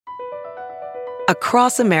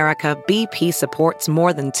Across America, BP supports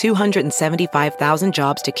more than 275,000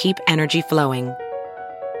 jobs to keep energy flowing.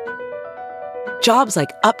 Jobs like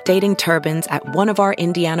updating turbines at one of our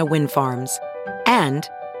Indiana wind farms and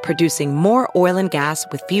producing more oil and gas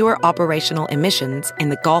with fewer operational emissions in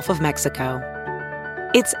the Gulf of Mexico.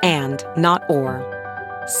 It's and, not or.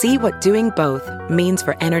 See what doing both means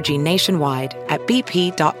for energy nationwide at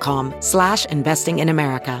bp.com/investing in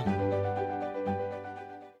America.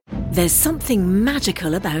 There's something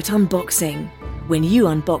magical about unboxing. When you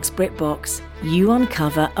unbox BritBox, you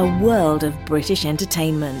uncover a world of British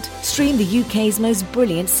entertainment. Stream the UK's most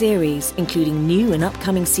brilliant series, including new and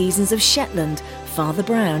upcoming seasons of Shetland, Father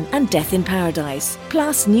Brown and Death in Paradise.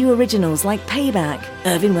 Plus new originals like Payback,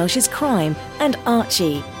 Irving Welsh's Crime and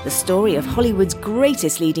Archie, the story of Hollywood's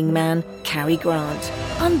greatest leading man, Cary Grant.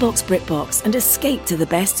 Unbox BritBox and escape to the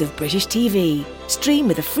best of British TV. Stream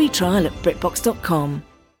with a free trial at BritBox.com.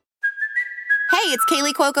 Hey, it's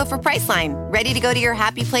Kaylee Cuoco for Priceline. Ready to go to your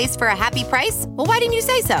happy place for a happy price? Well, why didn't you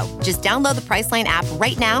say so? Just download the Priceline app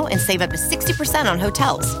right now and save up to 60% on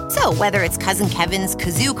hotels. So whether it's Cousin Kevin's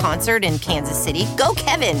Kazoo Concert in Kansas City, go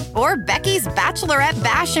Kevin, or Becky's Bachelorette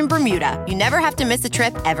Bash in Bermuda, you never have to miss a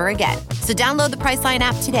trip ever again. So download the Priceline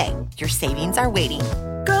app today. Your savings are waiting.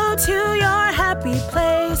 Go to your happy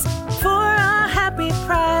place for a happy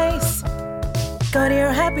price. Go to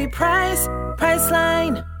your happy price,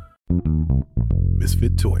 Priceline.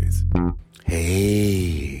 Misfit Toys.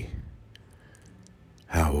 Hey,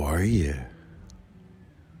 how are you?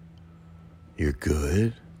 You're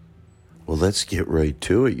good? Well, let's get right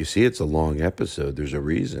to it. You see, it's a long episode. There's a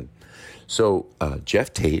reason. So,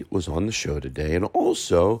 Jeff Tate was on the show today, and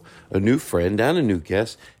also a new friend and a new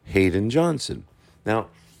guest, Hayden Johnson. Now,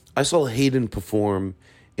 I saw Hayden perform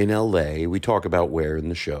in L.A. We talk about where in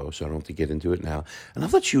the show, so I don't have to get into it now. And I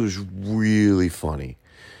thought she was really funny.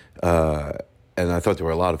 And I thought there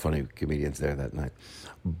were a lot of funny comedians there that night.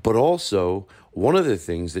 But also, one of the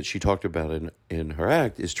things that she talked about in her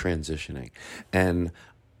act is transitioning. And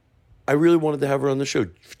I really wanted to have her on the show,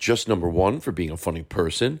 just number one, for being a funny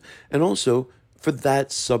person, and also for that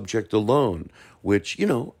subject alone, which, you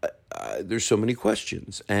know, there's so many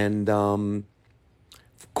questions. And, of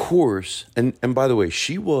course, and by the way,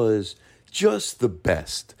 she was just the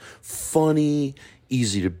best. Funny,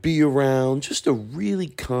 easy to be around, just a really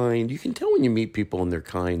kind, you can tell when you meet people and they're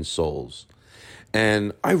kind souls.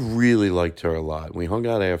 And I really liked her a lot. We hung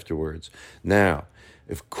out afterwards. Now,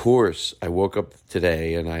 of course, I woke up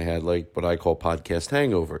today and I had like what I call podcast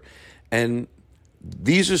hangover. And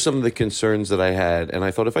these are some of the concerns that I had. And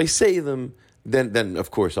I thought if I say them, then of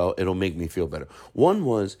course it'll make me feel better. One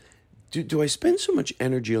was, do I spend so much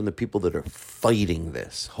energy on the people that are fighting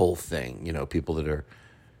this whole thing? You know, people that are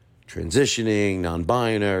transitioning,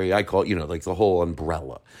 non-binary, I call it, you know, like the whole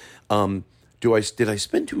umbrella. Did I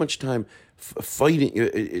spend too much time fighting,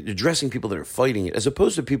 addressing people that are fighting it, as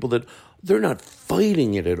opposed to people that they're not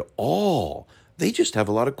fighting it at all? They just have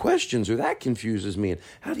a lot of questions, or that confuses me. And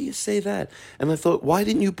how do you say that? And I thought, why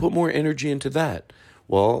didn't you put more energy into that?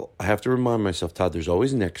 Well, I have to remind myself, Todd, there's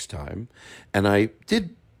always next time. And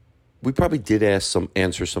we probably did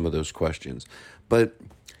answer some of those questions. But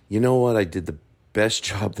you know what? I did the best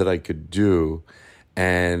job that I could do,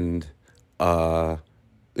 and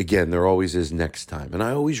again, there always is next time. And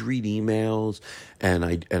I always read emails, and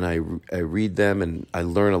I read them, and I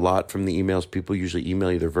learn a lot from the emails. People usually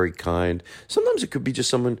email you; they're very kind. Sometimes it could be just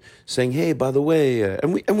someone saying, "Hey, by the way,"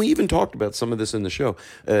 and we even talked about some of this in the show.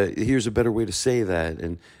 Here's a better way to say that,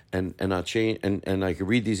 and not change, and I could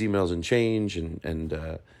read these emails and change,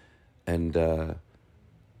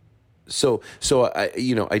 So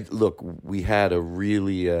I look, we had a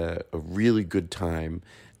really good time,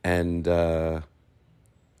 and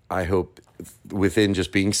I hope within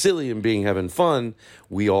just being silly and having fun,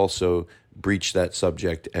 we also breached that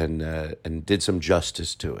subject and did some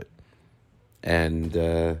justice to it.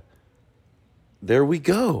 And there we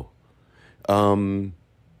go. I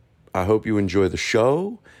hope you enjoy the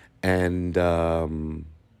show, and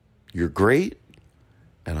you're great,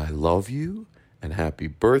 and I love you. And happy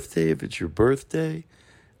birthday if it's your birthday.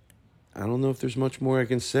 I don't know if there's much more I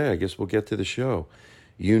can say. I guess we'll get to the show.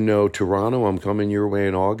 You know, Toronto, I'm coming your way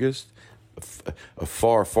in August. A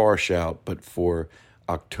far, far shout. But for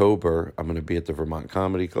October, I'm going to be at the Vermont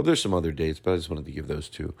Comedy Club. There's some other dates, but I just wanted to give those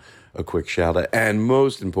two a quick shout out. And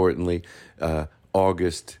most importantly,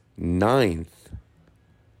 August 9th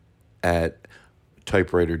at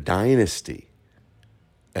Typewriter Dynasty.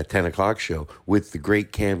 At 10 o'clock show with the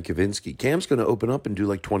great Cam Kavinsky. Cam's going to open up and do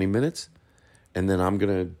like 20 minutes, and then I'm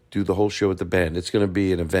going to do the whole show with the band. It's going to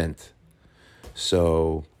be an event.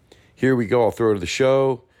 So here we go. I'll throw to the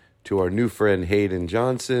show. to our new friend Hayden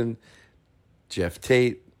Johnson, Jeff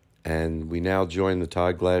Tate, and we now join the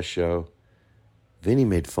Todd Glass Show. Vinny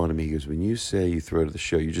made fun of me. He goes, when you say you throw to the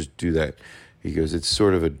show, you just do that. He goes, it's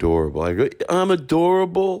sort of adorable. I go, I'm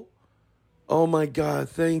adorable? Oh, my God,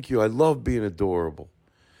 thank you. I love being adorable.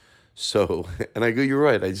 So, and I go, you're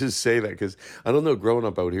right. I just say that because, I don't know, growing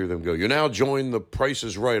up, I would hear them go, you now join the Price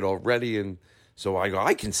is Right already. And so I go,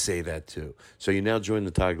 I can say that too. So you now join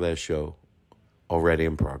the Todd Glass Show, already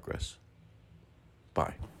in progress.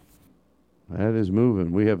 Bye. That is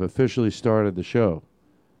moving. We have officially started the show.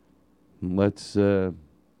 Let's come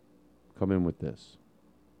in with this.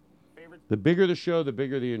 The bigger the show, the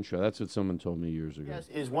bigger the intro. That's what someone told me years ago. Yes,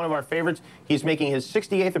 is one of our favorites. He's making his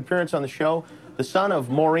 68th appearance on the show. The son of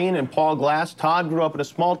Maureen and Paul Glass, Todd grew up in a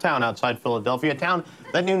small town outside Philadelphia, a town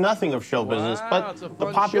that knew nothing of show business, but the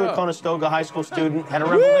popular Conestoga High School student had a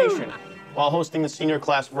revelation while hosting the senior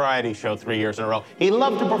class variety show 3 years in a row. He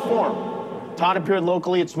loved to perform. Todd appeared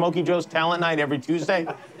locally at Smokey Joe's Talent Night every Tuesday,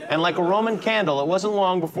 and like a Roman candle, it wasn't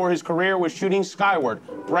long before his career was shooting skyward,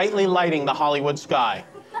 brightly lighting the Hollywood sky.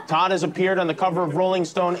 Todd has appeared on the cover of Rolling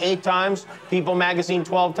Stone 8 times, People magazine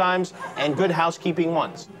 12 times, and Good Housekeeping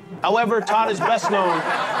once. However, Todd is best known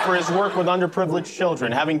for his work with underprivileged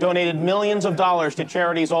children, having donated millions of dollars to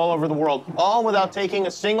charities all over the world, all without taking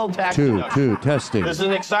a single tax deduction. Testing. This is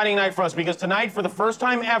an exciting night for us because tonight, for the first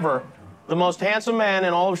time ever, the most handsome man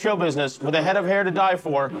in all of show business, with a head of hair to die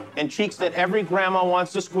for and cheeks that every grandma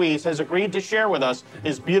wants to squeeze, has agreed to share with us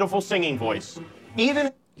his beautiful singing voice.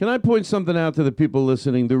 Can I point something out to the people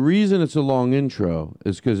listening? The reason it's a long intro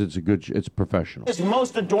is because it's professional. His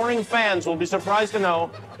most adoring fans will be surprised to know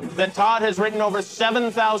that Todd has written over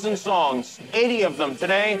 7,000 songs, 80 of them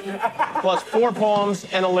today, plus 4 poems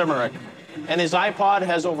and a limerick. And his iPod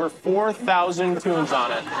has over 4,000 tunes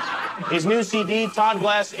on it. His new CD, Todd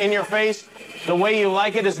Glass, In Your Face, The Way You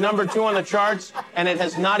Like It, is #2 on the charts, and it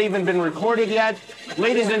has not even been recorded yet.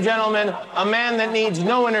 Ladies and gentlemen, a man that needs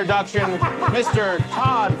no introduction, Mr.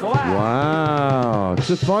 Todd Glass. Wow, it's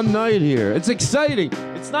a fun night here. It's exciting.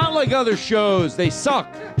 It's not like other shows. They suck.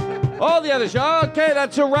 All the other shows, okay,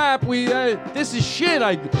 that's a wrap. This is shit.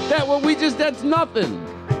 That's nothing.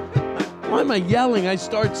 Why am I yelling? I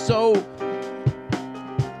start so...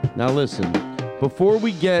 Now listen, before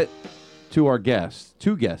we get to our guests,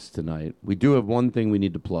 2 guests tonight, we do have one thing we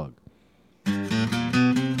need to plug.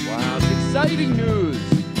 Wow, it's exciting news.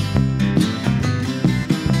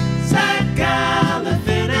 Zach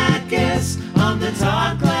Galifianakis on the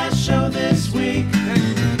Todd Glass Show this week.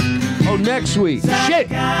 Oh, next week. Shit.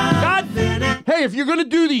 God. Hey, if you're going to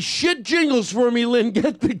do these shit jingles for me, Lynn,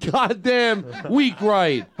 get the goddamn week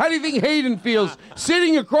right. How do you think Hayden feels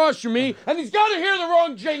sitting across from me and he's got to hear the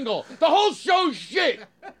wrong jingle? The whole show's shit.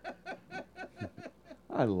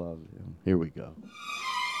 I love him. Here we go.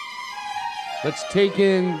 Let's take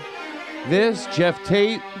in this, Jeff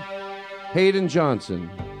Tate, Hayden Johnson.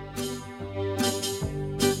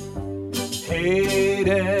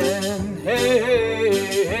 Hayden, Hayden.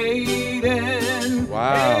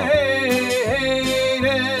 Wow. Hayden,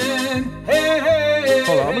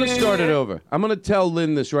 Hold on, I'm going to start it over. I'm going to tell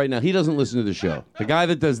Lynn this right now. He doesn't listen to the show. The guy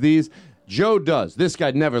that does these, Joe does. This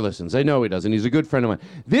guy never listens. I know he doesn't. He's a good friend of mine.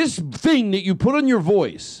 This thing that you put on your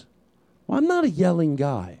voice, well, I'm not a yelling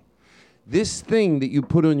guy. This thing that you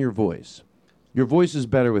put on your voice is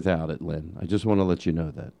better without it, Lynn. I just want to let you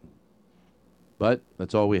know that. But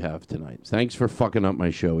that's all we have tonight. Thanks for fucking up my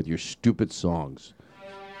show with your stupid songs.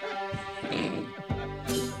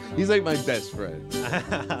 He's like my best friend.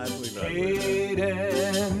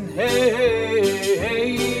 Hayden, Hayden,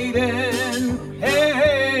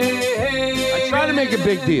 Hayden. I try to make a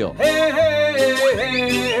big deal. Hayden,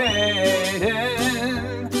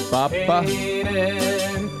 Papa.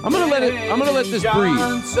 I'm gonna let this breathe.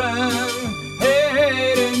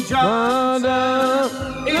 Hayden Johnson.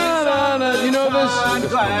 You know this?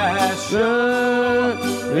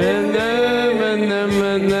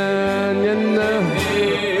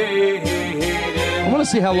 I want to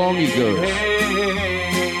see how long he goes.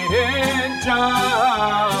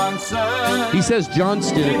 He says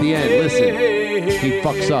Johnston at the end. Listen, he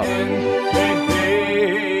fucks up.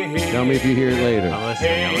 Tell me if you hear it later. I'm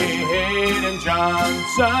listening. Hayden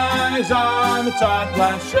Johnson is on the Todd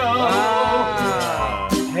Glass Show. Wow.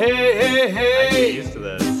 Hey. I'm used to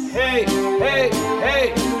this. Hey.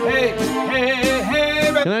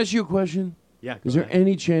 Can I ask you a question? Yeah. Is there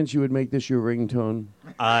any chance you would make this your ringtone?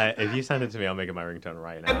 If you send it to me, I'll make it my ringtone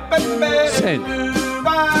right now. Send.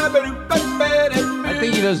 I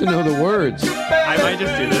think he doesn't know the words. I might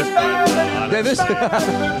just do this. Yeah, this.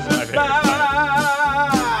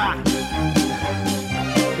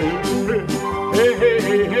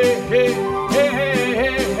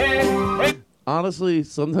 Honestly,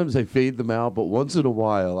 sometimes I fade them out, but once in a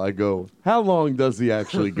while I go, how long does he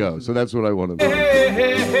actually go? So that's what I want to know.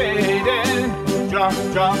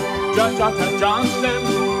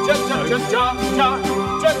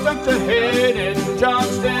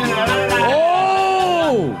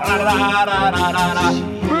 Oh!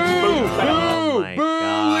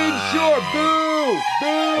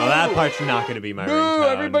 Well, that part's not going to be my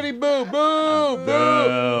ringtone. Everybody boo, boo,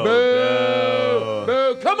 boo, boo,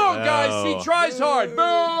 boo. Come on, guys. He tries hard.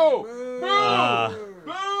 Boo,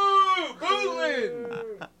 boo, Lynn.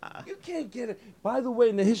 You can't get it. By the way,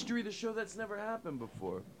 in the history of the show, that's never happened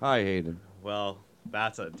before. Hi, Hayden. Well,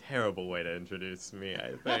 that's a terrible way to introduce me,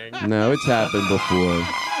 I think. No, it's happened before.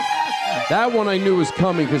 That one I knew was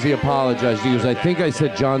coming because he apologized. He goes, I think I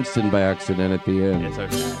said Johnston by accident at the end. It's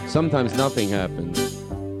okay. Sometimes nothing happens.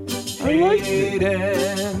 I like it.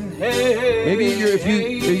 Maybe if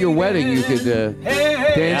at your wedding you could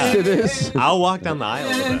dance to this. I'll walk down the aisle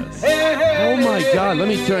with this. Oh my God! Let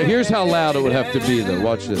me try. Here's how loud it would have to be, though.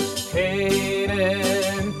 Watch this.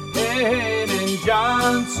 Hayden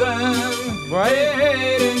Johnson. Right?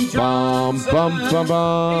 Hayden Bum Johnson. bum bum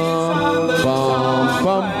bum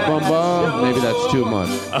bum bum bum. Maybe that's too much.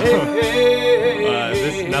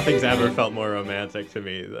 Nothing's ever felt more romantic to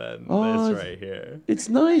me than this right here. It's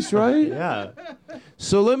nice, right? Yeah.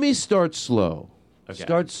 So let me start slow. Okay.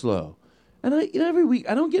 Start slow. And every week,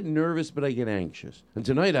 I don't get nervous, but I get anxious. And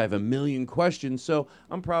tonight I have a million questions, so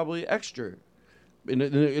I'm probably extra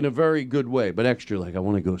in a very good way, but extra. Like, I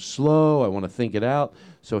want to go slow. I want to think it out.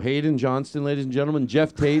 So Hayden Johnston, ladies and gentlemen,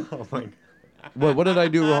 Jeff Tate. Oh, my God. What did I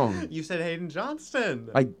do wrong? You said Hayden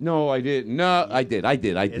Johnston. No, I didn't. No, I did.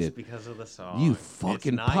 It's because of the song. You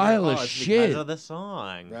fucking pile of shit. It's because of the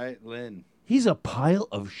song. Right, Lynn. He's a pile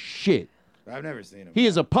of shit. I've never seen him. He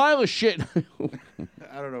is a pile of shit.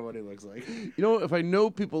 I don't know what he looks like. You know, if I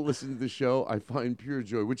know people listen to the show, I find pure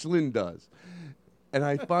joy, which Lynn does. And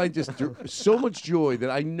I find just so much joy that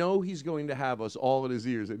I know he's going to have us all in his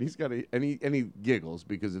ears. And he's got and he giggles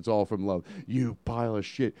because it's all from love. You pile of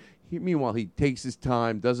shit. Meanwhile, he takes his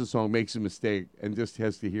time, does a song, makes a mistake, and just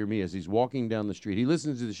has to hear me as he's walking down the street. He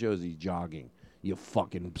listens to the show as he's jogging. You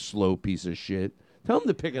fucking slow piece of shit. Tell him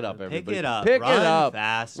to pick it up, everybody. Pick it up. Pick Run it up.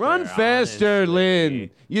 Faster, Run faster, honestly.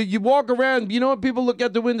 Lynn. You walk around. You know what? People look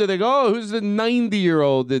out the window. They go, "Oh, who's the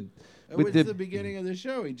 90-year-old that?" It's the beginning of the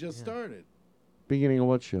show. He just started. Beginning of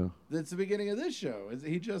what show? That's the beginning of this show.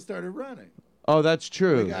 He just started running. Oh, that's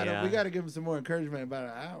true. We got to give him some more encouragement about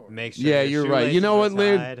an hour. Make sure. Yeah, you're right. You know what,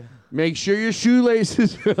 Lynn? Make sure your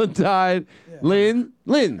shoelaces are untied. Yeah.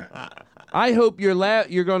 Lynn. I hope you're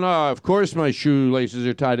going, of course my shoelaces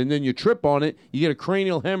are tied. And then you trip on it, you get a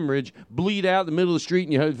cranial hemorrhage, bleed out in the middle of the street,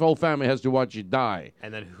 and your whole family has to watch you die.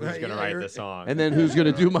 And then who's going to write the song? And then who's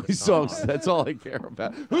going to do my songs? That's all I care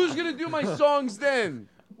about. Who's going to do my songs then?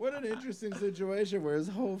 What an interesting situation where his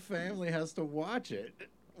whole family has to watch it.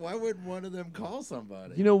 Why wouldn't one of them call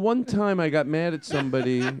somebody? You know, one time I got mad at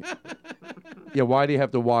somebody. Yeah, why do you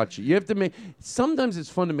have to watch it? You have to make. Sometimes it's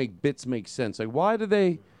fun to make bits make sense. Like, why do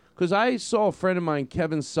they? Because I saw a friend of mine,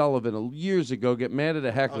 Kevin Sullivan, years ago, get mad at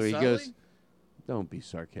a heckler. He goes, "Don't be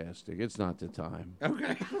sarcastic. It's not the time."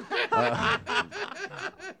 Okay.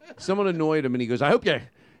 Someone annoyed him, and he goes, "I hope your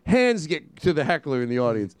hands get," to the heckler in the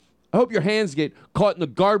audience, "I hope your hands get caught in the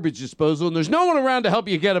garbage disposal, and there's no one around to help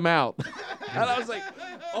you get them out." And I was like,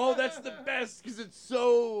 "Oh, that's the best," because it's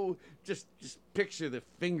so just picture the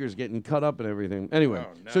fingers getting cut up and everything. Anyway,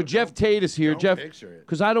 so Jeff Tate is here. Jeff,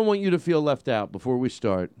 because I don't want you to feel left out before we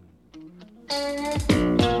start.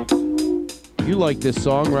 You like this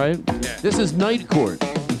song, right? Yeah. This is Night Court.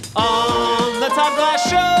 On the Todd Glass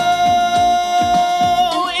Show,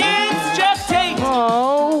 it's Jeff Tate.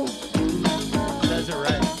 Oh. That's it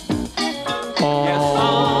right. Oh. Yes,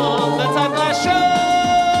 on the Todd Glass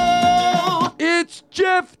Show, it's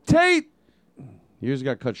Jeff Tate. Yours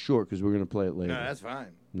got cut short because we're going to play it later. No, that's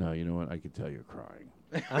fine. No, you know what? I could tell you're crying.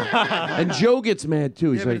 And Joe gets mad,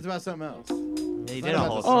 too. He's but like, it's about something else. He did a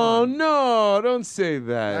whole song. Oh, no, don't say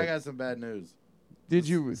that. I got some bad news. Did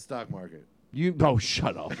you? The stock market. Oh,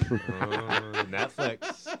 shut up.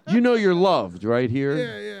 Netflix. You know you're loved right here.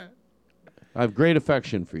 Yeah. I have great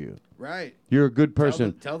affection for you. Right. You're a good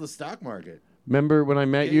person. Tell the stock market. Remember when I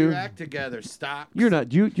met Get you? your act together, stocks. You're not.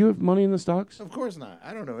 Do you have money in the stocks? Of course not.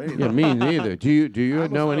 I don't know anything. Yeah, me neither. Do you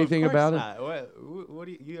know anything about it? What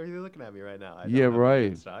are you looking at me right now? Yeah,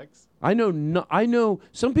 right. Stocks. I know.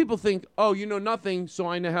 Some people think, oh, you know nothing, so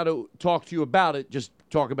I know how to talk to you about it. Just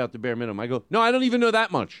talk about the bare minimum. I go, no, I don't even know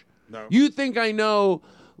that much. No. You think I know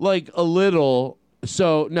like a little,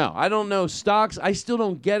 so no, I don't know stocks. I still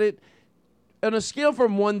don't get it. on a scale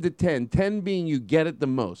from 1 to 10, 10 being you get it the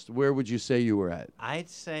most, where would you say you were at? I'd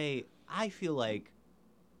say I feel like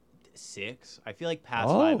 6. I feel like past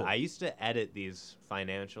 5. I used to edit these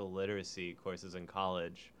financial literacy courses in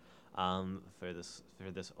college for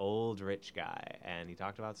this old rich guy, and he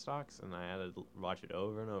talked about stocks, and I had to watch it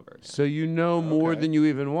over and over again. So you know more than you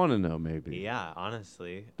even want to know, maybe. Yeah,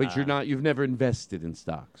 honestly. But you've never invested in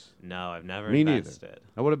stocks. No, I've never Me invested. neither.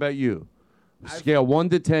 Now, what about you? Scale 1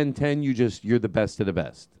 to 10, 10 you're the best of the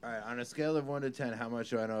best. All right, on a scale of 1 to 10, how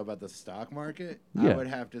much do I know about the stock market? Yeah. I would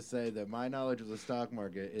have to say that my knowledge of the stock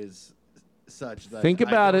market is such that Think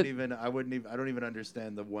about it. I don't even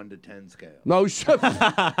understand the 1 to 10 scale. No, shut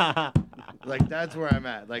Like that's where I'm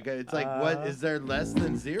at. Like it's like what is there less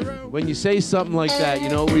than 0? When you say something like that, you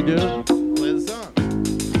know what we do? Play the song.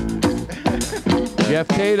 Jeff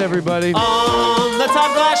Tate, everybody. On the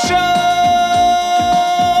Todd Glass Show,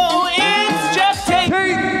 it's Jeff Tate.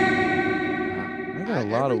 I got a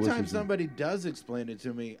lot of Every time listeners. somebody does explain it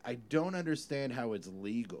to me, I don't understand how it's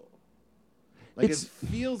legal. Like it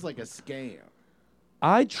feels like a scam.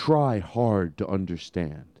 I try hard to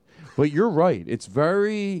understand, but you're right. It's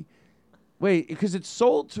very because it's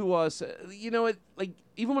sold to us. You know, like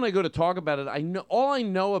even when I go to talk about it, I know all I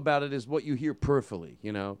know about it is what you hear peripherally.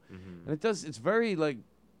 You know, and it's very like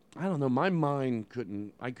I don't know. My mind could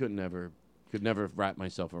never wrap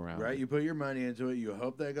myself around. Right? it. You put your money into it. You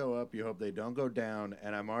hope they go up. You hope they don't go down.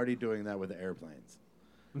 And I'm already doing that with airplanes.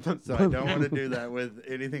 So I don't want to do that with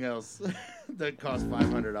anything else that costs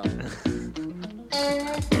 $500.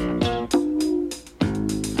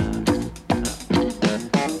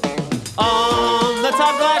 On the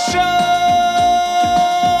Todd Glass Show,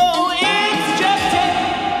 it's Jeff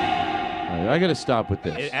Tate. All right, I got to stop with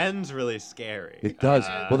this. It ends really scary. It does.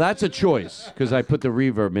 Well, that's a choice because I put the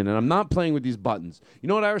reverb in, and I'm not playing with these buttons. You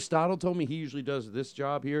know what Aristotle told me? He usually does this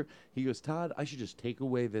job here. He goes, Todd, I should just take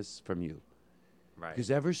away this from you. Right.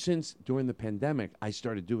 Because ever since during the pandemic, I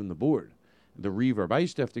started doing the board, the reverb. I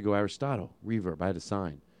used to have to go Aristotle, reverb. I had to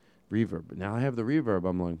sign reverb. But now I have the reverb.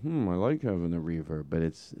 I'm like, I like having the reverb, but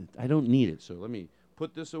I don't need it. So let me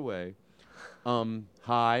put this away.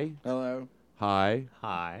 Hi. Hello. Hi.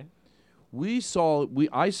 Hi. I saw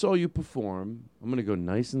you perform. I'm going to go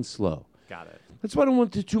nice and slow. Got it. That's why I don't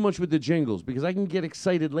want to too much with the jingles, because I can get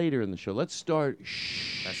excited later in the show. Let's start.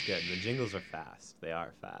 Shh. That's good. The jingles are fast. They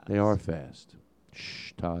are fast. They are fast.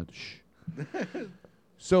 Shh, Todd. Shh.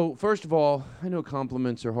 So first of all, I know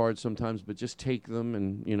compliments are hard sometimes, but just take them,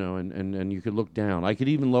 and you know, and you could look down. I could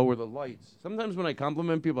even lower the lights. Sometimes when I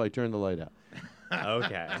compliment people, I turn the light out.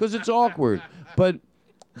 Okay. Because it's awkward. But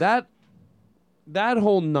that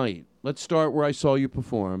whole night. Let's start where I saw you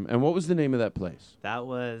perform. And what was the name of that place? That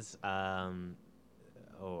was Do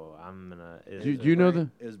you know the?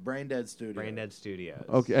 It was Brain Dead Studios. Brain Dead Studios.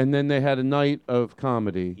 Okay, and then they had a night of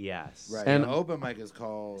comedy. Yes. Right. And the open mic is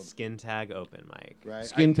called Skin Tag Open Mic. Right.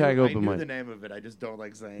 Skin Tag Open I knew Mic. the name of it. I just don't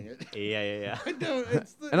like saying it. Yeah. I don't.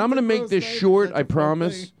 And I'm going to make this short, I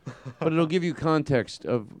promise, but it'll give you context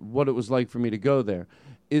of what it was like for me to go there.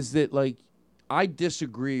 Is that like I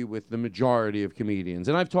disagree with the majority of comedians,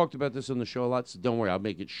 and I've talked about this on the show a lot, so don't worry, I'll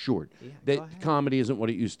make it short. Yeah, that comedy isn't what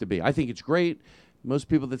it used to be. I think it's great. Most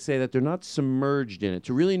people that say that, they're not submerged in it.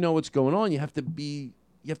 To really know what's going on, you have to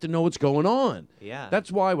know what's going on. Yeah. That's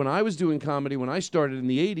why when I was doing comedy, when I started in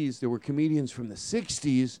the 80s, there were comedians from the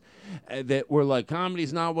 60s that were like,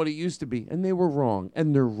 comedy's not what it used to be. And they were wrong.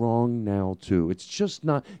 And they're wrong now, too. It's just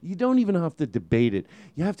not. You don't even have to debate it.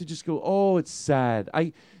 You have to just go, oh, it's sad.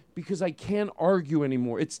 Because I can't argue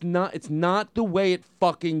anymore. It's not the way it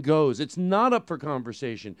fucking goes. It's not up for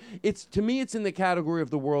conversation. To me, it's in the category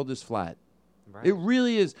of the world is flat. Right. It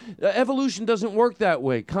really is. Evolution doesn't work that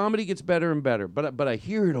way. Comedy gets better and better, but I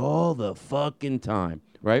hear it all the fucking time,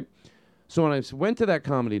 right? So when I went to that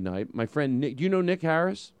comedy night, my friend Nick, do you know Nick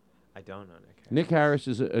Harris? I don't know Nick Harris. Nick Harris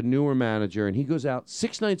is a newer manager, and he goes out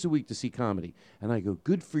 6 nights a week to see comedy. And I go,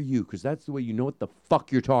 good for you, because that's the way you know what the fuck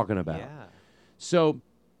you're talking about. Yeah. So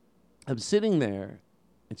I'm sitting there.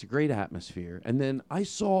 It's a great atmosphere. And then I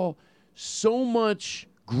saw so much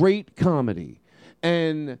great comedy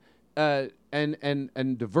and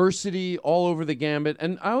diversity all over the gambit.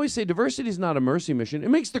 And I always say diversity is not a mercy mission. It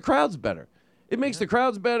makes the crowds better. It makes the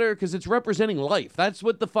crowds better because it's representing life. That's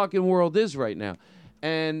what the fucking world is right now.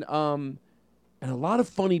 And a lot of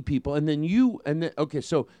funny people. And then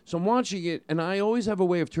so I'm watching it, and I always have a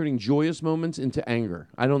way of turning joyous moments into anger.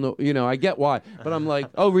 I don't know, I get why. But I'm like,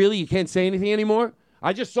 oh, really? You can't say anything anymore?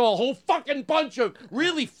 I just saw a whole fucking bunch of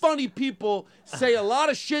really funny people say a lot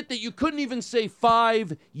of shit that you couldn't even say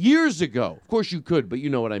 5 years ago. Of course you could, but you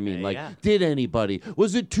know what I mean. Did anybody?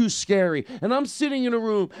 Was it too scary? And I'm sitting in a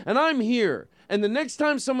room, and I'm here, And the next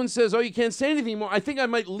time someone says, oh, you can't say anything anymore, I think I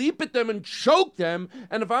might leap at them and choke them.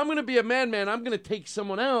 And if I'm going to be a madman, I'm going to take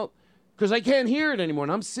someone out because I can't hear it anymore.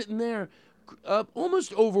 And I'm sitting there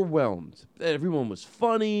almost overwhelmed. Everyone was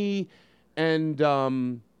funny, and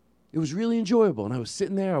it was really enjoyable. And I was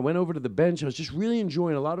sitting there. I went over to the bench. I was just really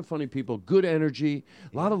enjoying a lot of funny people, good energy,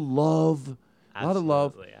 a lot of love,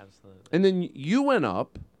 Absolutely. And then you went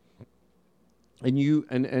up, and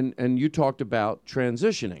you talked about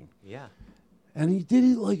transitioning. Yeah. And he did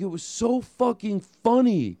it like it was so fucking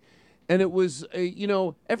funny. And it was,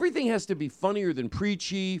 everything has to be funnier than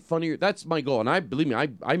preachy, funnier. That's my goal. And believe me,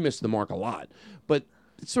 I missed the mark a lot. But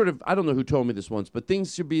it's sort of, I don't know who told me this once, but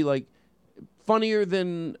things should be like funnier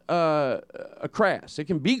than a crass. It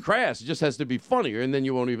can be crass. It just has to be funnier. And then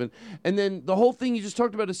you won't even. And then the whole thing you just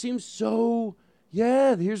talked about, it seems so,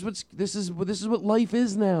 yeah, this is what life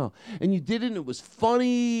is now. And you did it and it was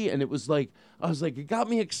funny. And it was like, I was like, it got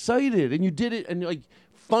me excited. And you did it and like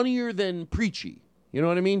funnier than preachy. You know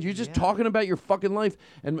what I mean? You're just talking about your fucking life.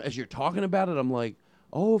 And as you're talking about it, I'm like,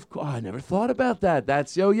 oh, of course, I never thought about that.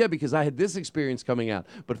 Because I had this experience coming out.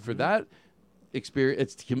 But for that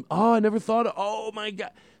experience, I never thought, oh my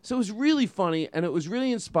God. So it was really funny and it was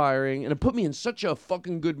really inspiring. And it put me in such a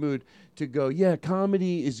fucking good mood to go, yeah,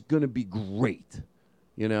 comedy is going to be great.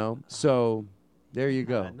 So there you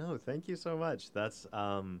go. No, thank you so much. That's,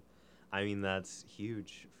 that's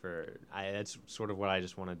huge that's sort of what I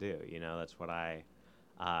just want to do. That's what I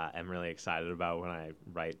am really excited about when I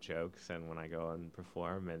write jokes and when I go and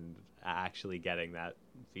perform, and actually getting that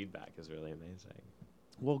feedback is really amazing.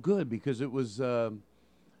 Well, good, because it was, I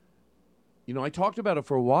talked about it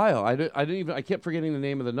for a while. I kept forgetting the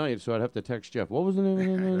name of the night, so I'd have to text Jeff. What was the name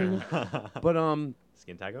of the night? But,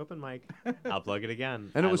 Skin Tag Open Mic. I'll plug it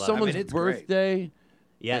again. And it was someone's birthday. Great.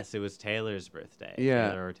 Yes, it was Taylor's birthday. Yeah.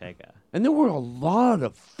 Taylor Ortega. And there were a lot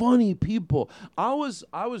of funny people. I was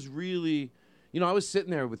really, I was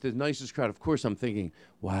sitting there with the nicest crowd. Of course, I'm thinking,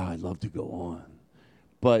 wow, I'd love to go on.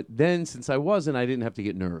 But then, since I wasn't, I didn't have to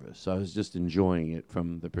get nervous. I was just enjoying it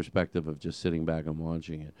from the perspective of just sitting back and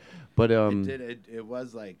watching it. But it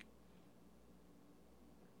was like,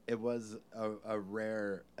 it was a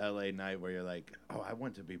rare LA night where you're like, oh, I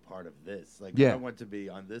want to be part of this. Like, I want to be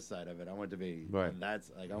on this side of it. I want to be, right. And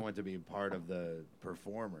that's like, I want to be part of the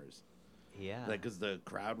performers. Yeah. Like, because the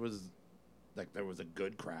crowd was, like, there was a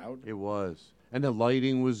good crowd. It was. And the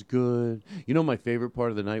lighting was good. My favorite part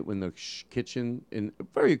of the night when the kitchen, in a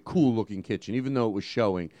very cool-looking kitchen, even though it was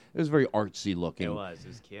showing, it was very artsy looking. It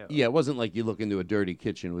was cute. Yeah, it wasn't like you look into a dirty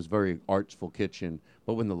kitchen. It was a very artful kitchen.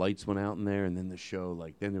 But when the lights went out in there and then the show,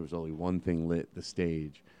 then there was only one thing lit, the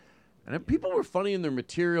stage. And people were funny in their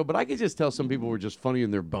material, but I could just tell some people were just funny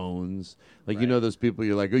in their bones. Like, right. Those people,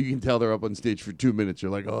 you're like, oh, you can tell they're up on stage for 2 minutes.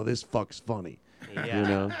 You're like, oh, this fuck's funny.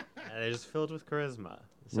 Yeah. They're just filled with charisma.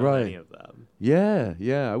 So right. many of them.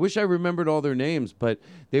 Yeah. I wish I remembered all their names, but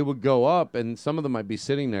they would go up, and some of them I'd be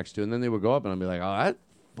sitting next to, and then they would go up, and I'd be like, oh, that's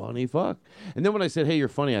funny fuck. And then when I said, hey, you're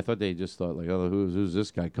funny, I thought they just thought, like, oh, who's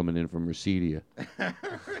this guy coming in from Residia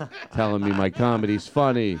telling me my comedy's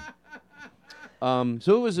funny. So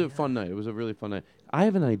it was a fun night. It was a really fun night. I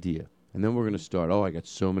have an idea, and then we're going to start. Oh, I got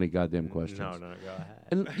so many goddamn questions. No, go ahead.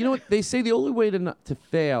 And you know what? They say the only way to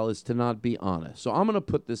fail is to not be honest. So I'm going to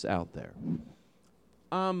put this out there.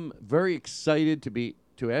 I'm very excited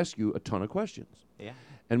to ask you a ton of questions. Yeah.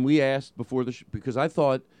 And we asked before because I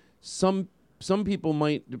thought some people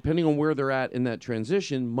might, depending on where they're at in that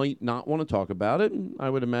transition, might not want to talk about it. And I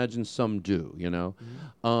would imagine some do,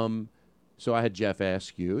 Mm-hmm. So I had Jeff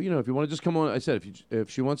ask you, if you want to just come on. I said, if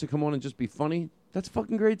she wants to come on and just be funny, that's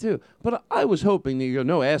fucking great too. But I was hoping that you go,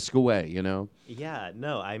 no, ask away, Yeah,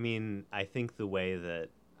 no, I think the way that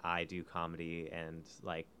I do comedy and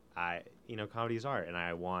comedy is art, and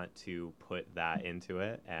I want to put that into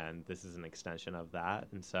it, and this is an extension of that.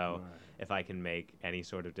 And so if I can make any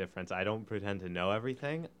sort of difference, I don't pretend to know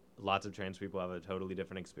everything. Lots of trans people have a totally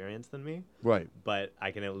different experience than me. Right. But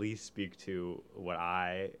I can at least speak to what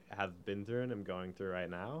I have been through and am going through right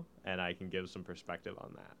now, and I can give some perspective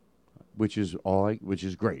on that. Which is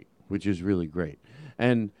great, which is really great.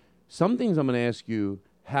 And some things I'm going to ask you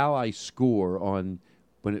how I score on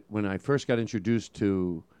when I first got introduced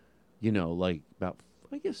to, about,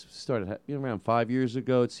 I guess, started around 5 years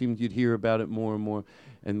ago. It seemed you'd hear about it more and more,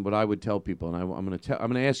 and what I would tell people. And I'm going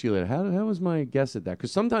to ask you later. How was my guess at that?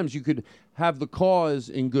 Because sometimes you could have the cause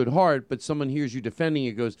in good heart, but someone hears you defending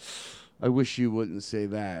it, goes, I wish you wouldn't say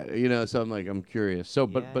that. So I'm curious. So,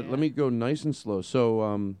 but let me go nice and slow.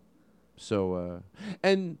 So,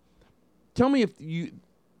 and tell me if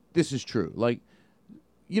this is true. Like,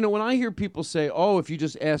 when I hear people say, oh, if you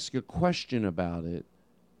just ask a question about it,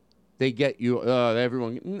 they get you.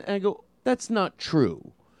 Everyone, and I go, that's not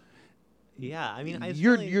true. Yeah, I mean,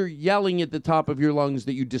 you're yelling at the top of your lungs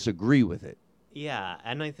that you disagree with it. Yeah,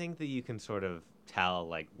 and I think that you can sort of tell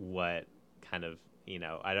like what kind of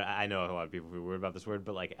I know a lot of people are worried about this word,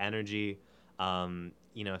 but like energy.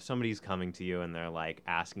 If somebody's coming to you and they're like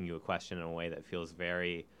asking you a question in a way that feels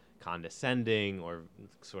very condescending or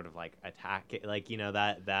sort of like attack, like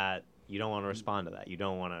that you don't want to respond to that. You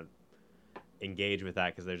don't want to engage with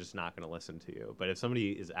that because they're just not going to listen to you. But if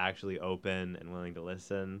somebody is actually open and willing to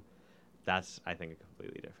listen, that's, I think, a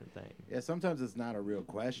completely different thing. Yeah, sometimes it's not a real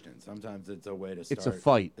question. Sometimes it's a way to start. It's a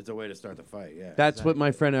fight. It's a way to start the fight, yeah. That's what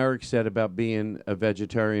my friend Eric said about being a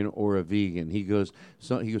vegetarian or a vegan. He goes,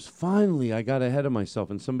 finally, I got ahead of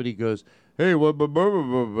myself. And somebody goes, hey, what,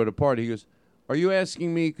 but a party. He goes, are you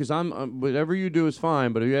asking me, because whatever you do is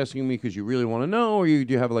fine, but are you asking me because you really want to know, or do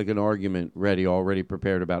you have like an argument already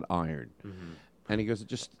prepared about iron? Mm-hmm. And he goes,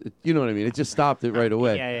 you know what I mean? It just stopped it right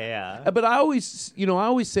away. Yeah. But I always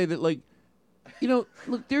say that, like,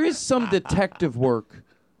 look, there is some detective work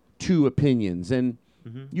to opinions, and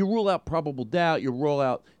you rule out probable doubt. You rule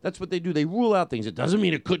out. That's what they do. They rule out things. It doesn't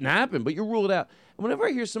mean it couldn't happen, but you rule it out. And whenever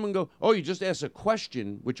I hear someone go, "Oh, you just asked a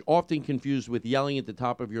question," which often confused with yelling at the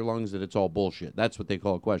top of your lungs that it's all bullshit. That's what they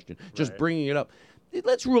call a question. Just bringing it up.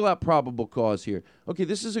 Let's rule out probable cause here. Okay,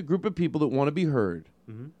 this is a group of people that want to be heard.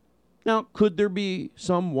 Mm-hmm. Now, could there be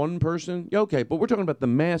one person? Yeah, okay, but we're talking about the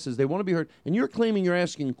masses. They want to be heard, and you're claiming you're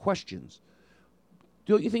asking questions.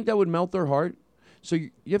 Don't you think that would melt their heart? So you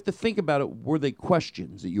have to think about it. Were they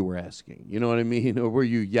questions that you were asking? You know what I mean? Or were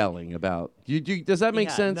you yelling about? Does that make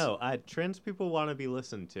sense? No, trans people want to be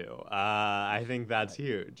listened to. I think that's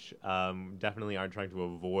huge. Definitely aren't trying to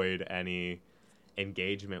avoid any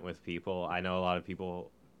engagement with people. I know a lot of people,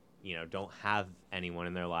 don't have anyone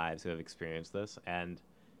in their lives who have experienced this. And,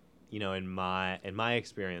 in my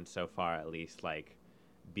experience so far, at least, like,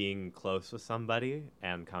 being close with somebody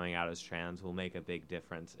and coming out as trans will make a big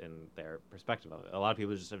difference in their perspective of it. A lot of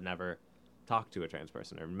people just have never talked to a trans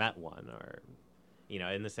person or met one, or,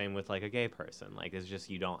 in the same with like a gay person. Like, it's just,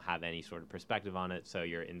 you don't have any sort of perspective on it, so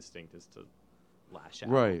your instinct is to lash out.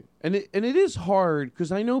 Right. And it is hard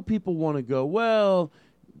because I know people want to go, well,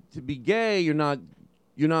 to be gay, you're not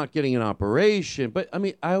getting an operation. But, I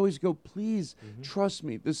mean, I always go, please, trust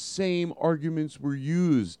me, the same arguments were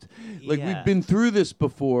used. Like, we've been through this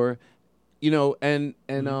before, and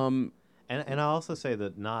I'll also say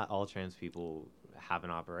that not all trans people have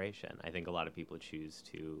an operation. I think a lot of people choose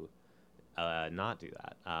to not do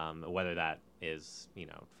that, whether that is,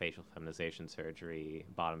 facial feminization surgery,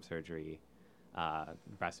 bottom surgery,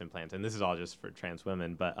 breast implants. And this is all just for trans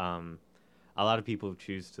women, but a lot of people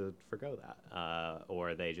choose to forgo that,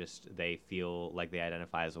 or they feel like they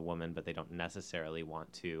identify as a woman, but they don't necessarily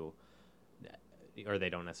want to, or they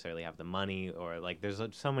don't necessarily have the money, or like there's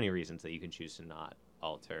so many reasons that you can choose to not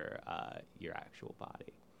alter your actual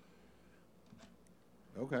body.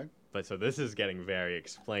 Okay. But so this is getting very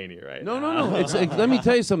explainy right now. No. It's let me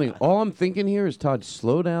tell you something. All I'm thinking here is, Todd,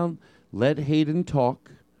 slow down, let Hayden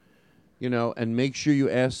talk. And make sure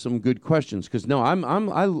you ask some good questions. Because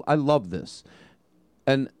I love this,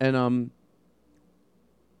 and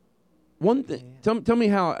one thing. Tell me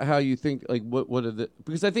how you think, like, what are the,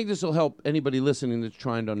 because I think this will help anybody listening that's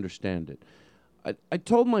trying to understand it. I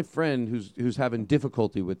told my friend who's having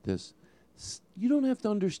difficulty with this, you don't have to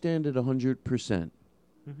understand it 100%.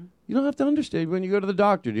 Mm-hmm. You don't have to understand when you go to the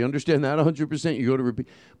doctor. Do you understand that 100%? You go to repeat.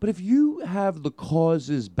 But if you have the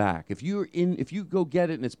causes back, if you go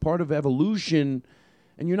get it and it's part of evolution,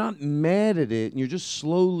 and you're not mad at it and you just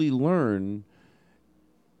slowly learn,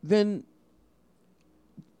 then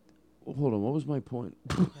hold on. What was my point?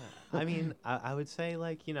 I mean, I would say,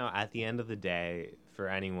 like, at the end of the day, for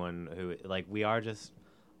anyone who, like, we are just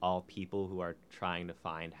all people who are trying to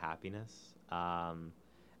find happiness,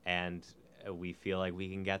 and we feel like we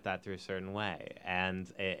can get that through a certain way,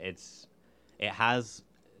 and it has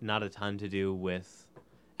not a ton to do with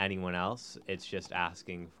anyone else. It's just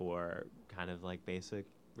asking for kind of like basic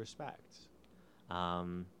respect,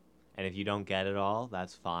 and if you don't get it all,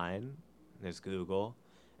 that's fine. There's Google,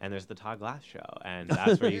 and there's the Todd Glass Show, and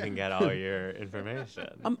that's where you can get all your information.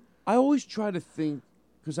 I always try to think,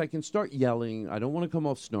 because I can start yelling. I don't want to come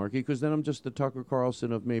off snarky, because then I'm just the Tucker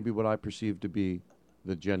Carlson of maybe what I perceive to be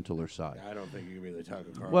the gentler side. I don't think you can be the Tucker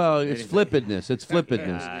Carlson. Well, it's flippantness. It's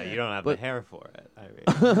flippantness. You don't have the hair for it. I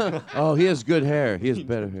mean. Oh, he has good hair. He has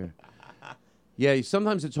better hair. Yeah,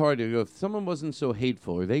 sometimes it's hard to go. If someone wasn't so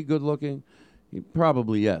hateful, are they good looking?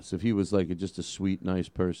 Probably yes. If he was like just a sweet, nice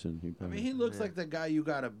person. I mean, he looks like the guy you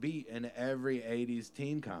got to beat in every 80s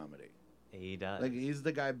teen comedy. He does. Like he's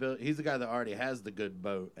the guy he's the guy that already has the good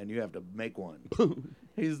boat, and you have to make one.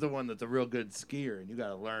 He's the one that's a real good skier, and you got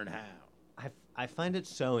to learn how. I find it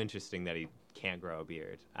so interesting that he can't grow a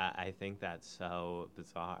beard. I think that's so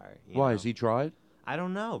bizarre. Why has he tried? I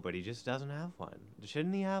don't know, but he just doesn't have one.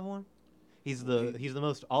 Shouldn't he have one? He's the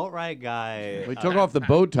most alt-right guy. He took off the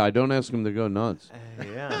bow tie. Don't ask him to go nuts.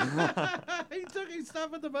 Yeah. He took his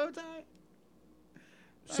stuff with the bow tie.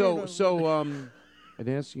 I'd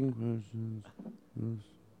ask you questions.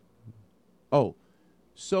 Oh,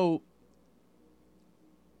 so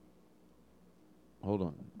hold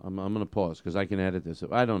on. I'm going to pause because I can edit this.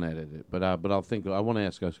 I don't edit it, but I'll think. I want to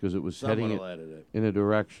ask us because it was heading in a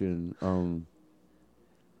direction.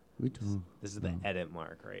 This is the edit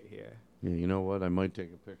mark right here. Yeah, you know what? I might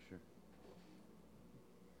take a picture.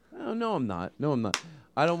 Oh, no, I'm not.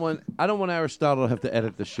 I don't want Aristotle to have to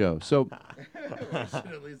edit the show. So We should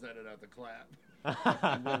at least edit out the clap.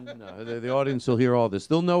 no, the audience will hear all this.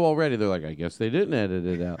 They'll know already. They're like, I guess they didn't edit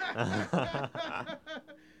it out.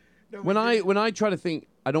 When I try to think,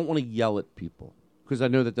 I don't want to yell at people because I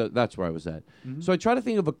know that's where I was at. Mm-hmm. So I try to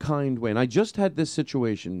think of a kind way. And I just had this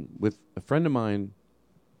situation with a friend of mine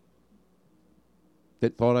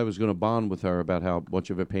that thought I was going to bond with her about how much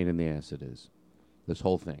of a pain in the ass it is, this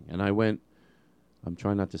whole thing. And I went, I'm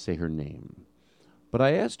trying not to say her name, but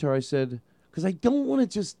I asked her, I said, because I don't want to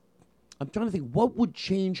just, I'm trying to think what would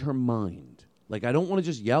change her mind. Like, I don't want to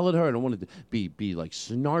just yell at her. I don't want to be like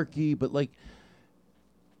snarky, but like,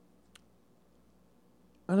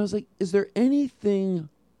 and I was like, is there anything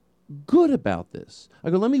good about this?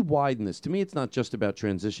 I go, let me widen this. To me, it's not just about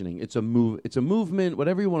transitioning. It's a movement,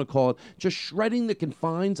 whatever you want to call it, just shredding the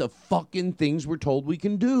confines of fucking things we're told we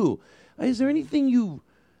can do. Is there anything you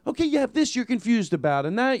have this you're confused about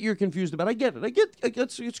and that you're confused about. I get it.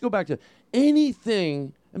 Let's go back to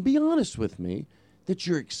anything and be honest with me that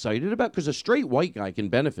you're excited about, because a straight white guy can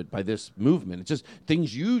benefit by this movement. It's just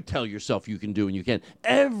things you tell yourself you can do and you can't.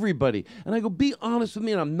 Everybody. And I go, be honest with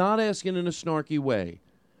me, and I'm not asking in a snarky way.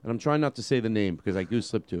 And I'm trying not to say the name because I do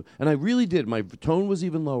slip to. And I really did. My tone was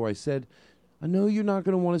even lower. I said, I know you're not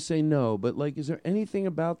going to want to say no, but like, is there anything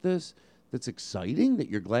about this that's exciting, that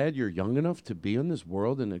you're glad you're young enough to be in this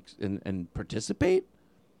world and participate?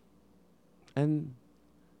 And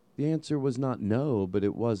the answer was not no, but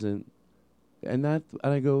it wasn't. And I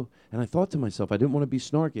go, and I thought to myself, I didn't want to be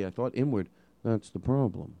snarky. I thought inward, that's the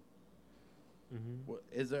problem. Mm-hmm.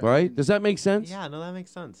 Is there, right? Does that make sense? Yeah, no, that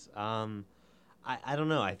makes sense. I don't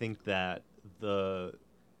know. I think that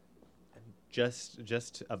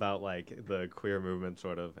just about like the queer movement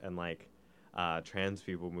sort of and like trans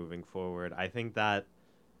people moving forward, I think that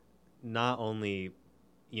not only,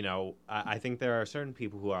 I think there are certain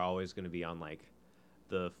people who are always going to be on like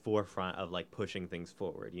the forefront of like pushing things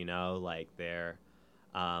forward, like their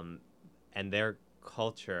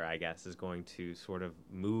culture, I guess, is going to sort of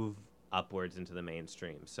move upwards into the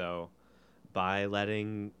mainstream. So by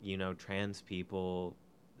letting, trans people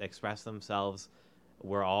express themselves,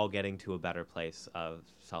 we're all getting to a better place of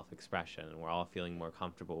self-expression, and we're all feeling more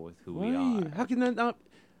comfortable with who we are. How can that not?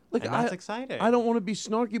 Like, and that's exciting. I don't want to be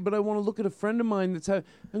snarky, but I want to look at a friend of mine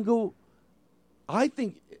and go, I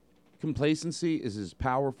think complacency is as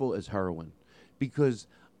powerful as heroin, because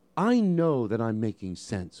I know that I'm making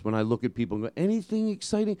sense when I look at people and go, anything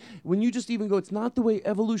exciting? When you just even go, it's not the way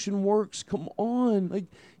evolution works. Come on. Like,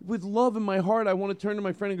 with love in my heart, I want to turn to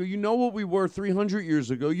my friend and go, you know what we were 300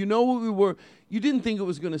 years ago? You know what we were? You didn't think it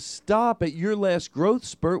was going to stop at your last growth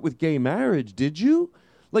spurt with gay marriage, did you?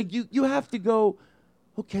 Like, you have to go,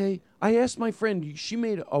 okay, I asked my friend, she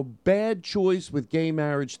made a bad choice with gay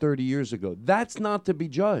marriage 30 years ago. That's not to be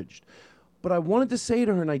judged. But I wanted to say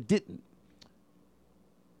to her, and I didn't.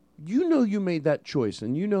 You know you made that choice,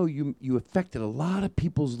 and you know you affected a lot of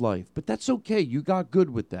people's life, but that's okay. You got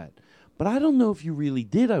good with that. But I don't know if you really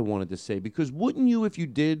did, I wanted to say, because wouldn't you, if you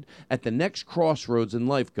did, at the next crossroads in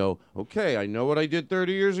life go, okay, I know what I did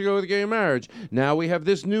 30 years ago with gay marriage. Now we have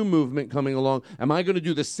this new movement coming along. Am I going to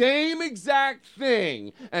do the same exact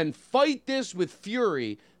thing and fight this with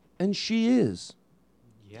fury? And she is.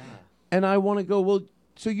 Yeah. And I want to go, well,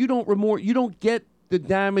 so you don't get the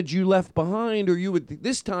damage you left behind, or you would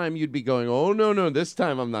this time you'd be going, oh no, this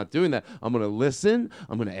time I'm not doing that. I'm going to listen.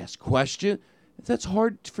 I'm going to ask questions. That's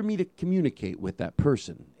hard for me to communicate with that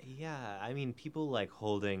person. Yeah, I mean, people like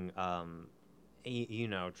holding, trying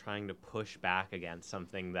to push back against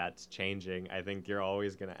something that's changing. I think you're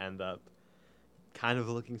always going to end up kind of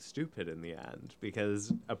looking stupid in the end,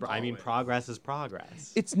 because progress is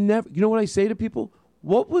progress. It's never. You know what I say to people?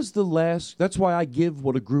 What was the last? That's why I give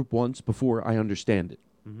what a group wants before I understand it.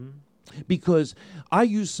 Mm-hmm. Because I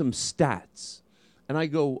use some stats, And I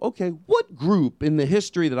go, okay, what group in the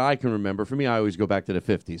history that I can remember, for me, I always go back to the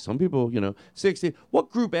 50s. Some people, 60s. What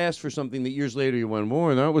group asked for something that years later you went, more,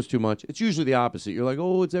 and that was too much? It's usually the opposite. You're like,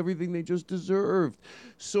 oh, it's everything they just deserved.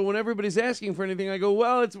 So when everybody's asking for anything, I go,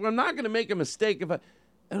 well, I'm not going to make a mistake and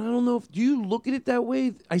I don't know do you look at it that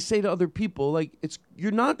way? I say to other people, like,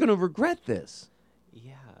 you're not going to regret this.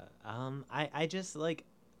 Yeah. I just, like,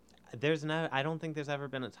 I don't think there's ever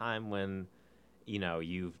been a time when,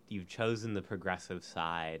 you've chosen the progressive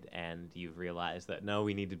side and you've realized that, no,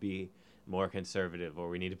 we need to be more conservative, or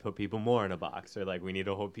we need to put people more in a box, or, like, we need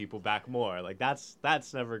to hold people back more. Like, that's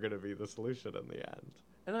never going to be the solution in the end.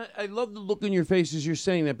 And I love the look in your face as you're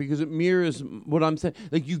saying that, because it mirrors what I'm saying.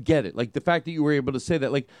 Like, you get it. Like, the fact that you were able to say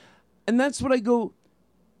that. Like, and that's what I go,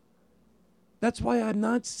 that's why I'm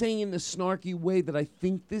not saying in the snarky way that I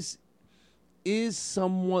think this is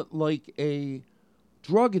somewhat like a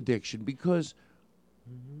drug addiction, because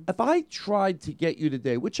if I tried to get you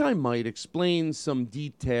today, which I might explain some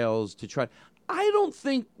details to try, I don't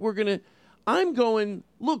think I'm going,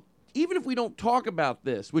 look, even if we don't talk about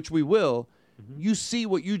this, which we will, you see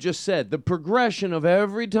what you just said, the progression of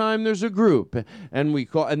every time there's a group, and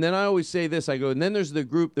then I always say this, I go, and then there's the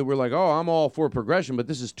group that we're like, oh, I'm all for progression, but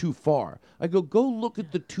this is too far. I go look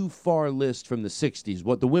at the too far list from the 60s,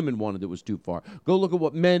 what the women wanted that was too far. Go look at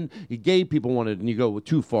what gay people wanted, and you go, well,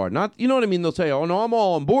 too far. Not, you know what I mean? They'll say, oh, no, I'm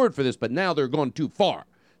all on board for this, but now they're going too far.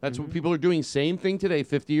 That's what people are doing. Same thing today,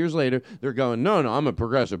 50 years later. They're going, no, I'm a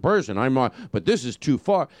progressive person. But this is too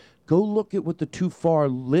far. Go look at what the too far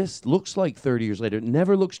list looks like 30 years later. It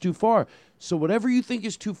never looks too far. So whatever you think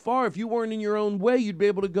is too far, if you weren't in your own way, you'd be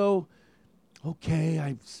able to go,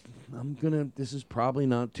 okay, this is probably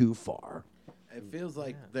not too far. It feels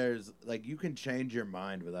like you can change your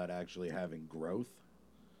mind without actually having growth.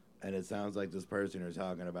 And it sounds like this person you're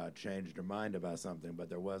talking about changed her mind about something, but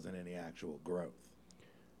there wasn't any actual growth.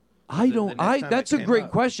 That's a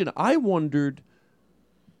great question. I wondered,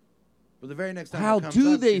 well, the very next time how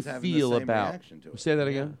do they feel about? Say that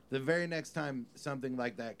again. The very next time something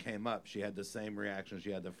like that came up, she had the same reaction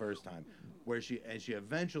she had the first time, where she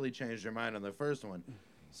eventually changed her mind on the first one.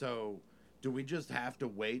 So, do we just have to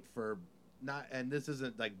wait for not? And this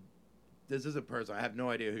isn't personal. I have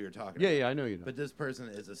no idea who you're talking about. Yeah, I know you don't. But this person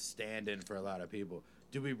is a stand-in for a lot of people.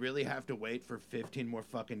 Do we really have to wait for 15 more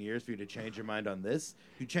fucking years for you to change your mind on this?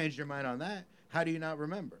 You changed your mind on that. How do you not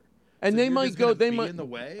remember? And so they might go. They might in the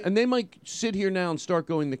way? And they might sit here now and start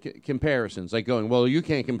going the comparisons, like going, "Well, you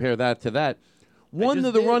can't compare that to that." One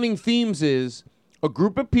of the running themes is a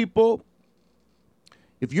group of people.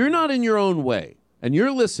 If you're not in your own way and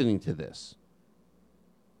you're listening to this,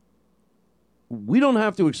 we don't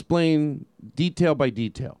have to explain detail by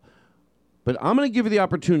detail. But I'm going to give you the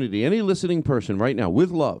opportunity, any listening person right now, with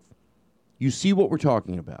love, you see what we're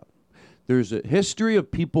talking about. There's a history of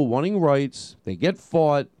people wanting rights. They get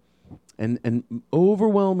fought, and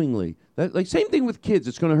overwhelmingly, same thing with kids.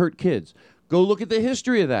 It's going to hurt kids. Go look at the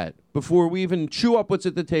history of that before we even chew up what's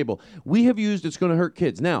at the table. We have used it's going to hurt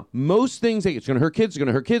kids. Now, most things, it's going to hurt kids, it's going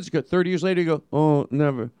to hurt kids. 30 years later, you go, oh,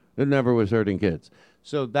 never. It never was hurting kids.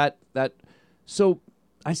 So so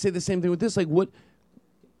I say the same thing with this. Like, what?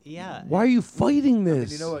 Yeah. Why are you fighting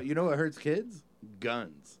this? I mean, you know what hurts kids?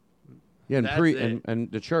 Guns. Yeah,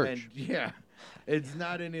 and the church. And, yeah. It's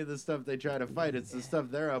not any of the stuff they try to fight. It's the stuff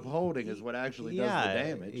they're upholding is what actually does the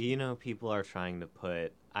damage. People are trying to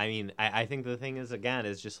put... I mean, I think the thing is, again,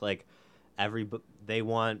 is just like they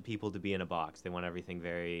want people to be in a box. They want everything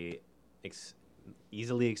very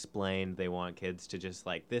easily explained. They want kids to just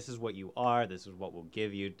like, this is what you are. This is what we'll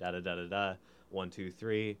give you. Da-da-da-da-da. 1, 2,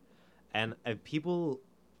 3. And people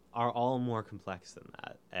are all more complex than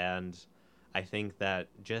that. And I think that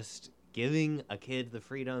just giving a kid the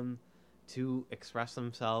freedom to express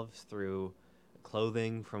themselves through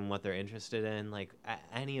clothing from what they're interested in, like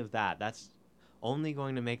any of that's only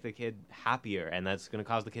going to make the kid happier, and that's going to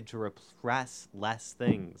cause the kid to repress less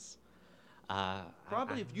things.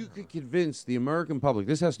 Probably if you could convince the American public,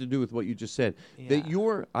 this has to do with what you just said,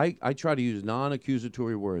 that I try to use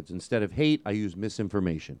non-accusatory words. Instead of hate, I use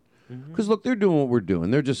misinformation. Because, look, they're doing what we're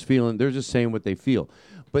doing. They're just saying what they feel.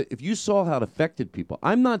 But if you saw how it affected people,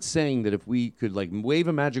 I'm not saying that if we could, like, wave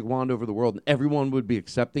a magic wand over the world and everyone would be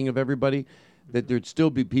accepting of everybody, that there'd still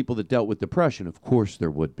be people that dealt with depression. Of course there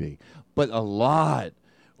would be. But a lot.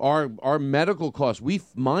 Our medical costs, we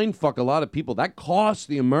mind fuck a lot of people. That costs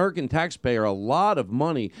the American taxpayer a lot of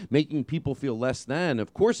money, making people feel less than.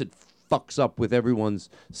 Of course it fucks up with everyone's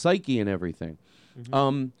psyche and everything.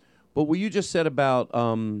 But what you just said about...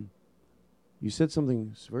 you said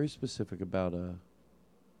something very specific about...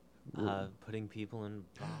 putting people in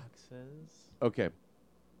boxes. Okay.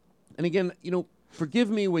 And again, forgive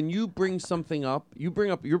me when you bring something up. You're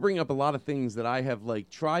bringing up a lot of things that I have like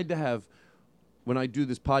tried to have when I do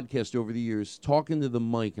this podcast over the years, talking to the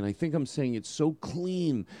mic, and I think I'm saying it's so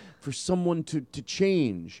clean for someone to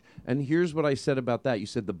change. And here's what I said about that. You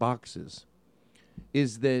said the boxes.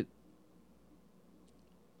 Is that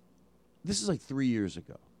this is like 3 years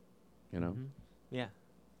ago, you know? Mm-hmm. Yeah.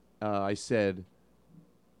 I said,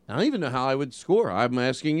 I don't even know how I would score. I'm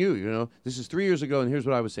asking you, you know. This is 3 years ago, and here's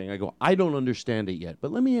what I was saying. I go, I don't understand it yet,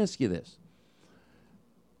 but let me ask you this.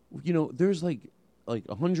 You know, there's like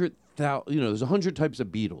 100,000, you know, there's 100 types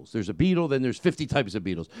of beetles. There's a beetle, then there's 50 types of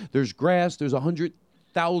beetles. There's grass, there's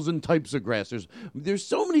 100,000 types of grass. There's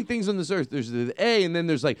so many things on this earth. There's the A, and then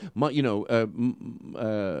there's like,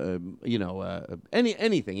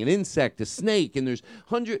 anything, an insect, a snake, and there's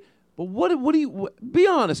 100. But what do you, be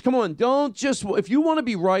honest, come on, don't just, if you want to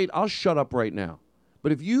be right, I'll shut up right now.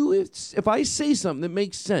 But if I say something that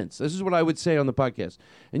makes sense, this is what I would say on the podcast,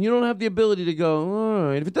 and you don't have the ability to go, all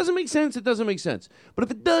right, if it doesn't make sense, it doesn't make sense. But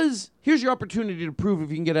if it does, here's your opportunity to prove if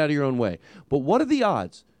you can get out of your own way. But what are the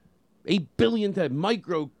odds? 8 billion to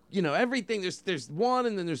micro, you know, everything. There's one,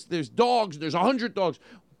 and then there's dogs. There's 100 dogs.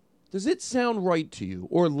 Does it sound right to you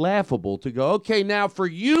or laughable to go, okay, now for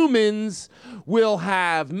humans, we'll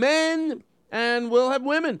have men and we'll have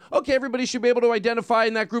women. Okay, everybody should be able to identify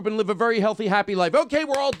in that group and live a very healthy, happy life. Okay,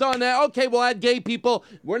 we're all done now. Okay, we'll add gay people.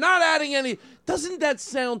 We're not adding any. Doesn't that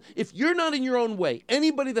sound, if you're not in your own way,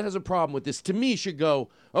 anybody that has a problem with this, to me, should go,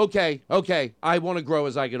 okay, I want to grow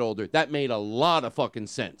as I get older. That made a lot of fucking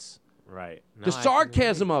sense. Right. No, the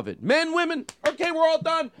sarcasm of it. Men, women, okay, we're all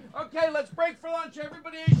done. Okay, let's break for lunch.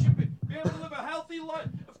 Everybody should be able to live a healthy life.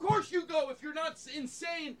 Of course you go if you're not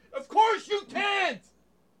insane. Of course you can't.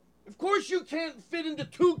 Of course you can't fit into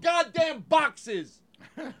 2 goddamn boxes.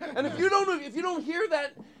 And if you don't hear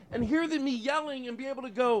that and hear me yelling and be able to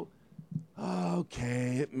go,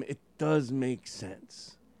 okay, it does make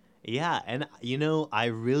sense. Yeah, and you know, I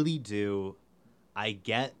really do. I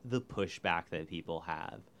get the pushback that people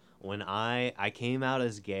have. When I came out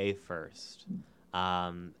as gay first,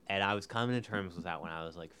 and I was coming to terms with that when I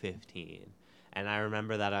was like 15, and I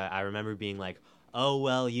remember that I remember being like, oh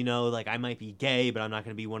well, you know, like I might be gay, but I'm not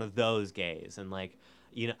going to be one of those gays, and like,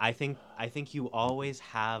 you know, I think you always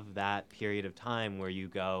have that period of time where you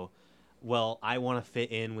go, well, I want to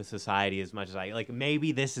fit in with society as much as I, like,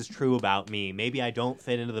 maybe this is true about me. Maybe I don't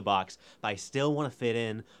fit into the box, but I still want to fit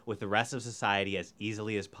in with the rest of society as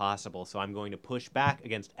easily as possible. So I'm going to push back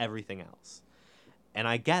against everything else. And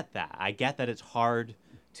I get that. I get that it's hard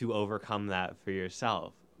to overcome that for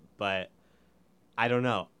yourself. But I don't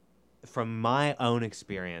know. From my own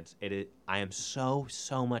experience, I am so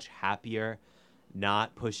much happier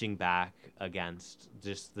not pushing back against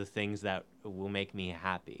just the things that will make me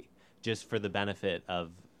happy, just for the benefit of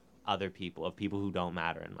other people, of people who don't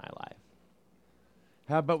matter in my life.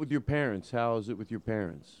 How about with your parents? How is it with your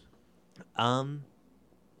parents? I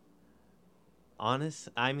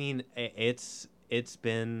mean, it's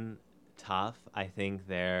been tough. I think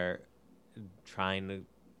they're trying to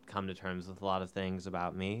come to terms with a lot of things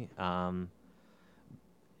about me. And,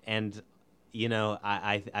 you know,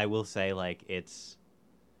 I will say, like, it's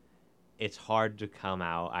hard to come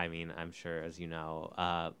out. I mean, I'm sure, as you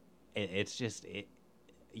know, it's just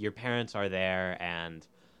your parents are there, and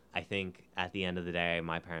I think at the end of the day,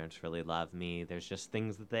 my parents really love me. There's just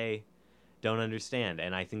things that they don't understand,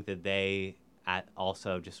 and I think that they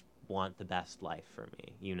also just want the best life for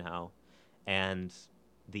me, you know? And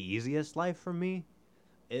the easiest life for me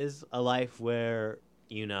is a life where,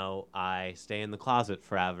 you know, I stay in the closet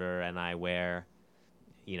forever and I wear,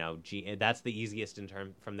 you know, that's the easiest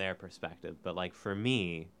from their perspective. But like for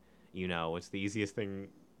me, you know, it's the easiest thing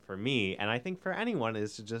for me, and I think for anyone,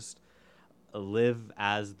 is to just live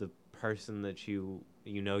as the person that you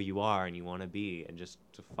know you are and you want to be, and just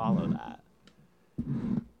to follow that.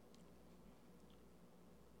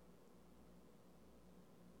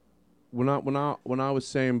 When I was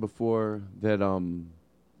saying before that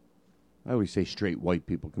I always say straight white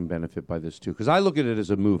people can benefit by this too, because I look at it as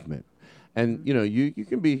a movement, and you know you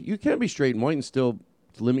can be straight and white and still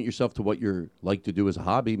limit yourself to what you like to do as a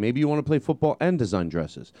hobby. Maybe you want to play football and design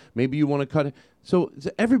dresses. Maybe you want to cut it. So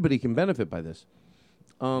everybody can benefit by this.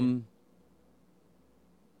 One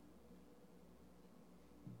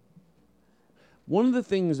of the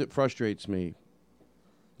things that frustrates me,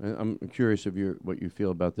 and I'm curious of what you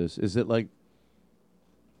feel about this, is that like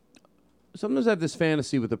sometimes I have this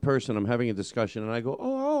fantasy with a person, I'm having a discussion, and I go,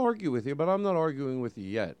 oh, I'll argue with you, but I'm not arguing with you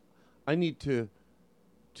yet. I need to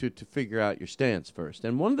figure out your stance first.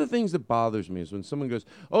 And one of the things that bothers me is when someone goes,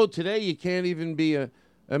 oh, today you can't even be a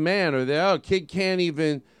man, or kid can't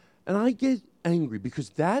even, and I get, angry because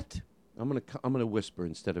that I'm gonna whisper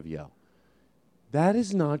instead of yell. That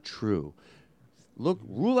is not true. Look,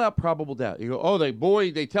 rule out probable doubt. You go,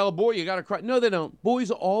 they tell a boy you got to cry. No, they don't.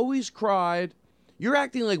 Boys always cried. You're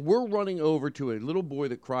acting like we're running over to a little boy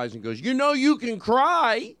that cries and goes, you can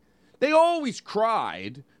cry. They always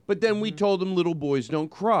cried, but then we told them little boys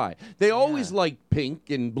don't cry. They always liked pink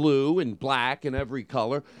and blue and black and every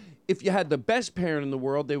color. If you had the best parent in the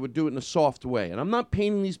world, they would do it in a soft way. And I'm not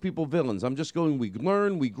painting these people villains. I'm just going, we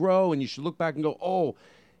learn, we grow, and you should look back and go,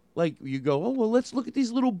 let's look at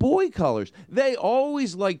these little boy colors. They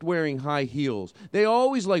always liked wearing high heels. They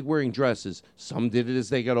always liked wearing dresses. Some did it as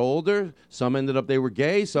they got older. Some ended up they were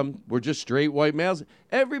gay. Some were just straight white males.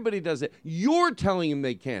 Everybody does it. You're telling them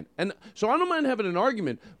they can't. And so I don't mind having an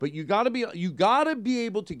argument, but you gotta be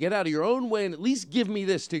able to get out of your own way and at least give me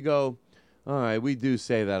this to go, all right, we do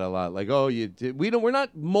say that a lot. Like, we're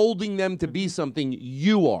not molding them to be something.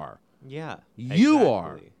 You are. Yeah. You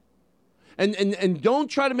are. And don't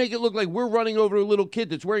try to make it look like we're running over a little kid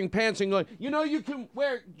that's wearing pants and going, you can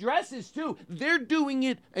wear dresses too. They're doing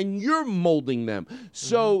it and you're molding them.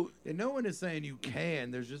 So and no one is saying you can.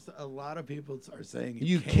 There's just a lot of people are saying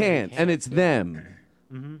you can't, and it's them.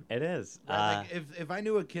 Mm-hmm. It is. Like if I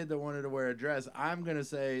knew a kid that wanted to wear a dress, I'm going to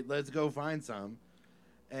say, let's go find some.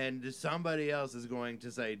 And somebody else is going to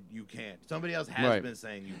say you can't. Somebody else has been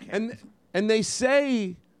saying you can't. And they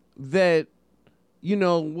say that,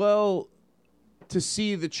 to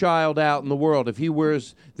see the child out in the world, if he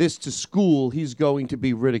wears this to school, he's going to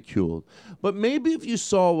be ridiculed. But maybe if you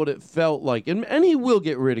saw what it felt like, and he will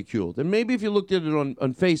get ridiculed, and maybe if you looked at it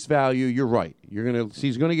on face value, you're right.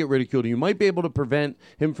 He's going to get ridiculed, and you might be able to prevent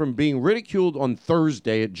him from being ridiculed on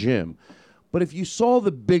Thursday at gym. But if you saw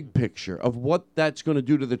the big picture of what that's going to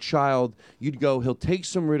do to the child, you'd go, he'll take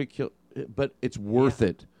some ridicule, but it's worth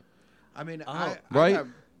it. I mean,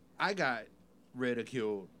 I got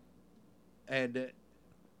ridiculed.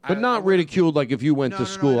 But not ridiculed like if you went to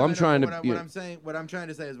school. No, I'm trying to. What I'm trying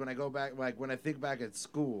to say is when I go back, like when I think back at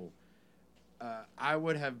school, I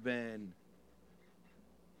would have been.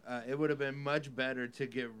 It would have been much better to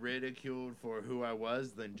get ridiculed for who I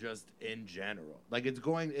was than just in general. Like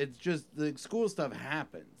it's just the school stuff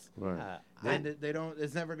happens, right? And they don't.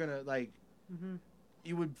 It's never gonna like. Mm-hmm.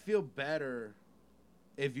 You would feel better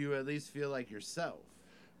if you at least feel like yourself.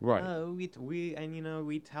 Right.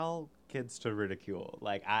 We tell kids to ridicule.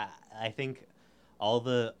 Like I think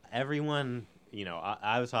everyone,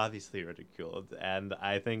 I was obviously ridiculed, and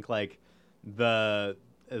I think like the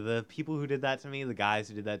people who did that to me, the guys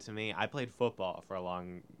who did that to me. I played football for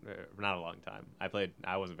not a long time.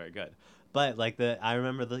 I wasn't very good, but I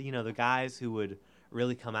remember the guys who would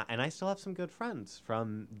really come out, and I still have some good friends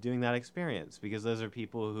from doing that experience because those are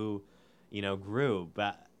people who, grew.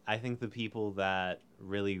 But I think the people that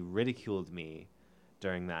really ridiculed me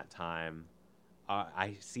during that time,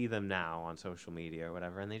 I see them now on social media or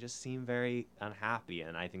whatever, and they just seem very unhappy,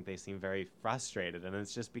 and I think they seem very frustrated, and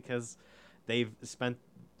it's just because they've spent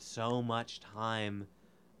so much time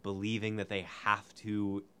believing that they have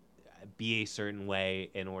to be a certain way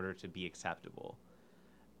in order to be acceptable.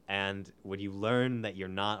 And when you learn that you're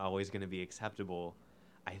not always going to be acceptable,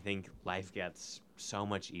 I think life gets so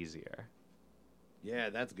much easier. Yeah,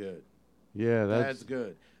 that's good. Yeah, that's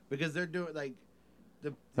good because they're doing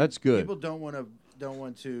that's good. People don't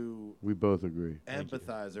want to. We both agree.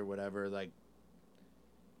 Empathize or whatever. Like,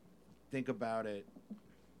 think about it.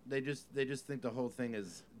 They just think the whole thing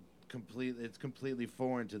is completely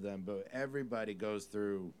foreign to them. But everybody goes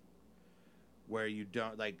through where you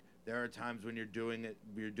don't like. There are times when you're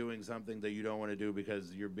doing something that you don't want to do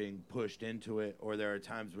because you're being pushed into it, or there are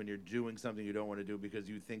times when you're doing something you don't want to do because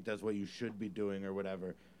you think that's what you should be doing or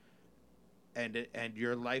whatever. And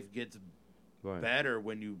your life gets better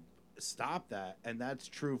when you stop that, and that's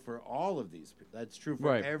true for all of these people. That's true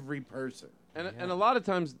for every person. And a lot of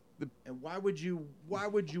times, and why would you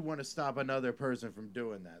want to stop another person from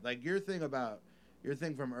doing that? Like your thing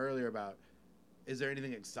from earlier about. Is there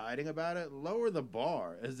anything exciting about it? Lower the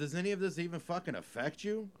bar. Does any of this even fucking affect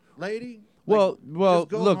you, lady? Well, just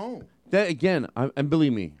go look. Home. That again, and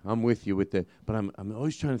believe me, I'm with you with but I'm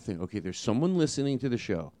always trying to think. Okay, there's someone listening to the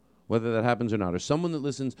show, whether that happens or not, or someone that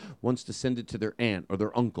listens wants to send it to their aunt or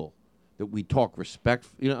their uncle. That we talk respect.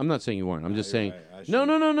 I'm not saying you weren't. I'm just saying. Right. No.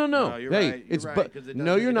 No, you're hey, right. it's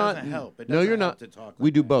no, you're not. No, you're not. To talk we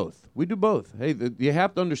do both. We do both. Hey, you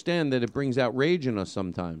have to understand that it brings out rage in us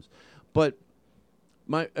sometimes, but.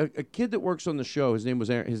 A kid that works on the show, his name is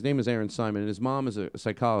Aaron Simon, and his mom is a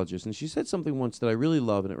psychologist, and she said something once that I really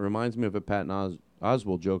love, and it reminds me of a Patton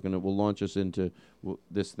Oswalt joke, and it will launch us into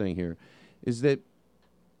this thing here, is that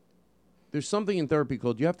there's something in therapy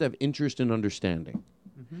called you have to have interest and understanding.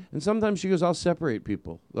 And sometimes she goes, I'll separate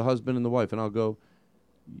people, the husband and the wife, and I'll go,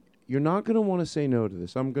 you're not going to want to say no to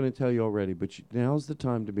this. I'm going to tell you already, but now's the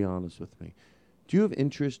time to be honest with me. Do you have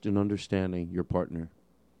interest in understanding your partner?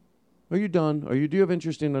 Are you done? Do you have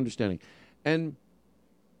interest in understanding? And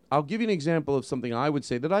I'll give you an example of something I would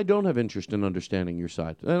say that I don't have interest in understanding your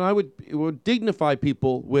side. And it would dignify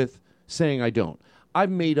people with saying I don't. I've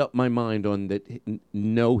made up my mind on that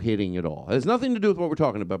no hitting at all. It has nothing to do with what we're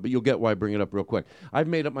talking about, but you'll get why I bring it up real quick. I've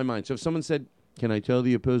made up my mind. So if someone said, can I tell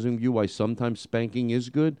the opposing view why sometimes spanking is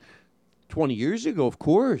good? 20 years ago, of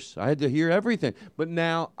course, I had to hear everything. But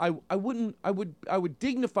now I would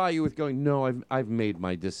dignify you with going, no, I've made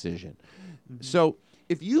my decision. So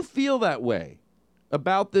if you feel that way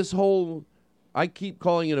about this whole, I keep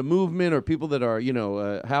calling it a movement, or people that are,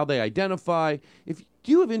 how they identify.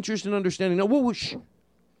 Do you have interest in understanding? No, whoosh.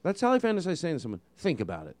 That's how I fantasize saying to someone, think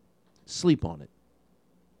about it. Sleep on it.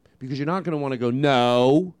 Because you're not going to want to go,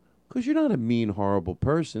 no, because you're not a mean, horrible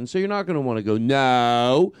person. So you're not going to want to go,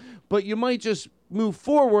 no. But you might just move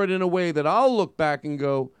forward in a way that I'll look back and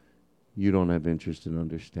go, you don't have interest in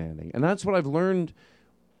understanding. And that's what I've learned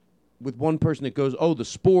with one person that goes, oh, the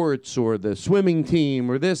sports or the swimming team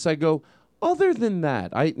or this. I go, other than that,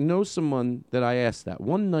 I know someone that I asked that.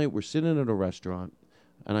 One night we're sitting at a restaurant,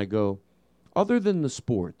 and I go, other than the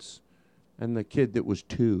sports and the kid that was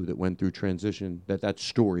 2 that went through transition, that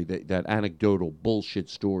story, that anecdotal bullshit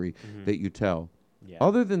story that you tell,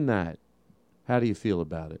 other than that, how do you feel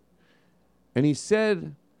about it? And he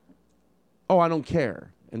said, oh, I don't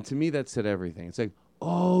care. And to me, that said everything. It's like,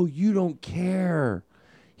 oh, you don't care.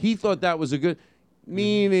 He thought that was a good...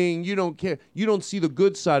 Meaning you don't care. You don't see the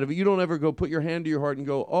good side of it. You don't ever go put your hand to your heart and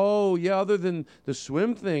go, oh, yeah, other than the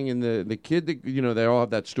swim thing and the kid that, they all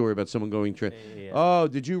have that story about someone going oh,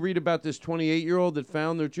 did you read about this 28-year-old that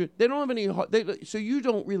found their truth? They don't have any, so you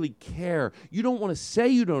don't really care. You don't want to say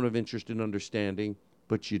you don't have interest in understanding,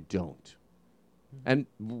 but you don't. And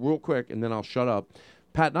real quick, and then I'll shut up.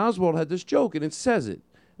 Patton Oswalt had this joke, and it says it.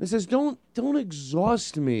 And it says, don't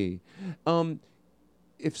exhaust me.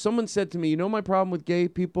 If someone said to me, my problem with gay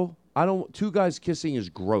people? 2 guys kissing is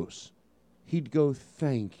gross. He'd go,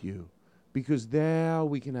 thank you. Because now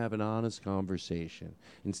we can have an honest conversation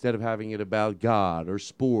instead of having it about God or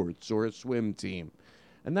sports or a swim team.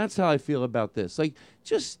 And that's how I feel about this. Like,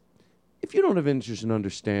 just, if you don't have interest in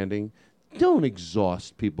understanding, don't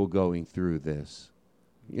exhaust people going through this.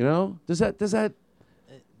 Does that?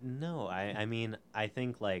 No, I mean, I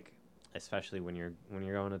think, especially when you're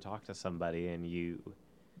going to talk to somebody and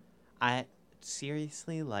I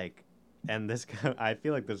seriously, and this I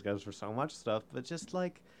feel like this goes for so much stuff, but just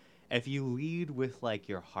if you lead with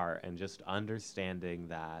your heart and just understanding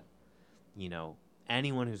that,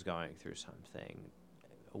 anyone who's going through something,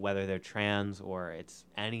 whether they're trans or it's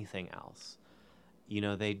anything else,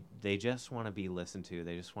 they just want to be listened to,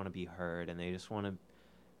 they just want to be heard, and they just want to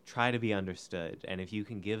try to be understood. And if you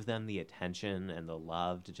can give them the attention and the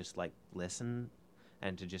love to just listen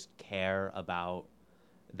and to just care about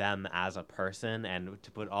them as a person and to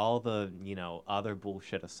put all the, other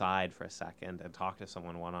bullshit aside for a second and talk to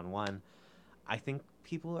someone one-on-one, I think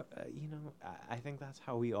people are, I think that's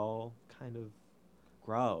how we all kind of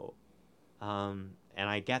grow. And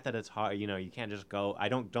I get that it's hard, you can't just go,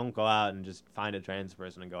 don't go out and just find a trans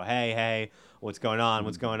person and go, hey, what's going on?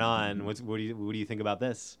 What do you think about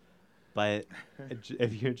this? But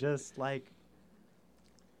if you're just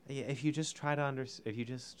if you just try to if you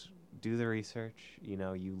just do the research, you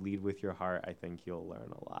lead with your heart, I think you'll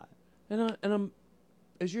learn a lot. And I'm,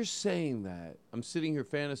 as you're saying that, I'm sitting here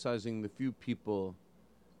fantasizing the few people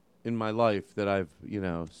in my life that I've,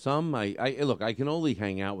 some, look, I can only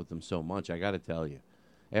hang out with them so much, I got to tell you.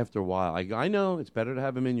 After a while, I know it's better to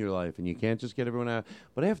have them in your life, and you can't just get everyone out.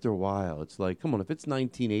 But after a while, it's like, come on, if it's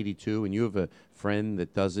 1982 and you have a friend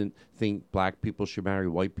that doesn't think black people should marry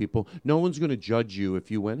white people, no one's going to judge you if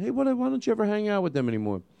you went, hey, why don't you ever hang out with them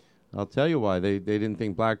anymore? I'll tell you why. They didn't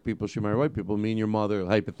think black people should marry white people. Me and your mother,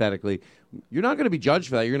 hypothetically. You're not going to be judged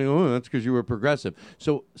for that. You're going to go, oh, that's because you were progressive.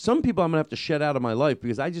 So some people I'm going to have to shed out of my life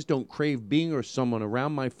because I just don't crave being or someone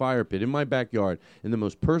around my fire pit in my backyard in the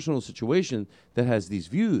most personal situation that has these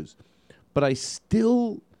views. But I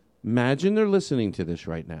still imagine they're listening to this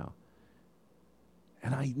right now.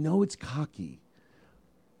 And I know it's cocky,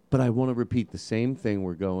 but I want to repeat the same thing.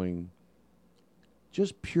 We're going,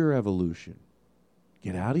 just pure evolution.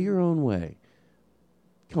 Get out of your own way.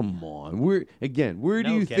 Come on. Where do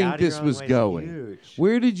No, you get think out of your this own was way. It's going? huge.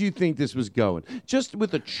 Where did you think this was going? Just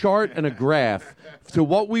with a chart and a graph to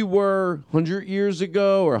what we were 100 years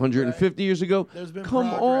ago or 150 years ago. There's been Come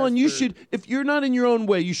progress on. You for- should, if you're not in your own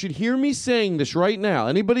way, you should hear me saying this right now.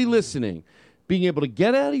 Anybody listening, being able to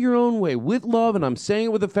get out of your own way with love, and I'm saying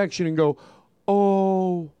it with affection, and go,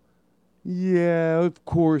 oh, yeah, of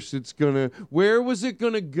course it's gonna. Where was it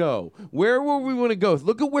gonna go? Where were we gonna go?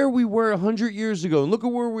 Look at where we were 100 years ago, and look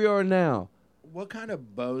at where we are now. What kind of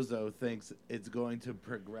bozo thinks it's going to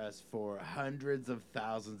progress for hundreds of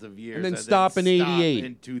thousands of years And then stop in 88?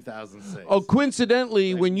 in 2006? Oh,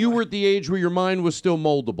 coincidentally, when you were at the age where your mind was still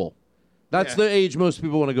moldable. That's Yeah. the age most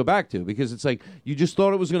people want to go back to, because it's like you just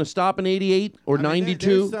thought it was going to stop in 88 or I mean,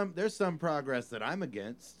 92. there's some progress that I'm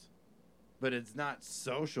against, but it's not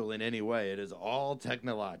social in any way. It is all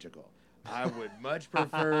technological. I would much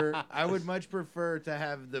prefer to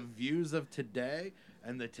have the views of today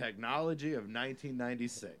and the technology of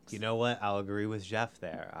 1996. You know what? I'll agree with Jeff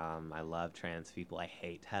there. I love trans people. I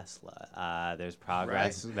hate Tesla. There's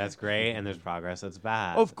progress that's great, and there's progress that's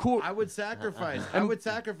bad. Of course. I would sacrifice. I would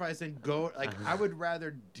sacrifice and go. Like I would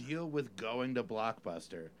rather deal with going to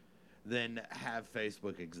Blockbuster than have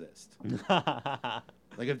Facebook exist.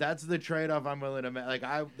 Like if that's the trade-off, I'm willing to make. Like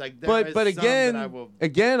I like. There is But some that I again, will.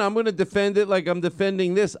 I'm going to defend it like I'm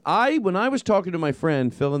defending this. When I was talking to my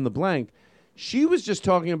friend, fill in the blank, she was just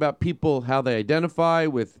talking about people, how they identify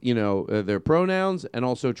with, their pronouns, and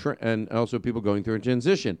also people going through a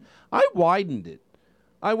transition. I widened it.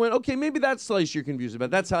 I went, okay, maybe that slice you're confused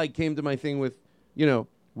about. That's how I came to my thing with,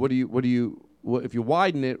 if you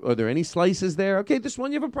widen it, are there any slices there? Okay, this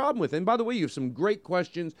one you have a problem with. And by the way, you have some great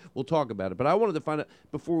questions. We'll talk about it. But I wanted to find out,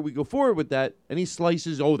 before we go forward with that, any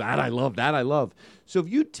slices, that I love. So if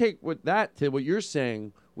you take what you're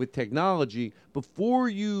saying with technology, before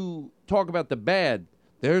you talk about the bad,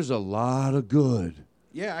 there's a lot of good.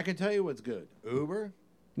 Yeah, I can tell you what's good. Uber.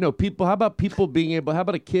 No, people. How about people being able? How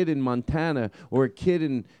about a kid in Montana or a kid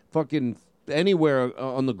in fucking anywhere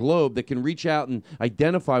on the globe that can reach out and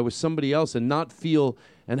identify with somebody else and not feel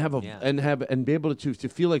and and be able to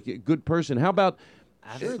feel like a good person? How about?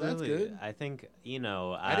 Absolutely. Sure, that's good. I think,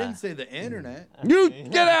 I didn't say the internet. You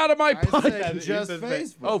get out of my I pipe. said just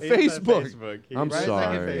Facebook. Oh, Facebook. I'm Right?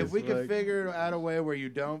 sorry. Like if we could figure out a way where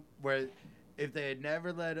if they had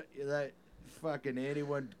never let fucking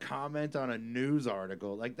anyone comment on a news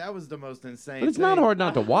article, like that was the most insane. But it's not hard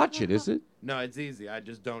not to watch it, is it? No, it's easy. I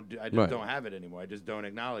just don't have it anymore. I just don't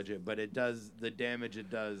acknowledge it. But it does, the damage it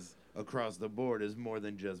does across the board is more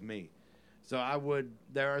than just me. So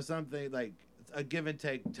there are something like a give and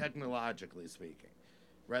take technologically speaking,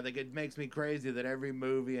 right? Like it makes me crazy that every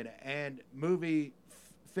movie and movie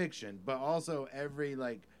fiction, but also every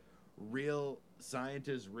like real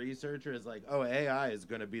scientist researcher is like, oh, AI is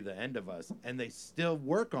going to be the end of us, and they still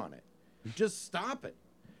work on it. Just stop it.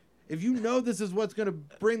 If you know this is what's going to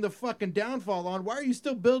bring the fucking downfall on, why are you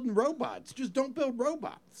still building robots? Just don't build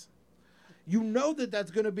robots. You know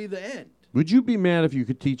that's going to be the end. Would you be mad if you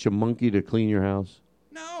could teach a monkey to clean your house?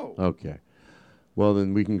 No. Okay. Well,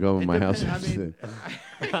 then we can go in my house.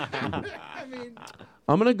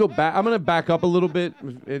 I'm gonna go back. I'm gonna back up a little bit,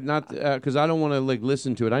 not because I don't want to like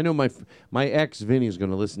listen to it. I know my ex Vinny is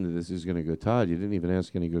gonna listen to this. He's gonna go, Todd, you didn't even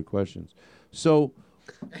ask any good questions. So,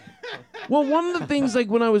 well, one of the things like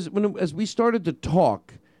as we started to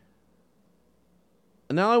talk.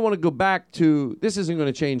 Now I want to go back to this. Isn't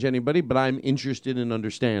going to change anybody, but I'm interested in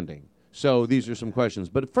understanding. So these are some questions.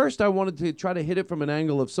 But first, I wanted to try to hit it from an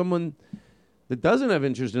angle of someone that doesn't have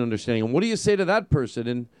interest in understanding. And what do you say to that person?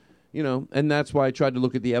 And and that's why I tried to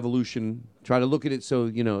look at the evolution, try to look at it so,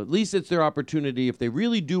 at least it's their opportunity. If they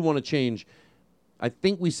really do want to change, I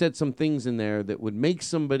think we said some things in there that would make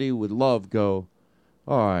somebody with love go,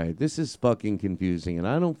 all right, this is fucking confusing, and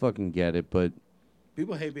I don't fucking get it, but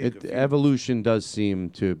people hate being confused. Evolution does seem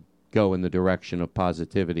to go in the direction of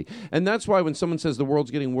positivity. And that's why when someone says the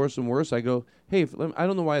world's getting worse and worse, I go, hey, I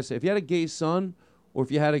don't know why I say, if you had a gay son or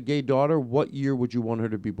if you had a gay daughter, what year would you want her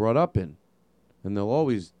to be brought up in? And they'll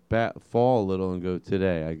always fall a little and go,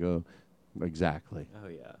 today. I go, exactly. Oh,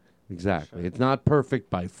 yeah. Exactly. Sure. It's not perfect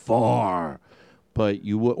by far, but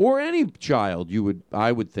you would, or any child,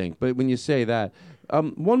 I would think. But when you say that,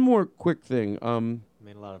 one more quick thing.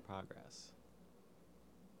 Made a lot of progress.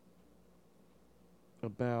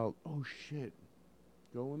 About, oh shit,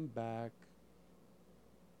 going back.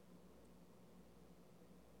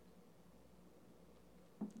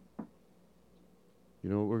 You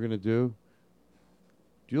know what we're going to do?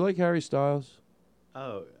 Do you like Harry Styles?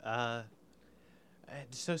 Oh,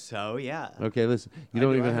 so, yeah. Okay, listen. You I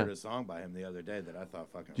don't knew even I have. heard a song by him the other day that I thought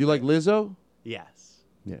fucking. Do you like Lizzo? Yes.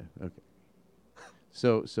 Yeah. Okay.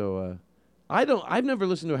 So I've never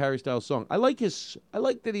listened to a Harry Styles song. I like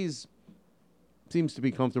that he's seems to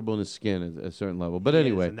be comfortable in his skin at a certain level. But He is,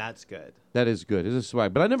 anyway, and that's good. That is good. It's a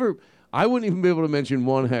swag. But I wouldn't even be able to mention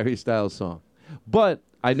one Harry Styles song. But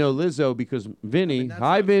I know Lizzo because Vinny,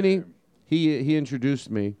 hi Vinny, he introduced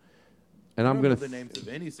me, and I'm gonna the names of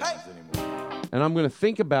any songs anymore. and I'm gonna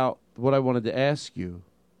think about what I wanted to ask you.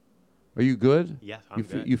 Are you good? Yes, I'm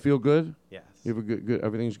good. You feel good? Yes. You have a good.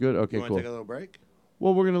 Everything's good. Okay, You want cool. to take a little break?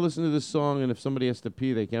 Well, we're gonna listen to this song, and if somebody has to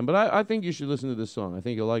pee, they can. But I think you should listen to this song. I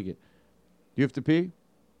think you'll like it. You have to pee?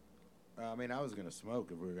 I mean, I was gonna smoke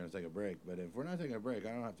if we were gonna take a break, but if we're not taking a break, I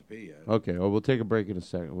don't have to pee yet. Okay. Well, we'll take a break in a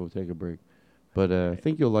second. We'll take a break. But I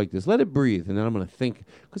think you'll like this. Let it breathe, and then I'm gonna think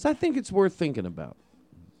because I think it's worth thinking about.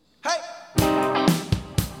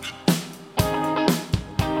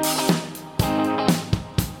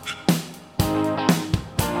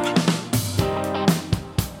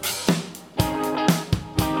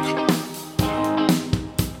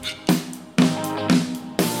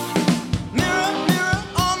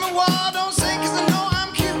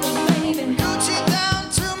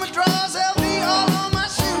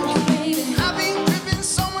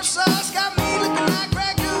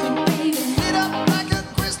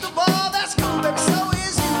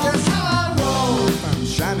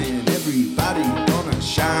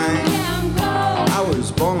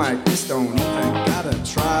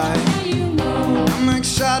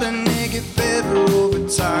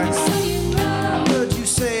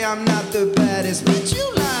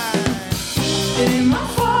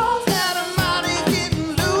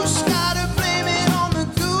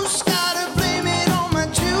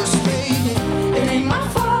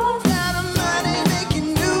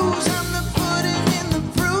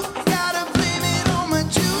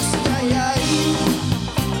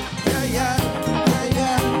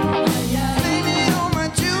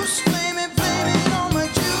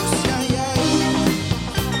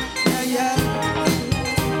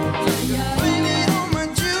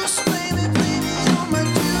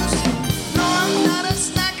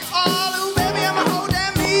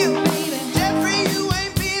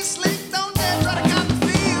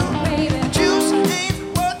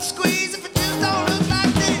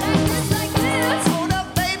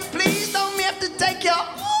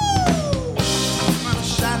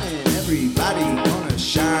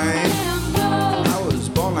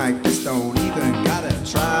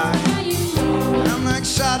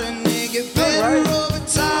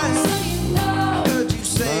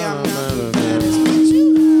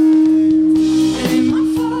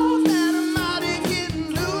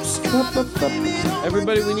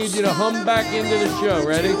 Everybody, we need you to hum back into the show.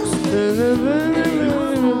 Ready?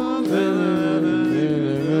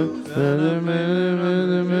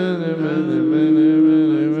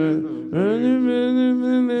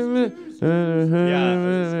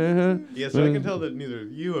 Yeah, so I can tell that neither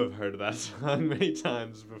of you have heard that song many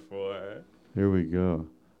times before. Here we go.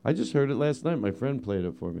 I just heard it last night. My friend played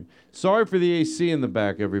it for me. Sorry for the AC in the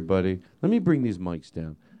back, everybody. Let me bring these mics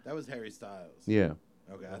down. That was Harry Styles. Yeah.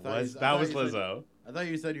 Okay, That was Lizzo. I thought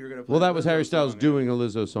you said you were gonna play. Well, that was Lizzo Harry Styles song. doing a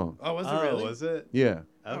Lizzo song. Oh, was it really? Was it? Yeah.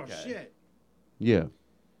 Okay. Oh shit. Yeah.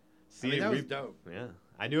 See, I mean, that was dope. Yeah,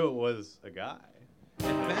 I knew it was a guy.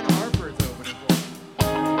 And Ben Harper's opening for.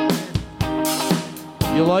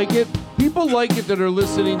 You like it? People like it that are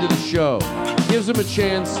listening to the show. Gives them a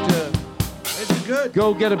chance to It's good.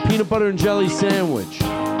 go get a peanut butter and jelly sandwich.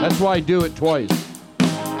 That's why I do it twice.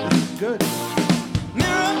 This is good.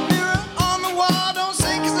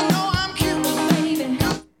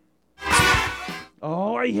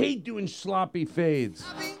 Oh, I hate doing sloppy fades.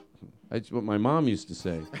 That's what my mom used to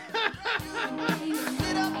say.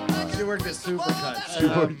 She worked at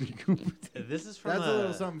Supercuts. This is from That's a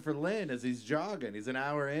little something for Lynn as he's jogging. He's an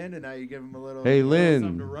hour in, and now you give him a little. Hey,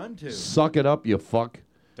 something to Lynn, run to. suck it up, you fuck.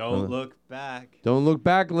 Don't look back. Don't look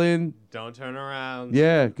back, Lynn. Don't turn around.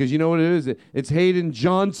 Yeah, because you know what it is? It's Hayden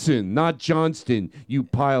Johnson, not Johnston, you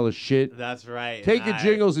pile of shit. That's right. Take your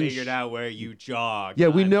jingles and figured out where you jog. Yeah,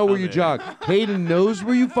 we I'm know where you coming. jog. Hayden knows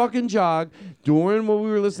where you fucking jog. During when we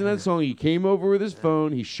were listening to that song, he came over with his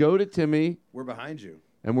phone. He showed it to me. We're behind you.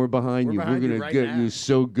 And we're behind you. We're behind you gonna right get now. you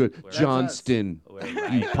so good, That's Johnston. We're You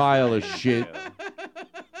right pile of behind shit. you.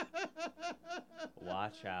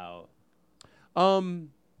 Watch out.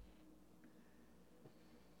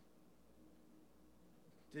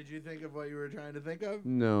 Did you think of what you were trying to think of?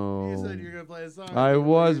 No. You said you were gonna play a song. I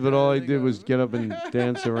was, but all I think did of. was get up and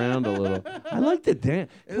dance around a little. I like to dance.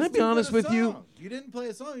 It Can was I be too honest good a with you? song. You didn't play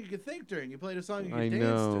a song you could think during. You played a song you could I dance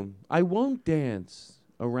know. I won't dance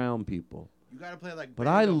around people. You gotta play like. But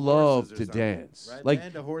Band I of love Horses or to something, dance. Right? Like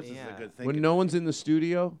Band of Horses is a good thing. when no one's in the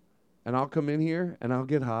studio, and I'll come in here and I'll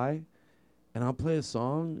get high, and I'll play a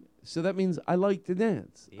song. So that means I like to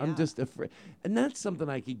dance. I'm Yeah. just afraid, and that's something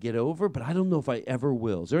I could get over. But I don't know if I ever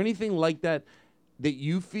will. Is there anything like that that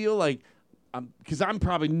you feel like? Because I'm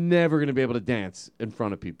probably never going to be able to dance in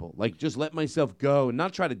front of people. Like, just let myself go and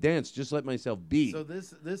not try to dance. Just let myself be. So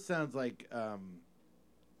this sounds like.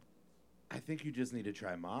 I think you just need to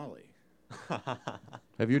try Molly.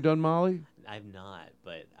 Have you done Molly? I've not,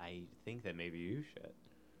 but I think that maybe you should.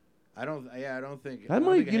 I don't think. That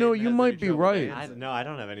might, you know, you might be right. I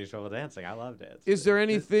don't have any trouble dancing. I love dancing. Is there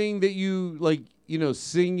anything that you like? You know,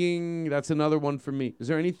 singing. That's another one for me. Is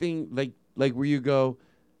there anything like where you go?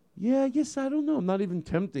 Yeah, I guess I don't know. I'm not even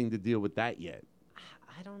tempting to deal with that yet.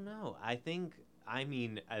 I don't know. I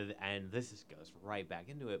mean, and this goes right back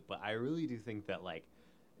into it, but I really do think that, like,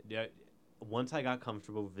 once I got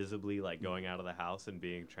comfortable visibly, like, going out of the house and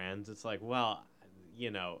being trans, it's like, well,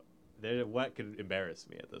 you know, what could embarrass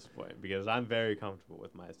me at this point? Because I'm very comfortable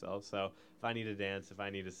with myself. So if I need to dance, if I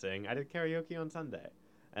need to sing, I did karaoke on Sunday.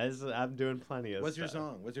 I'm doing plenty of What's stuff. your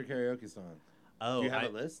song? What's your karaoke song? Oh, do you have a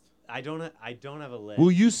list? I don't have a list.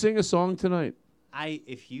 Will you sing a song tonight?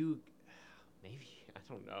 If you, maybe, I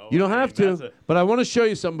don't know. You don't have to, but I want to show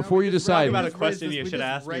you something before you decide. Talk about a question you should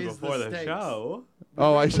ask me before the show.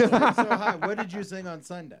 Oh, I so high. What did you sing on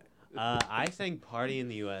Sunday? I sang "Party in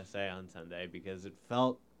the USA" on Sunday because it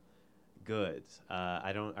felt good.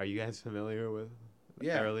 Are you guys familiar with?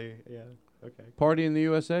 Yeah. Early. Yeah. Okay. Party in the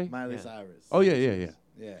USA? Miley Cyrus. Oh yeah.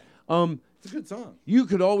 Yeah. It's a good song. You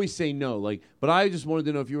could always say no, like, but I just wanted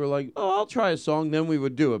to know if you were like, oh, I'll try a song, then we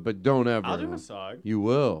would do it, but don't ever. I'll do a song. You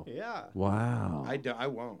will. Yeah. Wow. I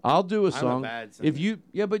won't. I'll do a song. I'm a bad singer.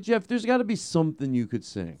 But Jeff, there's got to be something you could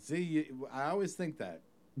sing. See, I always think that.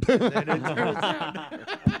 Then it turns out.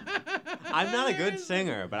 I'm not a good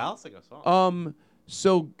singer, but I'll sing a song.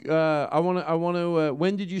 So I want to.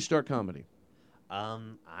 When did you start comedy?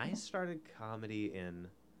 I started comedy in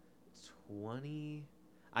 20.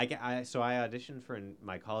 I auditioned for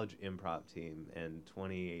my college improv team in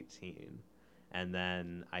 2018, and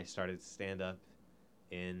then I started stand up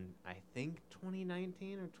in I think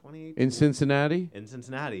 2019 or 2018. In Cincinnati. In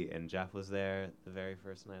Cincinnati, and Jeff was there the very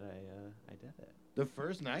first night I did it. The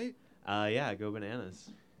first night? Yeah, Go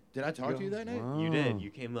Bananas. Did I talk to you that night? You did.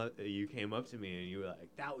 You came up to me and you were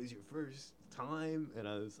like, "That was your first time," and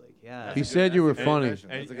I was like, "Yeah." He said you were funny.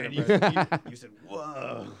 And you said,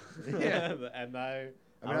 "Whoa!" Yeah. And I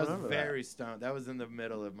was remember very stoned. That was in the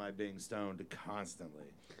middle of my being stoned constantly.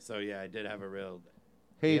 So yeah, I did have a real.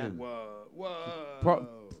 Hayden. Whoa.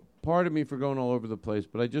 Pardon me for going all over the place,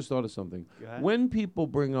 but I just thought of something. Go ahead. When people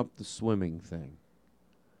bring up the swimming thing,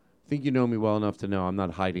 I think you know me well enough to know I'm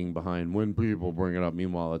not hiding behind when people bring it up.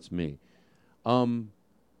 Meanwhile, it's me.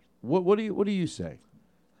 What do you say?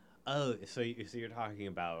 Oh, so you're talking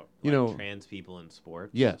about trans people in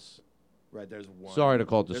sports? Yes. Right, there's one. Sorry to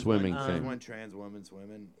call it the swimming thing. There's one trans woman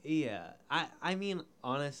swimming. Yeah, I mean,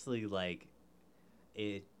 honestly, like,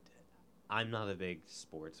 I'm not a big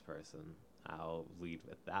sports person. I'll lead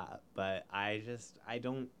with that. But I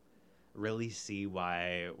don't really see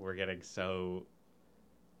why we're getting so...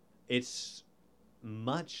 It's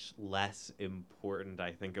much less important,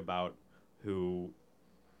 I think, about who,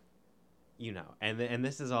 and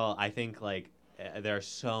this is all, I think, like, there are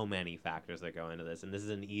so many factors that go into this, and this is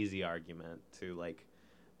an easy argument to, like,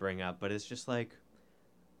 bring up, but it's just, like,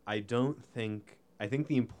 I think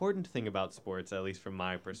the important thing about sports, at least from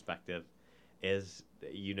my perspective, is,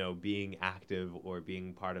 being active or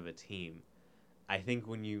being part of a team. I think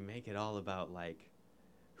when you make it all about, like,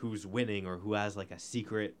 who's winning or who has, like, a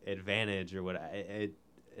secret advantage or what,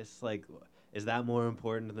 it's like, is that more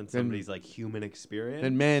important than somebody's, like, human experience?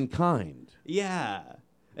 And mankind. Yeah.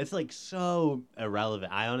 It's, like, so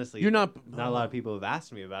irrelevant. I honestly... Not a lot of people have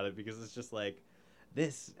asked me about it because it's just, like,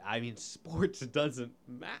 sports doesn't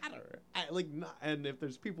matter. And if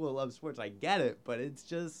there's people who love sports, I get it, but it's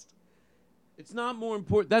just... It's not more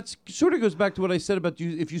important. That sort of goes back to what I said about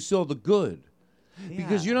you if you saw the good. Yeah.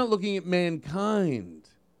 Because you're not looking at mankind.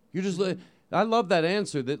 You're just... I love that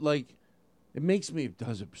answer that, like... It makes me... It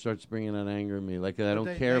starts bringing that anger in me. Like, I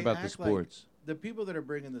don't care about the sports. Like the people that are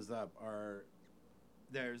bringing this up are...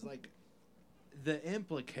 There's, like... The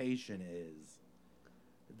implication is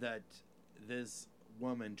that this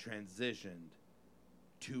woman transitioned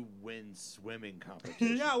to win swimming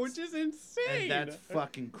competitions. Yeah, which is insane. And that's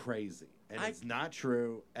fucking crazy. And it's not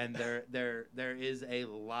true. And there is a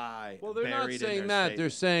lie. Well, they're not buried saying in their that. statement. They're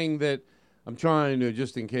saying that... I'm trying to,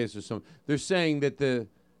 just in case there's some... They're saying that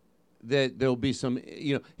that there'll be some,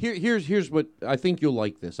 here's what I think you'll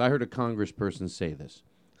like this. I heard a congressperson say this.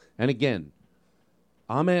 And again,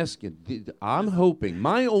 I'm hoping,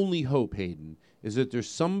 my only hope, Hayden, is that there's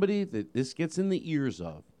somebody that this gets in the ears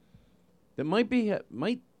of that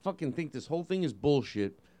might fucking think this whole thing is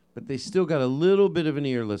bullshit, but they still got a little bit of an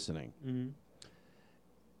ear listening. Mm-hmm.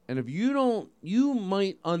 And if you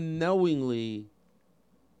might unknowingly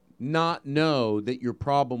not know that your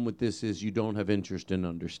problem with this is you don't have interest in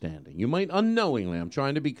understanding. You might unknowingly, I'm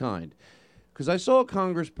trying to be kind, because I saw a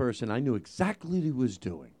congressperson, I knew exactly what he was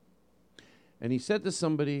doing. And he said to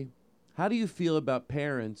somebody, how do you feel about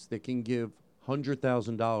parents that can give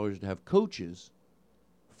 $100,000 to have coaches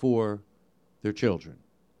for their children?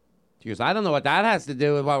 He goes, I don't know what that has to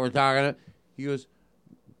do with what we're talking about. He goes,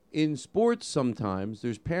 in sports sometimes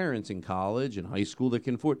there's parents in college and high school that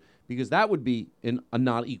can afford, because that would be a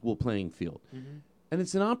not equal playing field. Mm-hmm. And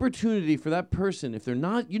it's an opportunity for that person, if they're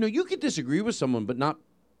not, you could disagree with someone but not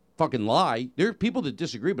fucking lie. There are people that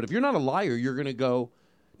disagree, but if you're not a liar, you're going to go,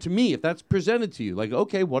 to me, if that's presented to you, like,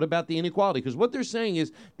 okay, what about the inequality? Because what they're saying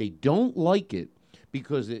is they don't like it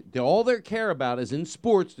because all they care about is in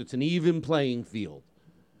sports, it's an even playing field.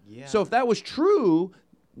 Yeah. So if that was true,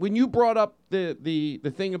 when you brought up the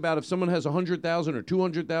thing about if someone has $100,000 or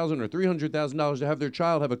 $200,000 or $300,000 to have their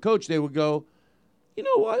child have a coach, they would go, you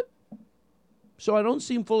know what? So I don't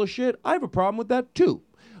seem full of shit. I have a problem with that too.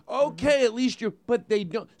 Okay, at least but they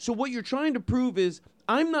don't. So what you're trying to prove is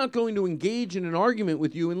I'm not going to engage in an argument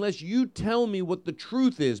with you unless you tell me what the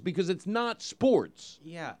truth is, because it's not sports.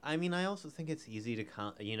 Yeah, I mean, I also think it's easy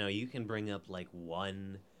to, you can bring up like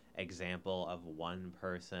one example of one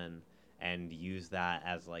person and use that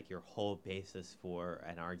as like your whole basis for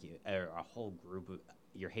an argument, or a whole group of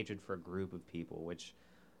your hatred for a group of people, which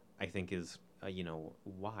I think is,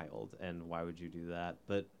 wild. And why would you do that?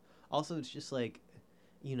 But also it's just like,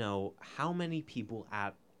 how many people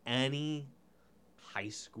at any high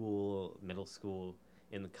school, middle school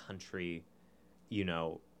in the country,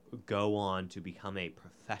 go on to become a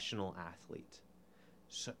professional athlete?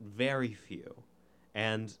 So, very few.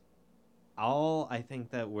 And all I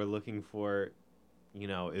think that we're looking for,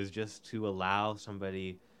 is just to allow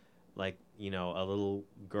somebody like, a little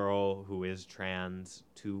girl who is trans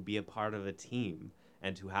to be a part of a team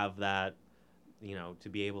and to have that, to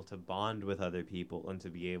be able to bond with other people and to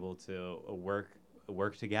be able to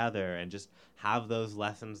work together and just have those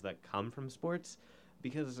lessons that come from sports,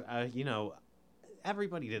 because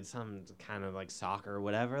everybody did some kind of like soccer or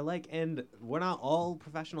whatever, like, and we're not all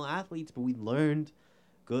professional athletes, but we learned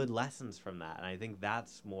good lessons from that. And I think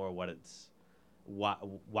that's more what it's,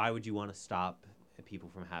 why would you want to stop people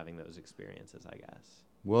from having those experiences, I guess.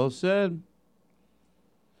 Well said.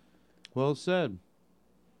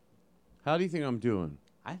 How do you think I'm doing?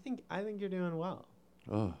 I think you're doing well.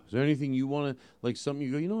 Oh, is there anything you want to, like, something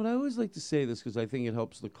you go, you know what, I always like to say this because I think it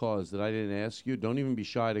helps the cause that I didn't ask you. Don't even be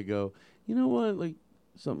shy to go, you know what, like,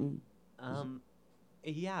 something.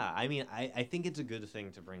 Yeah, I mean, I think it's a good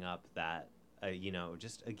thing to bring up that,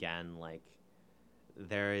 just again, like,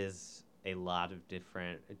 there is a lot of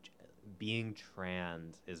different, being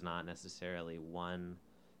trans is not necessarily one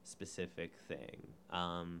specific thing.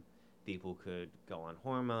 People could go on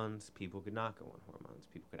hormones, people could not go on hormones,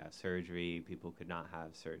 people could have surgery, people could not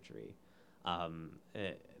have surgery.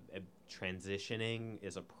 Transitioning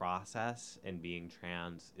is a process, and being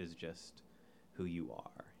trans is just who you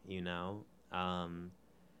are,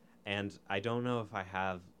 and I don't know if I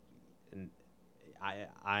have,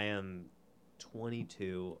 I am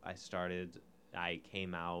 22, I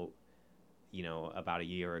came out, about a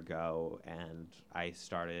year ago, and I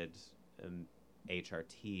started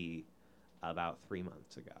HRT about 3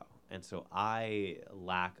 months ago. And so I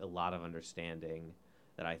lack a lot of understanding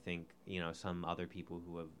that I think, some other people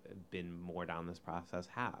who have been more down this process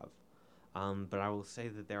have. But I will say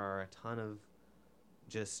that there are a ton of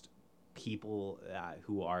just people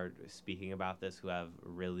who are speaking about this who have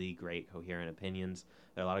really great coherent opinions.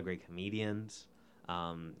 There are a lot of great comedians,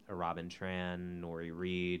 Robin Tran, Nori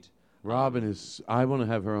Reed. Robin is, I want to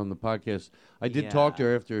have her on the podcast. I did talk to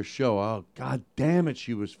her after a show. Oh, God damn it,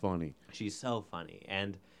 she was funny. She's so funny.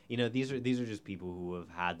 And, these are just people who have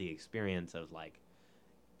had the experience of, like,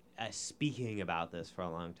 speaking about this for a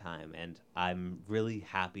long time. And I'm really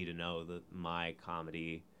happy to know that my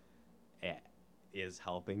comedy is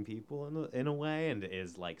helping people in a way and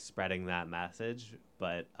is, like, spreading that message.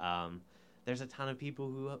 But there's a ton of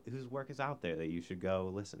people whose work is out there that you should go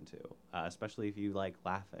listen to, especially if you like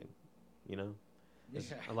laughing.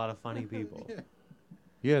 There's a lot of funny people.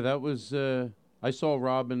 Yeah, that was, I saw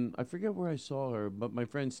Robin, I forget where I saw her, but my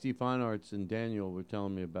friend Steve Feinarts and Daniel were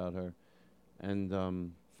telling me about her.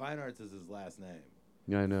 And Fine Arts is his last name.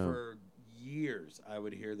 Yeah, I know. For years, I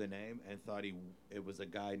would hear the name and thought it was a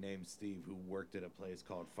guy named Steve who worked at a place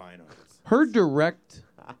called Fine Arts. Her direct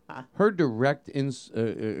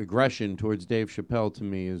aggression towards Dave Chappelle to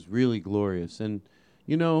me is really glorious, and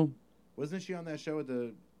you know, wasn't she on that show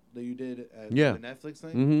that you did at yeah. the Netflix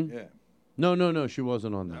thing? Mm-hmm. Yeah. No, she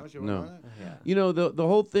wasn't on that. No, she wasn't on that? Yeah. You know, the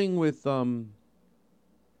whole thing with I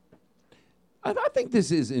think this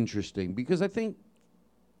is interesting because I think,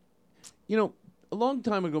 you know, a long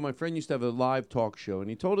time ago, my friend used to have a live talk show, and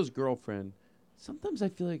he told his girlfriend, sometimes I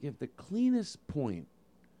feel like if the cleanest point,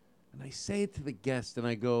 and I say it to the guest, and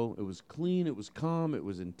I go, it was clean, it was calm, it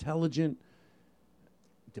was intelligent,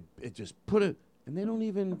 it just put it, and they don't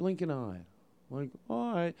even blink an eye. Like,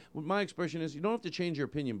 all right. Well, my expression is, you don't have to change your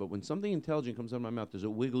opinion, but when something intelligent comes out of my mouth, does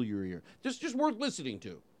it wiggle your ear? Just worth listening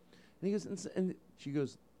to. And he goes, and she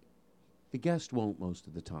goes, the guest won't most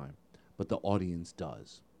of the time, but the audience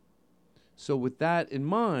does. So with that in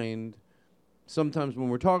mind, sometimes when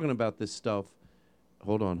we're talking about this stuff,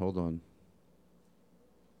 hold on.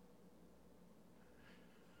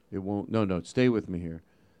 It won't. No. Stay with me here.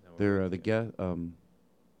 No, They're the guest. What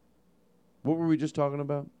were we just talking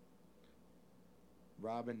about?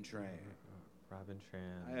 Robin Tran. Robin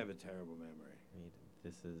Tran. I have a terrible memory.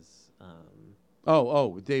 This is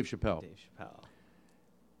Dave Chappelle. Dave Chappelle.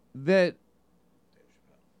 That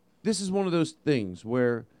this is one of those things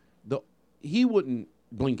where he wouldn't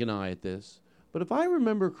blink an eye at this, but if I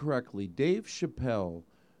remember correctly, Dave Chappelle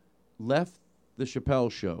left the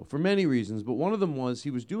Chappelle Show for many reasons, but one of them was he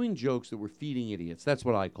was doing jokes that were feeding idiots. That's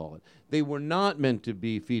what I call it. They were not meant to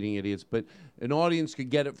be feeding idiots, but an audience could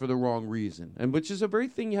get it for the wrong reason, and which is a very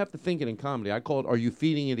thing you have to think in comedy. I call it, are you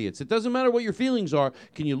feeding idiots? It doesn't matter what your feelings are.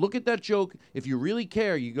 Can you look at that joke? If you really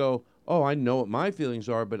care, you go, oh, I know what my feelings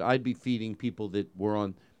are, but I'd be feeding people that were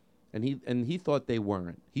on, and he thought they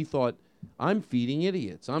weren't. He thought, I'm feeding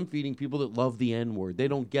idiots. I'm feeding people that love the N-word. They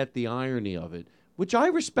don't get the irony of it, which I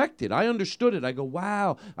respected. I understood it. I go,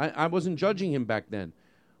 wow. I wasn't judging him back then.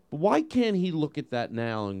 But why can't he look at that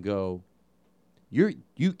now and go,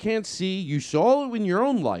 you can't see, you saw it in your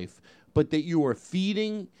own life, but that you are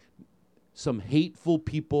feeding some hateful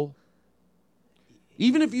people?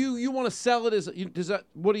 Even if you want to sell it as,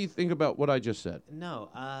 what do you think about what I just said? No,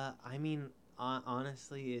 I mean,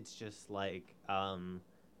 honestly, it's just like,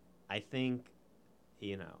 I think,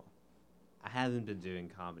 you know, I haven't been doing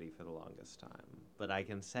comedy for the longest time, but I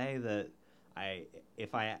can say that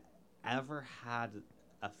if I ever had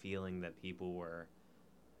a feeling that people were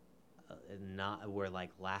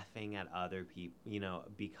like laughing at other people, you know,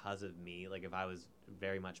 because of me, like if I was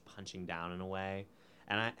very much punching down in a way,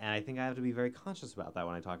 and I think I have to be very conscious about that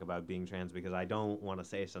when I talk about being trans, because I don't want to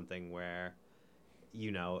say something where,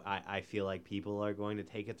 you know, I feel like people are going to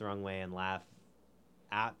take it the wrong way and laugh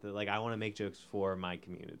at like I want to make jokes for my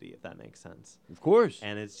community, if that makes sense. Of course.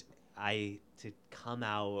 And it's to come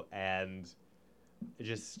out and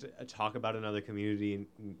just talk about another community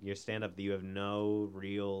in your stand-up that you have no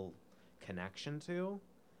real connection to.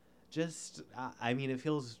 Just I mean, it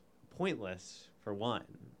feels pointless for one,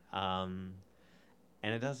 and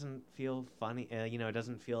it doesn't feel funny. You know, it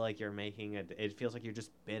doesn't feel like you're making it. It feels like you're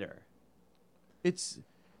just bitter. It's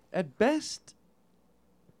at best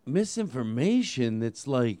misinformation that's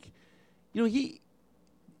like, you know, he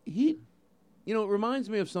you know, it reminds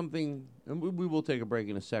me of something, and we will take a break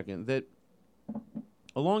in a second, that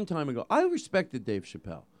a long time ago, I respected Dave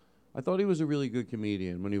Chappelle. I thought he was a really good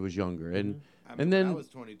comedian when he was younger, and and then when I was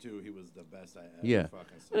 22, he was the best I ever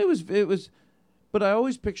fucking saw. And it was, but I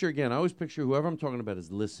always picture whoever I'm talking about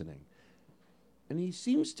is listening, and he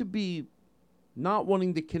seems to be not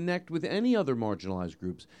wanting to connect with any other marginalized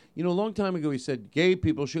groups. You know, a long time ago he said gay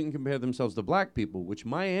people shouldn't compare themselves to black people, which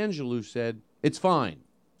Maya Angelou said, it's fine.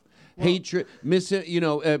 Well, hatred,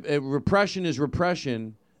 repression is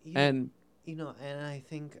repression. And I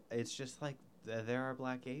think it's just like there are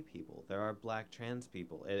black gay people, there are black trans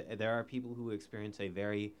people, there are people who experience a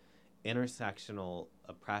very intersectional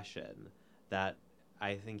oppression that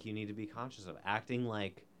I think you need to be conscious of. Acting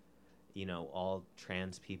like, you know, all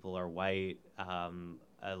trans people are white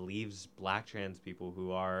leaves black trans people,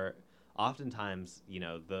 who are oftentimes, you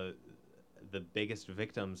know, the biggest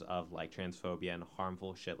victims of like transphobia and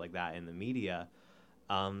harmful shit like that in the media.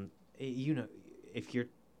 You know, if you're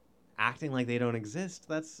acting like they don't exist,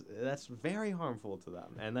 that's very harmful to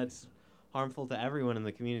them, and that's harmful to everyone in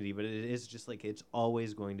the community. But it is just like, it's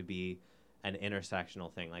always going to be an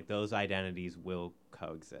intersectional thing. Like those identities will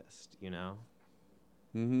coexist, you know?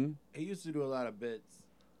 Mm-hmm. He used to do a lot of bits,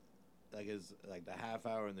 like the half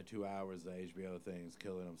hour and the 2 hours, the HBO things,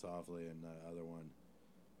 Killing Him Softly, and the other one,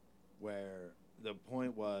 where the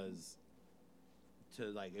point was to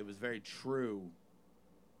like it was very true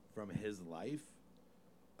from his life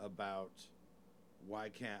about why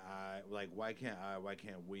can't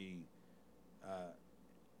we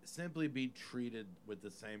simply be treated with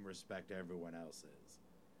the same respect everyone else is.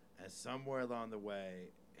 And somewhere along the way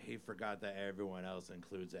he forgot that everyone else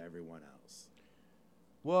includes everyone else.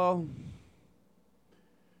 Well,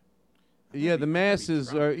 yeah, the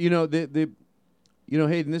masses are,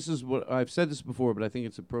 Hayden, this is what I've said this before, but I think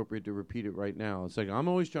it's appropriate to repeat it right now. It's like I'm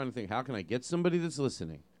always trying to think, how can I get somebody that's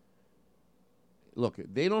listening? Look,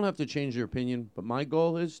 they don't have to change their opinion, but my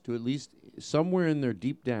goal is to at least somewhere in there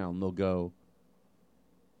deep down, they'll go,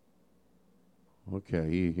 okay,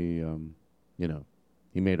 he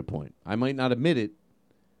made a point. I might not admit it,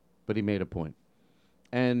 but he made a point.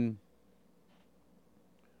 And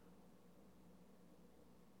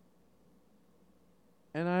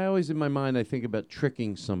I always, in my mind, I think about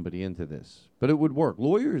tricking somebody into this. But it would work.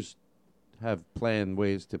 Lawyers have planned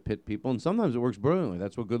ways to pit people, and sometimes it works brilliantly.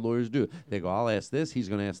 That's what good lawyers do. They go, I'll ask this, he's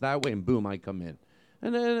going to ask that way, and boom, I come in.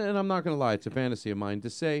 And I'm not going to lie, it's a fantasy of mine to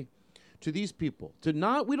say to these people,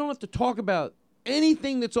 we don't have to talk about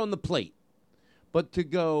anything that's on the plate, but to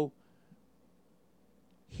go,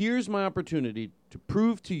 here's my opportunity to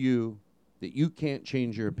prove to you that you can't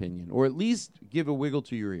change your opinion, or at least give a wiggle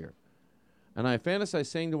to your ear. And I fantasize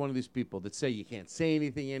saying to one of these people that say you can't say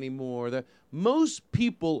anything anymore, that most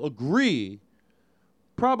people agree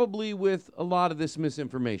probably with a lot of this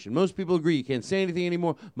misinformation. Most people agree you can't say anything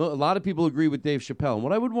anymore. A lot of people agree with Dave Chappelle. And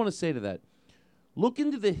what I would want to say to that, look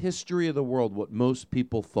into the history of the world, what most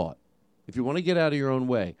people thought. If you want to get out of your own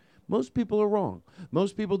way, most people are wrong.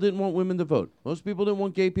 Most people didn't want women to vote. Most people didn't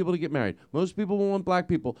want gay people to get married. Most people want black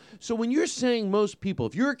people. So when you're saying most people,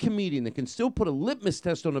 if you're a comedian that can still put a litmus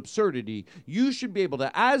test on absurdity, you should be able to,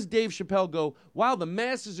 as Dave Chappelle, go, wow, the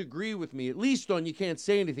masses agree with me, at least on you can't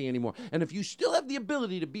say anything anymore. And if you still have the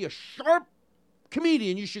ability to be a sharp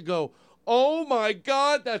comedian, you should go, oh my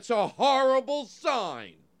God, that's a horrible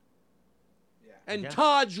sign. And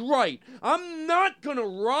Todd's right. I'm not going to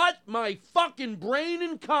rot my fucking brain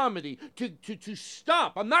in comedy to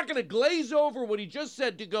stop. I'm not going to glaze over what he just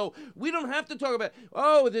said to go, we don't have to talk about,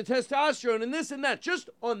 the testosterone and this and that. Just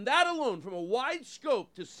on that alone, from a wide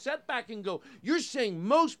scope, to set back and go, you're saying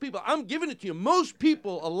most people, I'm giving it to you, most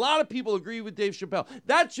people, a lot of people agree with Dave Chappelle.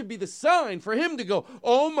 That should be the sign for him to go,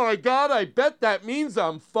 oh my God, I bet that means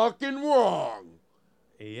I'm fucking wrong.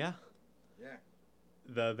 Yeah.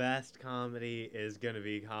 The best comedy is going to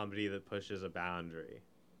be comedy that pushes a boundary.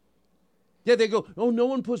 Yeah, they go, oh, no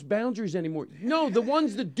one puts boundaries anymore. No, the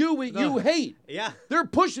ones that do it, you hate. Yeah. They're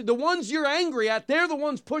pushing. The ones you're angry at, they're the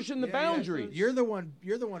ones pushing the boundaries. Yeah. You're the one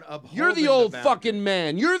upholding. You're the old fucking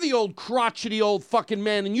man. You're the old crotchety old fucking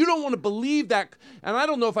man, and you don't want to believe that. And I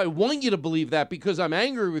don't know if I want you to believe that because I'm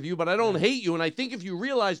angry with you, but I don't hate you. And I think if you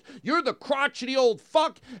realized you're the crotchety old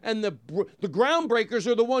fuck and the groundbreakers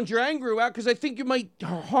are the ones you're angry about, because I think you might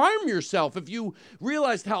harm yourself if you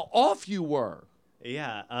realized how off you were.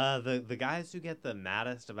 Yeah, the guys who get the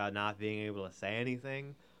maddest about not being able to say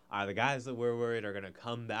anything are the guys that we're worried are going to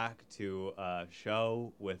come back to a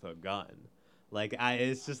show with a gun. Like,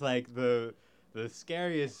 it's just like the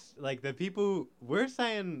scariest, like the people, we're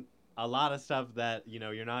saying a lot of stuff that,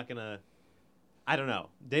 you're not going to, I don't know.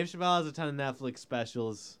 Dave Chappelle has a ton of Netflix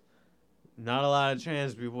specials. Not a lot of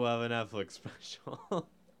trans people have a Netflix special.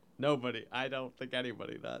 Nobody. I don't think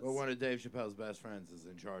anybody does. Well, one of Dave Chappelle's best friends is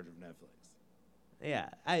in charge of Netflix. Yeah,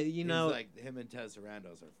 He's like, him and Ted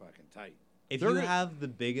Sarandos are fucking tight. If you have the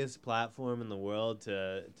biggest platform in the world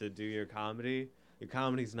to do your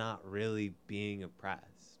comedy's not really being oppressed.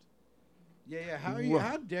 Yeah.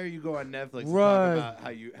 How dare you go on Netflix and talk about how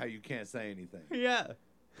you can't say anything? Yeah.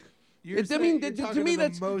 To me,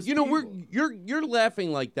 that's you're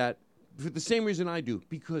laughing like that for the same reason I do,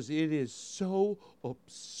 because it is so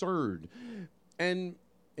absurd. And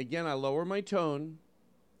again, I lower my tone.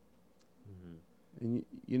 And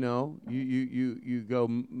you go,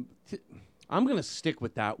 I'm going to stick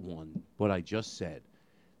with that one, what I just said.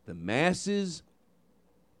 The masses,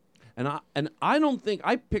 and I don't think,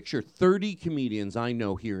 I picture 30 comedians I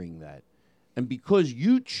know hearing that. And because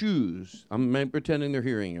you choose, I'm pretending they're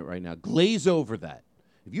hearing it right now, glaze over that.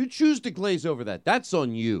 If you choose to glaze over that, that's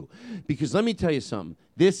on you. Because let me tell you something.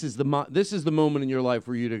 This is the moment in your life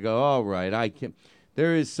for you to go, all right, I can.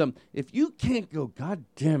 There is some, if you can't go, God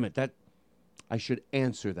damn it, that, I should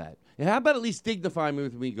answer that. And how about at least dignify me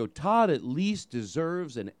with me and go, Todd at least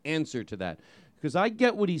deserves an answer to that. because I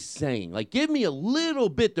get what he's saying. Like, give me a little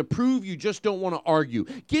bit to prove you just don't want to argue.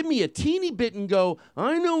 Give me a teeny bit and go,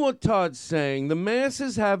 I know what Todd's saying. The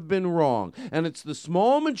masses have been wrong, and it's the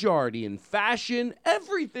small majority in fashion,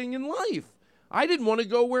 everything in life. I didn't want to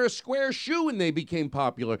go wear a square shoe when they became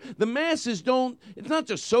popular. The masses don't, it's not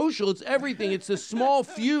just social, it's everything. It's the small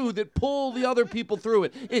few that pull the other people through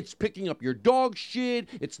it. It's picking up your dog shit,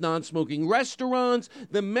 it's non-smoking restaurants.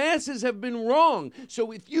 The masses have been wrong.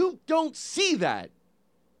 So if you don't see that,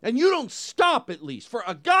 and you don't stop at least for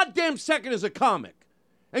a goddamn second as a comic,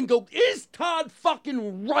 and go, is Todd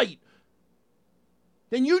fucking right?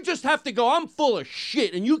 Then you just have to go, I'm full of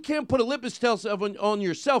shit, and you can't put a litmus test on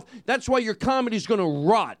yourself. That's why your comedy's going to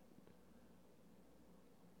rot.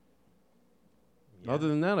 Yeah. Other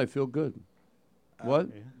than that, I feel good. What?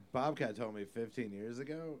 Bobcat told me 15 years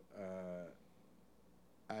ago,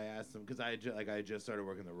 I asked him, because I just started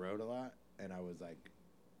working the road a lot, and I was like,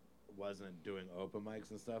 wasn't doing open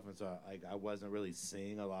mics and stuff, and so I wasn't really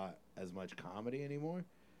seeing a lot as much comedy anymore.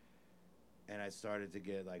 And I started to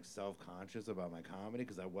get like self-conscious about my comedy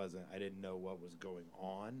because I didn't know what was going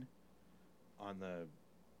on the,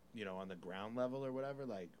 on the ground level or whatever.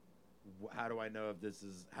 Like, how do I know if this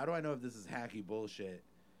is hacky bullshit?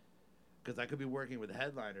 Because I could be working with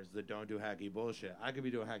headliners that don't do hacky bullshit. I could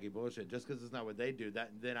be doing hacky bullshit just because it's not what they do.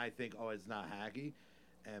 Then I think, oh, it's not hacky.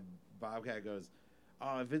 And Bobcat goes,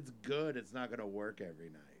 oh, if it's good, it's not gonna work every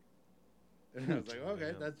night. And I was like,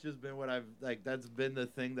 okay, that's just been that's been the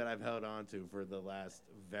thing that I've held on to for the last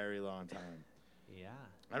very long time. Yeah.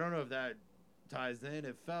 I don't know if that ties in.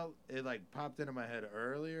 It popped into my head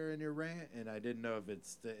earlier in your rant, and I didn't know if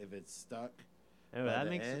it's stuck. Oh, that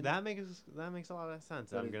makes a lot of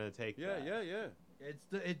sense. I'm gonna take that. Yeah.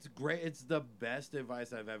 It's great. It's the best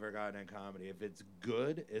advice I've ever gotten in comedy. If it's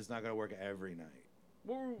good, it's not gonna work every night.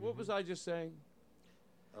 What was I just saying?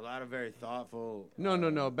 A lot of very thoughtful. No,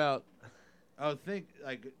 about. Oh,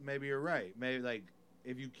 maybe you're right. Maybe like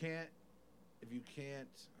if you can't.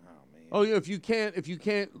 Oh man. Oh yeah, if you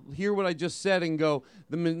can't hear what I just said and go,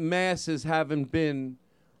 the masses haven't been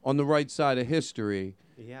on the right side of history.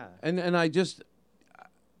 Yeah. And I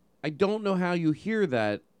don't know how you hear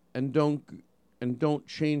that and don't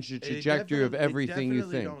change the trajectory of everything you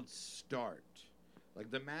think. Don't start.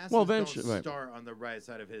 Like the masses eventually, don't start on the right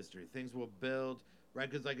side of history. Things will build, right?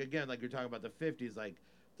 Because like again, like you're talking about the 50s, like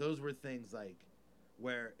those were things like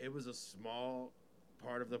where it was a small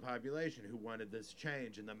part of the population who wanted this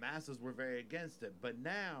change, and the masses were very against it. But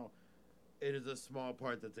now it is a small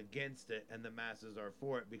part that's against it, and the masses are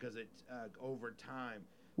for it because it over time.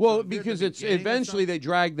 Well, because it's eventually they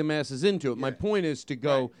drag the masses into it. Yeah. My point is to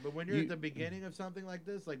go. Right. But when you're at the beginning of something like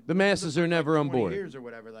this, like the masses are never on board. Years or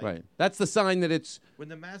whatever, like, right. That's the sign that it's when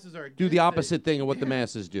the masses are do the opposite thing of what the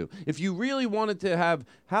masses do. If you really wanted to have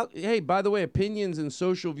hey, by the way, opinions and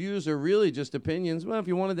social views are really just opinions. Well, if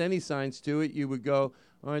you wanted any science to it, you would go,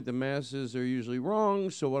 all right, the masses are usually wrong,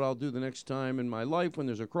 so what I'll do the next time in my life when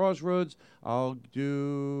there's a crossroads, I'll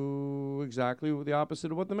do exactly the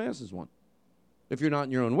opposite of what the masses want. If you're not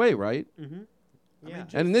in your own way, right? Mm-hmm. Yeah.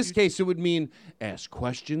 And in this case, it would mean ask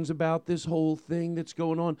questions about this whole thing that's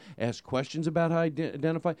going on. Ask questions about how I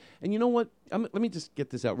identify. And you know what? Let me just get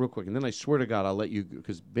this out real quick, and then I swear to God I'll let you,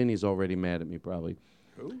 because Vinny's already mad at me probably.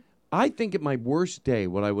 Who? I think at my worst day,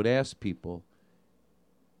 what I would ask people,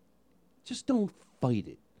 just don't fight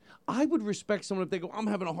it. I would respect someone if they go, I'm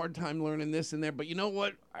having a hard time learning this and there, but you know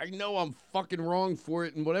what? I know I'm fucking wrong for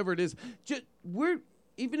it, and whatever it is.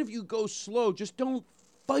 Even if you go slow, just don't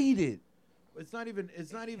fight it. It's not even.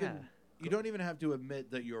 You don't even have to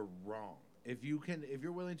admit that you're wrong. If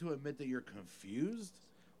you're willing to admit that you're confused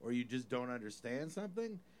or you just don't understand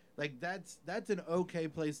something, like that's an okay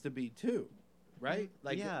place to be too, right?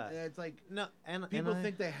 Like it's like no, and people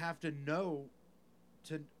think they have to know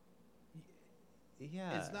to.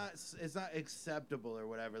 Yeah, it's not acceptable or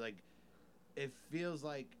whatever. Like it feels.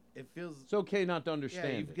 It's okay not to understand.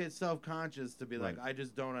 Yeah, you get self-conscious to be like, I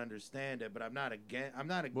just don't understand it, but I'm not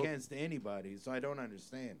against anybody, so I don't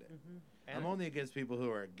understand it. Mm-hmm. I'm only against people who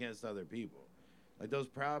are against other people, like those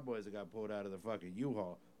Proud Boys that got pulled out of the fucking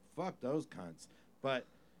U-Haul. Fuck those cunts. But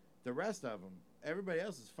the rest of them, everybody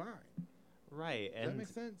else is fine. Right. Does that make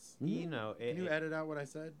sense? You know, can you edit out what I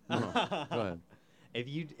said? No. Go ahead. If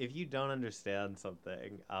you don't understand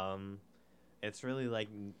something, it's really like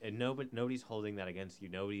nobody's holding that against you.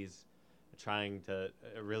 Nobody's trying to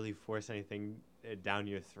really force anything down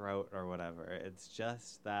your throat or whatever. It's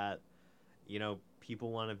just that,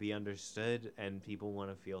 people want to be understood and people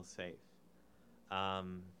want to feel safe.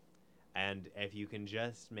 And if you can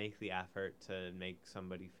just make the effort to make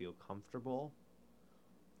somebody feel comfortable,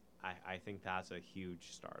 I think that's a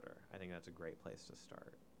huge starter. I think that's a great place to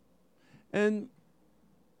start. And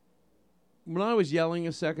when I was yelling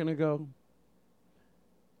a second ago,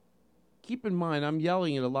 keep in mind, I'm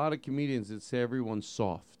yelling at a lot of comedians that say everyone's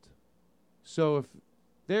soft. So if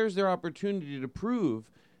there's their opportunity to prove,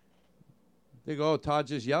 they go, oh,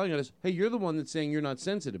 Todd's just yelling at us. Hey, you're the one that's saying you're not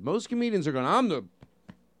sensitive. Most comedians are going,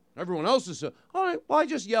 everyone else is so. All right, well, I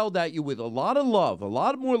just yelled at you with a lot of love, a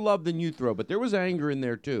lot more love than you throw, but there was anger in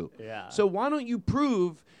there too. Yeah. So why don't you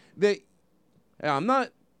prove that I'm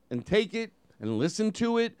not, and take it and listen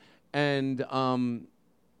to it, and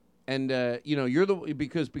you're the,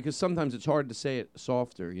 because sometimes it's hard to say it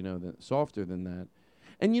softer, softer than that.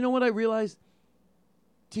 And you know what I realized?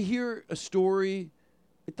 To hear a story,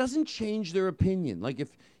 it doesn't change their opinion. Like if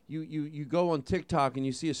you go on TikTok and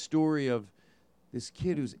you see a story of this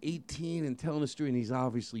kid who's 18 and telling a story, and he's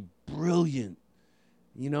obviously brilliant,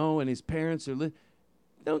 and his parents are... They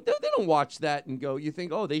don't watch that and go, you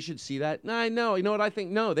think, oh, they should see that? No, I know. You know what I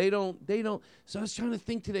think? No, they don't. So I was trying to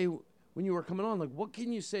think today when you were coming on, like, what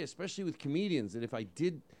can you say, especially with comedians, that if I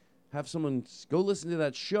did have someone go listen to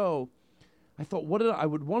that show, I thought, I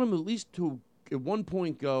would want them at least to, at one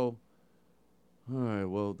point, go, all right,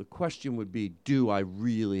 well, the question would be, do I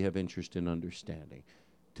really have interest in understanding?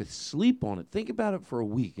 To sleep on it. Think about it for a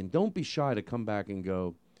week, and don't be shy to come back and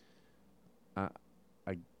go, I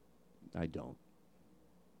don't.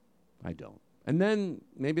 I don't. And then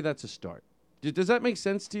maybe that's a start. Does that make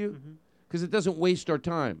sense to you? Because it doesn't waste our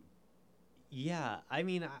time. Yeah, I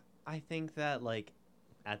mean, I think that, like,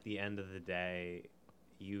 at the end of the day,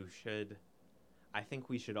 I think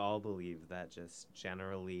we should all believe that just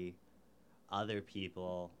generally other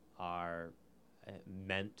people are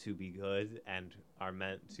meant to be good and are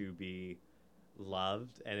meant to be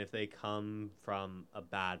loved. And if they come from a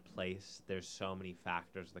bad place, there's so many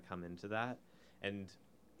factors that come into that. And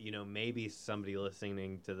maybe somebody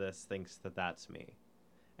listening to this thinks that that's me,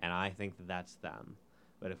 and I think that that's them.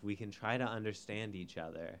 But if we can try to understand each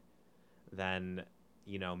other, then,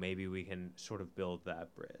 maybe we can sort of build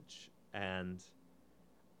that bridge. And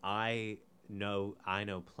I know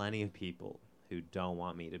plenty of people who don't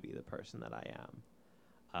want me to be the person that I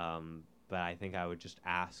am. But I think I would just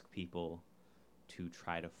ask people to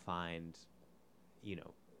try to find,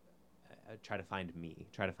 try to find me,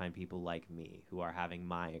 try to find people like me who are having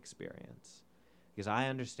my experience, because I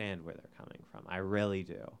understand where they're coming from. I really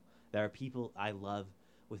do. There are people I love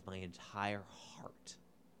with my entire heart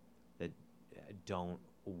that don't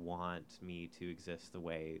want me to exist the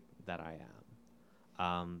way that I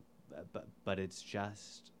am. But it's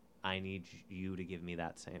just, I need you to give me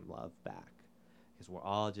that same love back, because we're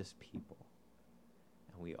all just people,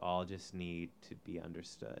 and we all just need to be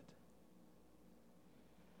understood.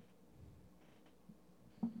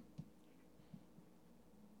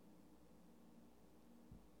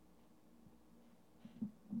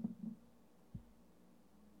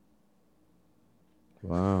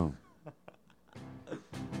 Wow.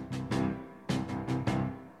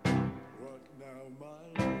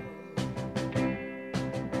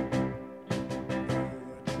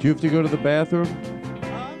 Do you have to go to the bathroom?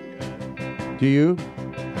 Do you?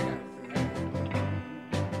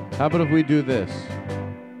 How about if we do this?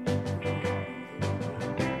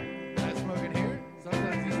 I smoke in here?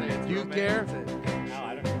 Sometimes you say it's Do you care? No,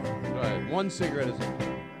 I don't care. Go ahead. One cigarette is enough.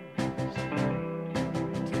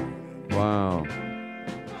 Wow.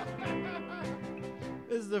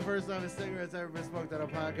 This is the first time a cigarette's ever been smoked on a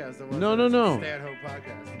podcast. It wasn't No. a Stanhope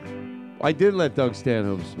podcast. I did let Doug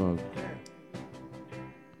Stanhope smoke.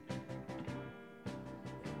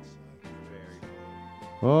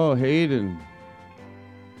 Oh, Hayden.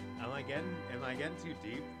 Am I getting too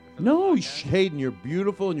deep? No, Hayden, you're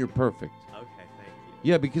beautiful and you're perfect. Okay, thank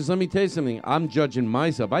you. Yeah, because let me tell you something. I'm judging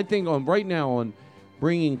myself. I think right now on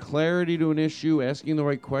bringing clarity to an issue, asking the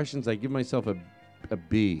right questions, I give myself a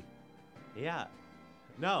B. Yeah.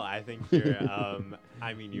 No, I think you're,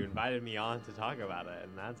 you invited me on to talk about it,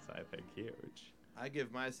 and that's, I think, huge. I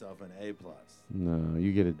give myself an A+. No,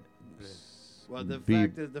 you get a Well, the B.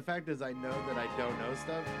 fact is I know that I don't know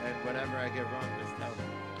stuff, and whatever I get wrong, just tell me.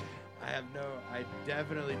 I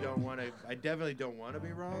definitely don't want to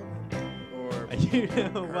be wrong, or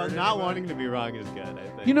well, not wanting to be wrong is good,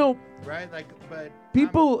 I think. right? But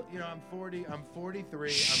people. I'm 40. I'm 43.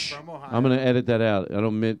 Shh, I'm from Ohio. I'm gonna edit that out. I don't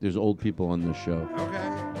admit there's old people on this show. Okay.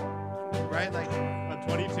 Right, I'm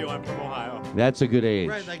 22. I'm from Ohio. That's a good age.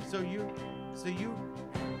 Right, so you,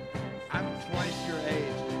 I'm twice your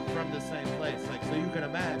age from the same place. So you can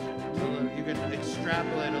imagine. You can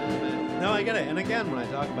extrapolate a little bit. No, I get it. And again, when I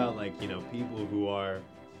talk about people who I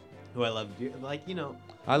love,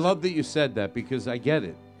 I love that you said that because I get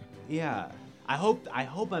it. Yeah. I hope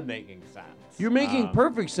I'm making sense. You're making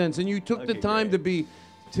perfect sense, and you took the Okay, time great.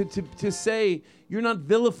 to say you're not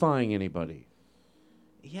vilifying anybody.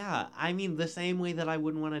 Yeah, I mean the same way that I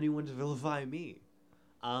wouldn't want anyone to vilify me,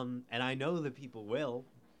 and I know that people will,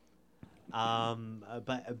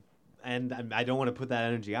 but I don't want to put that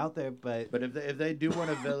energy out there, but if they do want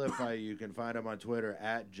to vilify you, you can find them on Twitter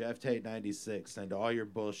at JeffTate96. Send all your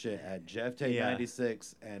bullshit at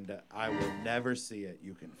JeffTate96, and I will never see it.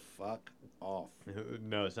 You can fuck off.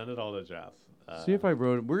 No, send it all to Jeff. See if I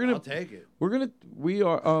wrote it. I'll take it. We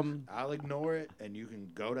are. I'll ignore it, and you can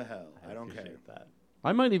go to hell. I don't care. That.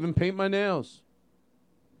 I might even paint my nails.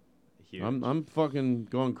 Huge. I'm fucking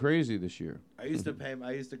going crazy this year. I used to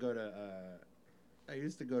go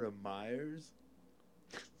to Myers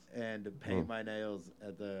and paint my nails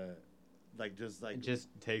at the just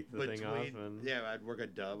take the thing off and I'd work a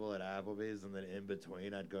double at Applebee's, and then in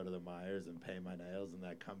between I'd go to the Myers and paint my nails, and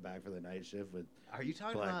I'd come back for the night shift with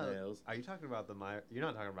black nails. Are you talking about the Myers? You're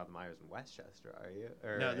not talking about the Myers in Westchester, are you?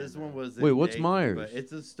 No, this one was. Wait, what's Dayton, Myers? But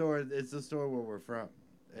it's a store. It's the store where we're from.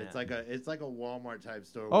 It's like a Walmart type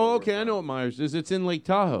store. Oh, okay. I know what Myers is. It's in Lake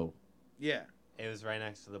Tahoe. Yeah. It was right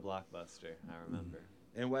next to the Blockbuster. I remember.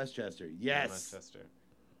 In Westchester. Yes. In Westchester.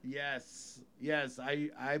 Yes.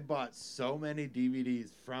 I bought so many DVDs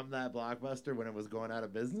from that Blockbuster when it was going out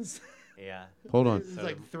of business. Yeah. Hold on. It was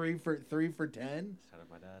like 3 for 10. Shout out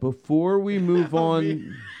my dad. Before we move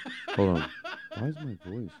on, hold on. Why is my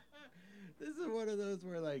voice? This is one of those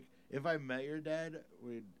where, like, if I met your dad,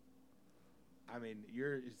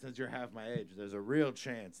 since you're half my age, there's a real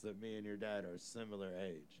chance that me and your dad are similar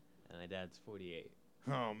age. And my dad's 48.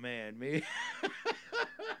 Oh man, me.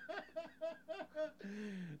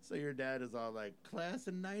 So your dad is all like, class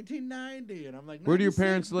in 1990, and I'm like, where do your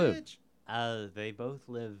parents live? Bitch. They both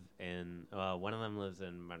live in. One of them lives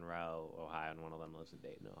in Monroe, Ohio, and one of them lives in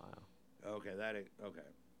Dayton, Ohio. Okay.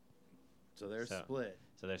 So they're split.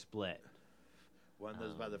 So they're split. One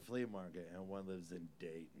lives by the flea market, and one lives in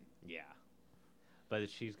Dayton. Yeah. But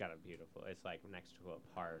she's got a beautiful. It's like next to a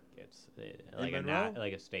park. It's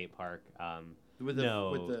like a state park.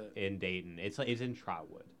 In Dayton. It's in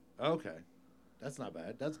Trotwood. Okay, that's not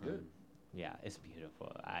bad. That's good. Yeah, it's beautiful.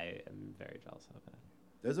 I am very jealous of it.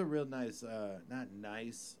 There's a real nice, not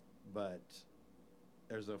nice, but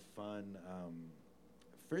there's a fun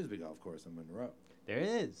frisbee golf course in Monroe. There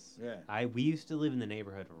is. Yeah. We used to live in the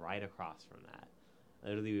neighborhood right across from that.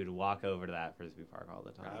 Literally, we would walk over to that frisbee park all the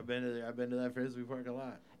time. I've been to that frisbee park a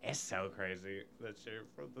lot. It's so crazy that you're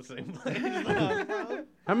from the same place that I'm from.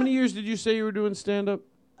 How many years did you say you were doing stand up?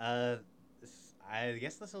 I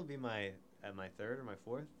guess this will be my third or my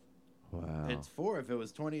fourth. Wow. It's 4. If it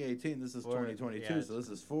was 2018, this is 2022, so this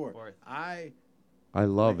is 4. Fourth. I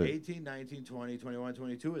love it. 18, 19, 20, 21,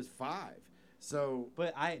 22 is 5. So,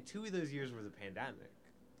 but 2 of those years were the pandemic.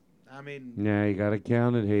 I mean, yeah, you gotta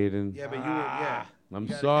count it, Hayden. Yeah, but you were, yeah. I'm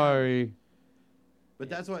sorry. But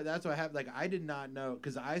that's what happened. Like, I did not know,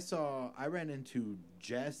 because I ran into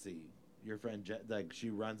Jessie, your friend, like, she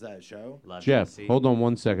runs that show. Love Jeff, Jessie. hold on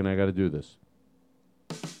 1 second. I gotta do this.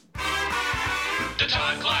 The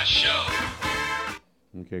Todd Glass Show.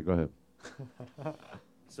 Okay, go ahead.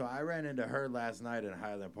 So I ran into her last night in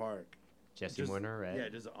Highland Park. Jessie Morner, right? Yeah,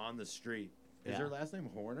 just on the street. Is her last name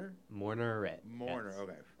Horner? Morner, right? Morner, yes.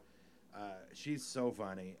 okay. She's so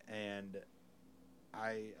funny, and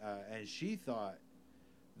and she thought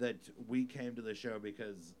that we came to the show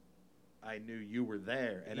because I knew you were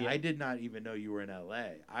there, and I did not even know you were in LA.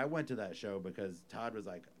 I went to that show because Todd was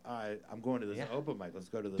like, I'm going to this open mic. Let's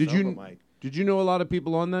go to this open mic. Did you know a lot of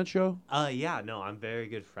people on that show? Yeah, no, I'm very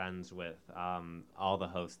good friends with all the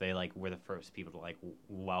hosts. They were the first people to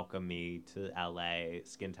welcome me to LA.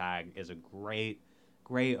 Skin Tag is a great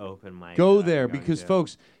open mic. Go there because,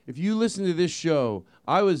 folks, if you listen to this show,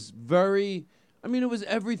 I was very. I mean, it was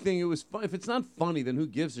everything. It was fun. If it's not funny, then who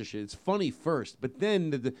gives a shit? It's funny first, but then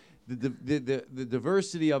the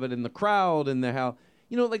diversity of it and the crowd and how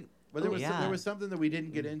But there was something that we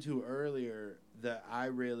didn't get into earlier that I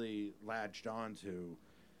really latched onto,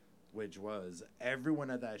 which was everyone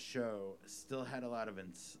at that show still had a lot of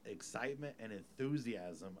excitement and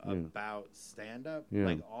enthusiasm about stand-up. Yeah.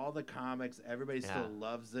 Like, all the comics, everybody still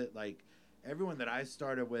loves it. Like, everyone that I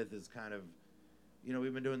started with is kind of,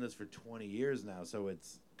 we've been doing this for 20 years now, so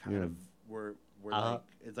it's kind of, we're like,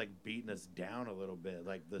 it's like beating us down a little bit.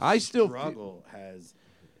 Like, the struggle has...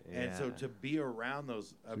 Yeah. And so to be around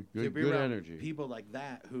those, good around energy. people like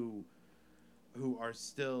that who are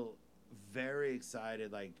still very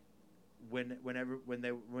excited, like when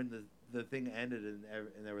the thing ended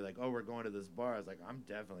and they were like, oh, we're going to this bar. I was like, I'm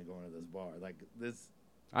definitely going to this bar. Like, this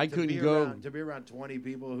I to couldn't be go. around, to be around 20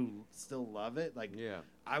 people who still love it. Like,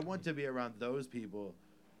 I want to be around those people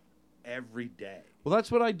every day. Well,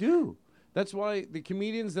 that's what I do. That's why the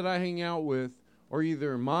comedians that I hang out with are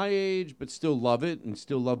either my age but still love it and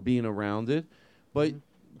still love being around it. But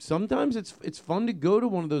sometimes it's fun to go to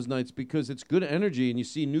one of those nights because it's good energy and you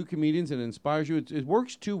see new comedians and it inspires you. It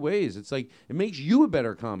works two ways. It's like it makes you a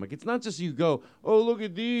better comic. It's not just you go, oh, look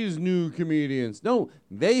at these new comedians. No,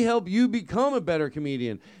 they help you become a better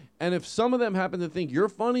comedian. And if some of them happen to think you're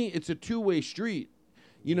funny, it's a two-way street.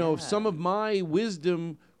 You know, if some of my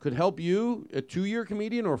wisdom could help you, a 2-year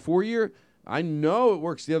comedian or a 4-year, I know it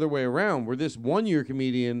works the other way around, where this 1-year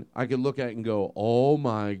comedian I could look at and go, oh,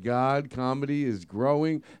 my God, comedy is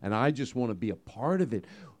growing, and I just want to be a part of it.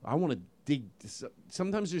 I want to dig.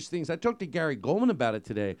 Sometimes there's things. I talked to Gary Goldman about it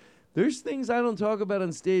today. There's things I don't talk about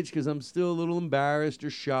on stage because I'm still a little embarrassed or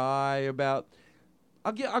shy about.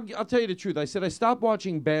 I'll tell you the truth. I said I stopped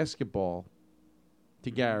watching basketball to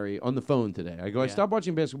Gary on the phone today. I go, I stopped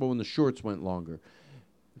watching basketball when the shorts went longer.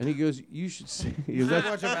 And he goes, you should see. You started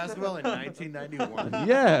watching basketball in 1991.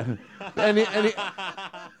 Yeah.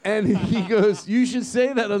 And he goes, you should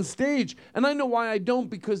say that on stage. And I know why I don't,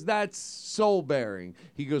 because that's soul-bearing.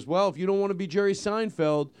 He goes, well, if you don't want to be Jerry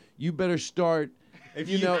Seinfeld, you better start,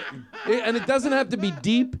 you know. And it doesn't have to be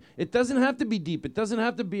deep. It doesn't have to be deep. It doesn't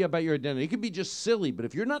have to be about your identity. It could be just silly. But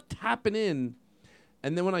if you're not tapping in,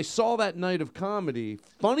 and then when I saw that night of comedy,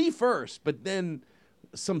 funny first, but then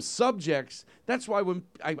some subjects. That's why when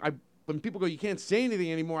when people go, you can't say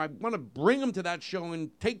anything anymore, I want to bring them to that show and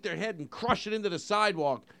take their head and crush it into the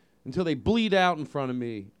sidewalk until they bleed out in front of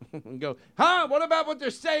me and go, what about what they're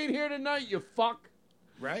saying here tonight, you fuck?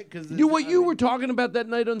 Right? Because you were talking about that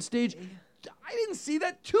night on stage, I didn't see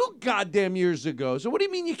that 2 goddamn years ago. So what do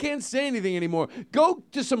you mean you can't say anything anymore? Go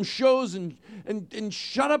to some shows and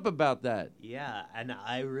shut up about that. Yeah, and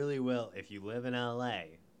I really will. If you live in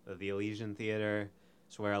L.A., the Elysian Theater,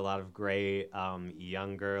 it's where a lot of great,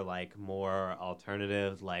 younger, like more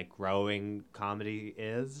alternative, like growing comedy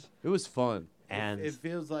is. It was fun. And it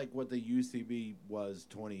feels like what the UCB was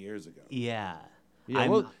 20 years ago. Yeah.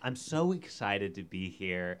 I'm so excited to be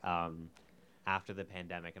here after the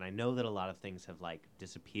pandemic. And I know that a lot of things have like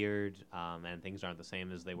disappeared and things aren't the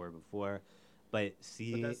same as they were before. But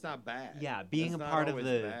that's not bad. Yeah, being a part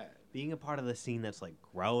of the scene that's like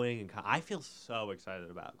growing, and I feel so excited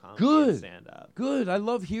about comedy and stand up. Good, I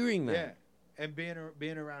love hearing that. Yeah, and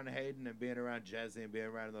being around Hayden and being around Jesse and being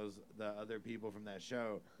around the other people from that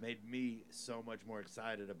show made me so much more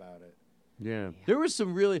excited about it. Yeah, there was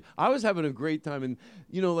some really. I was having a great time, and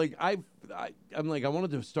you know, like I'm like I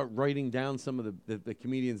wanted to start writing down some of the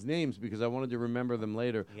comedians' names because I wanted to remember them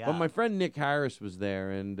later. Yeah. But my friend Nick Harris was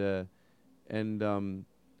there, and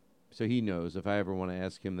so he knows if I ever want to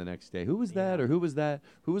ask him the next day, who was that or who was that?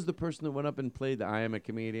 Who was the person that went up and played the I Am a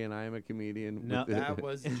Comedian, I Am a Comedian? No, that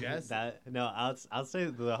was Jesse. I'll say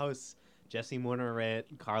the hosts, Jesse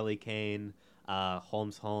Moorner-Ritt, Carly Kane,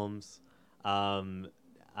 Holmes,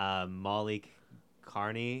 Molly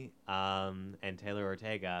Carney, and Taylor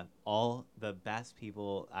Ortega, all the best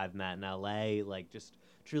people I've met in LA, like just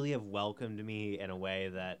truly have welcomed me in a way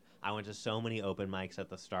that I went to so many open mics at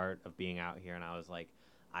the start of being out here, and I was like,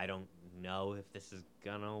 I don't know if this is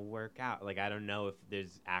gonna work out. Like, I don't know if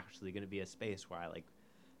there's actually gonna be a space where I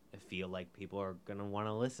feel like people are gonna want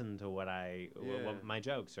to listen to what my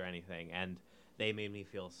jokes or anything. And they made me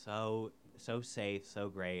feel so safe, so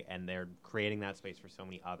great, and they're creating that space for so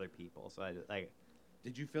many other people. So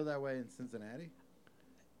Did you feel that way in Cincinnati?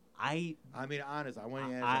 I mean, honest. I want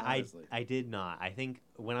you to answer honestly. I did not. I think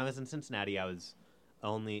when I was in Cincinnati, I was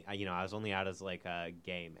only out as like a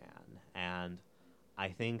gay man, and I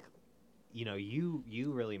think, you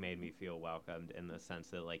really made me feel welcomed in the sense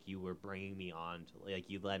that like you were bringing me on to like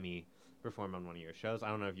you let me perform on one of your shows. I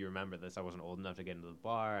don't know if you remember this. I wasn't old enough to get into the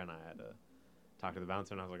bar, and I had to talk to the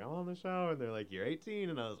bouncer, and I was like, I'm on the show, and they're like, you're 18,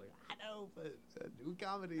 and I was like, I know, but do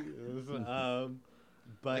comedy.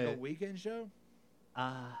 But like a weekend show?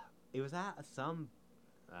 It was at some.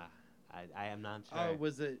 I am not sure. Oh,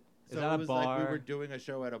 was it? So it was like we were doing a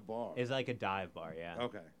show at a bar. It's like a dive bar, yeah.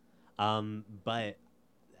 Okay. But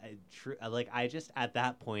I just at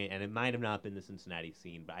that point, and it might have not been the Cincinnati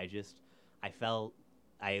scene, but I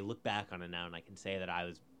look back on it now, and I can say that I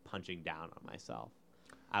was punching down on myself.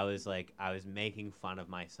 I was making fun of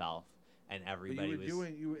myself, and everybody was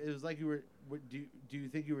doing. It was like you were. Do you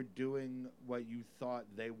think you were doing what you thought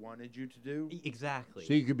they wanted you to do? Exactly.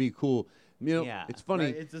 So you could be cool. It's funny.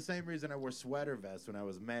 Right? It's the same reason I wore sweater vests when I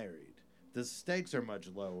was married. The stakes are much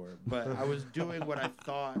lower, but I was doing what I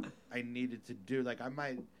thought I needed to do. Like I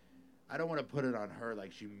don't want to put it on her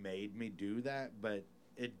like she made me do that, but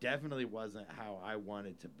it definitely wasn't how I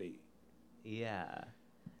wanted to be. Yeah.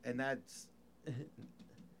 And that's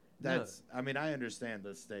I mean, I understand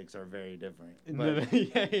the stakes are very different. But,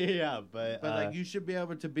 but like you should be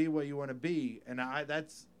able to be what you want to be, and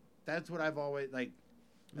that's what I've always like,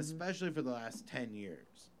 especially for the last 10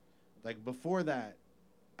 years. Like before that,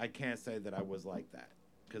 I can't say that I was like that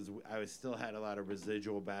because I still had a lot of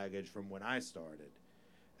residual baggage from when I started,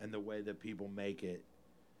 and the way that people make it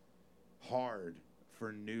hard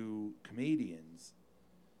for new comedians,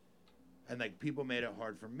 and like people made it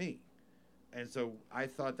hard for me. And so I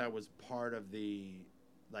thought that was part of the,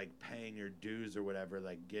 like, paying your dues or whatever,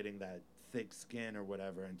 like getting that thick skin or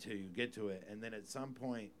whatever until you get to it. And then at some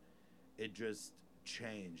point, it just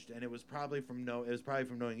changed. And it was probably from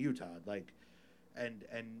knowing you, Todd. Like, and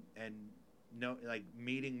like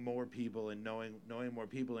meeting more people and knowing more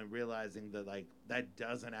people and realizing that like that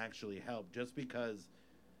doesn't actually help. Just because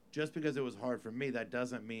it was hard for me, that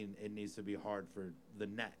doesn't mean it needs to be hard for the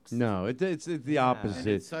next. No, it's the opposite. And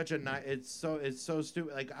it's such a it's so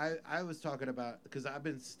stupid. Like I was talking about, because I've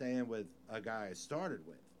been staying with a guy I started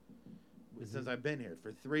with since I've been here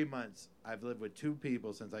for 3 months. I've lived with 2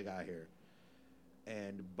 people since I got here,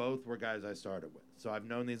 and both were guys I started with. So I've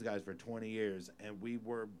known these guys for 20 years, and we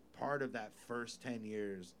were part of that first 10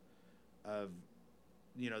 years of.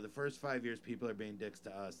 The first 5 years, people are being dicks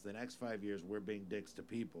to us. The next 5 years, we're being dicks to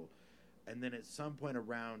people. And then at some point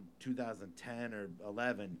around 2010 or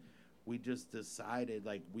 11, we just decided,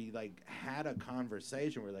 like, we, like, had a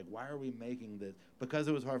conversation. We're like, why are we making this? Because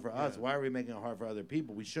it was hard for us. Why are we making it hard for other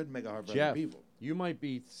people? We shouldn't make it hard for Jeff, other people. You might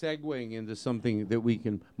be segueing into something that we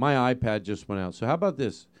can. My iPad just went out. So how about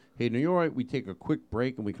this? Hey, are you all right? We take a quick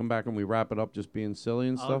break and we come back and we wrap it up just being silly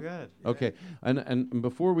and stuff? Good. Okay. And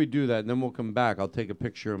before we do that, and then we'll come back, I'll take a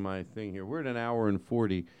picture of my thing here. We're at 1 hour and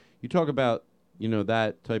 40. You talk about,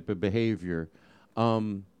 that type of behavior.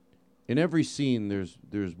 In every scene,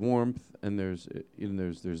 there's warmth and there's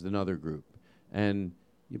another group.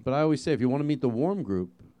 But I always say, if you want to meet the warm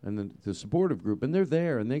group and the supportive group, and they're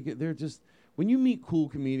there, and they're just... When you meet cool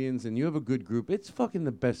comedians and you have a good group, it's fucking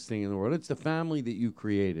the best thing in the world. It's the family that you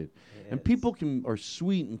created. And people are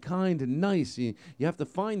sweet and kind and nice. You have to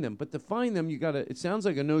find them. But to find them, it sounds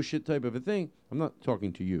like a no shit type of a thing. I'm not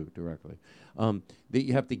talking to you directly. That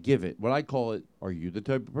you have to give it. What I call it, are you the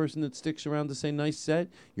type of person that sticks around to say nice set?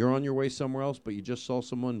 You're on your way somewhere else, but you just saw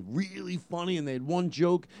someone really funny and they had one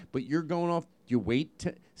joke, but you're going off. You wait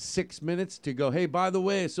 6 minutes to go, hey, by the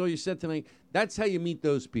way, I saw your set tonight. That's how you meet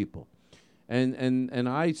those people. And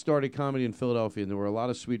I started comedy in Philadelphia, and there were a lot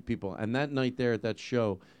of sweet people. And that night there at that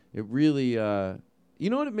show, it really, you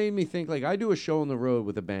know what it made me think? Like, I do a show on the road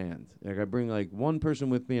with a band. Like, I bring, like, one person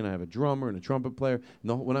with me, and I have a drummer and a trumpet player.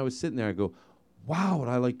 And when I was sitting there, I go, wow, would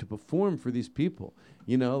I like to perform for these people?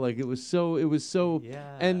 Like, it was so,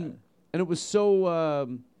 yeah. And it was so,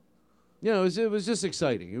 it was just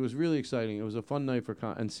exciting. It was really exciting. It was a fun night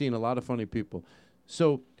and seeing a lot of funny people.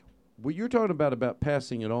 So, what you're talking about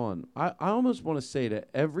passing it on, I almost want to say to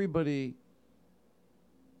everybody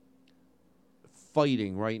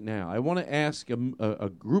fighting right now, I want to ask a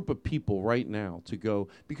group of people right now to go,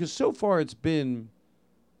 because so far it's been,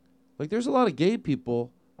 like, there's a lot of gay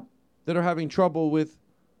people that are having trouble with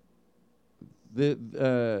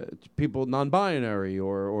the people non-binary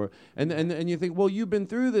and you think, well, you've been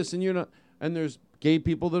through this and you're not, and there's gay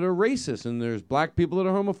people that are racist and there's black people that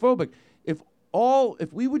are homophobic.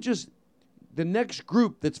 If we would just, the next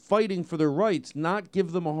group that's fighting for their rights, not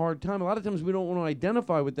give them a hard time. A lot of times we don't want to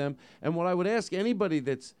identify with them. And what I would ask anybody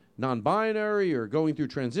that's non-binary or going through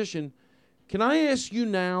transition, can I ask you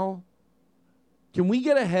now, can we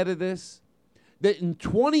get ahead of this? That in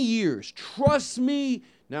 20 years, trust me,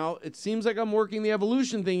 now it seems like I'm working the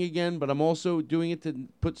evolution thing again, but I'm also doing it to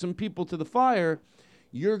put some people to the fire.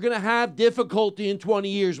 You're going to have difficulty in 20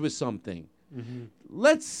 years with something. Mm-hmm.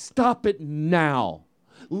 Let's stop it now.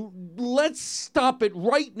 Let's stop it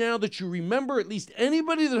right now, that you remember, at least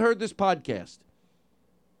anybody that heard this podcast,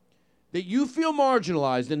 that you feel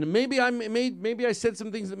marginalized, and maybe I said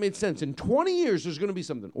some things that made sense. In 20 years, there's going to be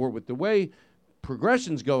something, or with the way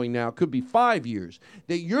progression's going now, could be 5 years,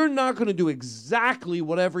 that you're not going to do exactly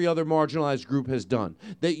what every other marginalized group has done.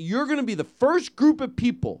 That you're going to be the first group of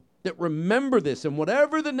people that remember this, and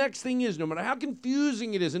whatever the next thing is, no matter how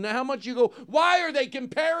confusing it is, and how much you go, why are they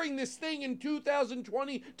comparing this thing in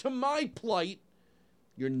 2020 to my plight?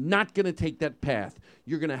 You're not going to take that path.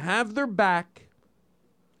 You're going to have their back,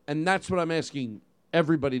 and that's what I'm asking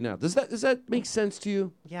everybody now. Does that make sense to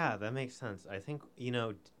you? Yeah, that makes sense. I think,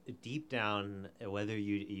 deep down, whether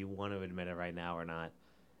you want to admit it right now or not,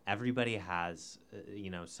 everybody has,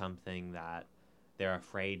 something that they're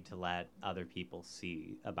afraid to let other people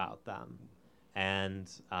see about them. And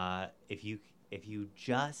if you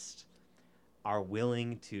just are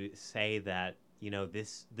willing to say that,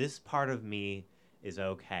 this part of me is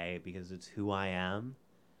okay because it's who I am,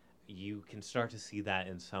 you can start to see that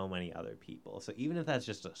in so many other people. So even if that's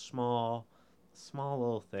just a small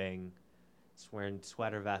little thing, just wearing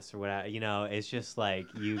sweater vests or whatever, it's just like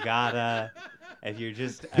you gotta, if you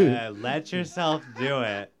just let yourself do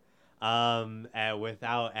it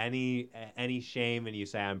without any shame, and you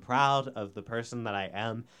say, I'm proud of the person that I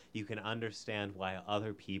am, you can understand why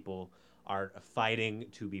other people are fighting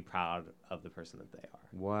to be proud of the person that they are.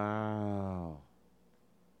 Wow.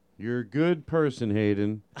 You're a good person,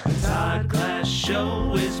 Hayden. Todd Glass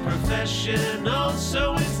Show is professional,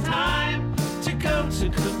 so it's time to go to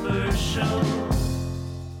commercial.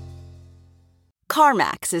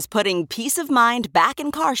 CarMax is putting peace of mind back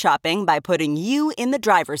in car shopping by putting you in the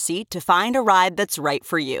driver's seat to find a ride that's right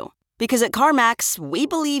for you. Because at CarMax, we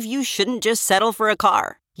believe you shouldn't just settle for a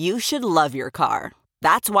car. You should love your car.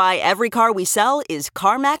 That's why every car we sell is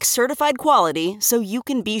CarMax certified quality, so you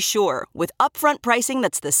can be sure with upfront pricing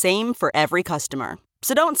that's the same for every customer.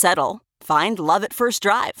 So don't settle. Find love at first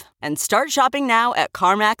drive and start shopping now at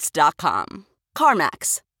CarMax.com.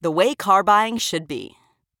 CarMax, the way car buying should be.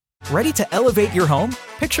 Ready to elevate your home?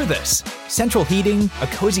 Picture this: central heating, a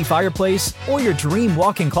cozy fireplace, or your dream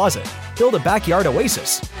walk-in closet. Build a backyard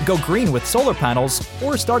oasis, go green with solar panels,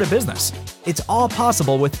 or start a business. It's all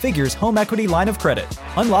possible with Figure's home equity line of credit.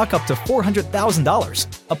 Unlock up to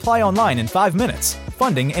 $400,000. Apply online in 5 minutes.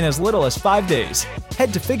 Funding in as little as 5 days.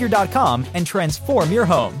 Head to Figure.com and transform your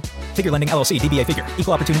home. Figure Lending LLC, DBA Figure,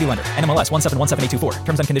 Equal Opportunity Lender, NMLS 1717824.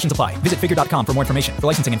 Terms and conditions apply. Visit Figure.com for more information. For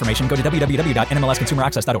licensing information, go to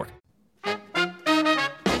www.nmlsconsumeraccess.org.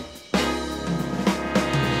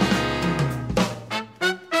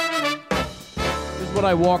 This is what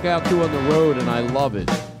I walk out to on the road, and I love it.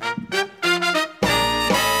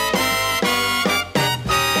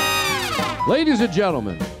 Ladies and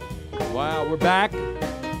gentlemen, wow, we're back.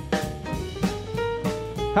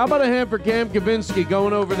 How about a hand for Cam Kavinsky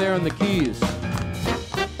going over there on the keys? Come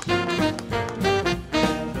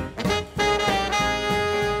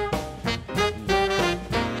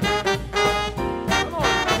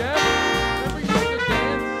on, Jeff. Remember you used to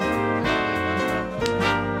dance?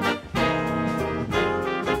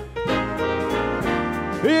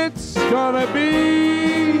 It's gonna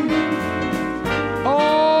be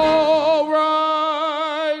all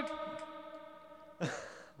right.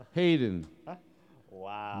 Hayden.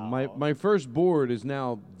 Wow. My first board is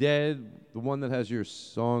now dead, the one that has your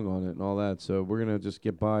song on it and all that, so we're going to just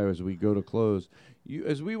get by as we go to close.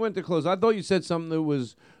 As we went to close, I thought you said something that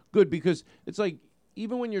was good, because it's like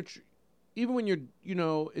even when you're doing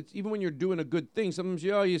a good thing, sometimes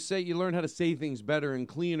you learn how to say things better and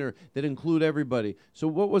cleaner that include everybody. So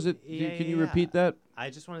what was it? Can you repeat that? I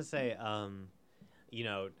just want to say,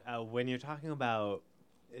 when you're talking about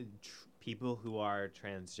people who are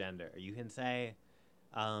transgender, you can say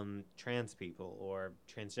trans people or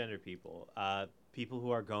transgender people, people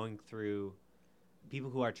who are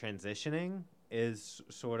transitioning is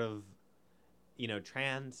sort of,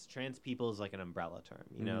 trans people is like an umbrella term,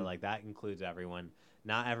 like that includes everyone.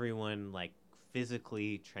 Not everyone like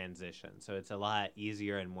physically transition, so it's a lot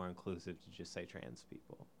easier and more inclusive to just say trans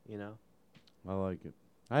people, I like it.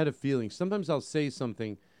 I had a feeling. Sometimes I'll say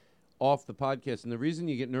something off the podcast, and the reason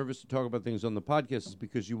you get nervous to talk about things on the podcast is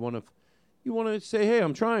because you want to say, hey,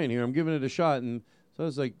 I'm trying here, I'm giving it a shot. And so I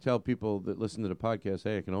was like, tell people that listen to the podcast,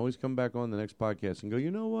 hey, I can always come back on the next podcast and go, you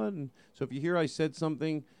know what? And so if you hear I said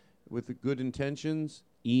something with the good intentions,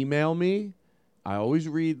 email me. I always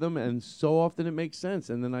read them, and so often it makes sense.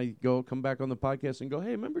 And then I come back on the podcast and go, hey,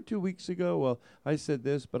 remember 2 weeks ago? Well, I said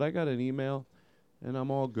this, but I got an email, and I'm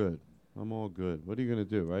all good. What are you going to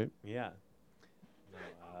do, right? Yeah.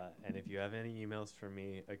 And if you have any emails for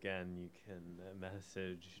me, again, you can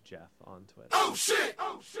message Jeff on Twitter. Oh, shit!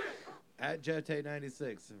 At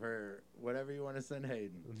JeffTate96 for whatever you want to send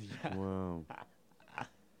Hayden. Yeah. Wow.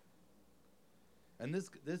 And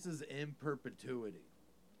this is in perpetuity.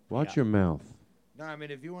 Watch your mouth. No, I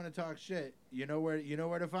mean, if you want to talk shit, you know where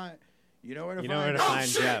to find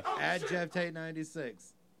Jeff. At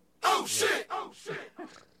JeffTate96. Oh, shit!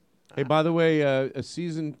 Hey, by the way,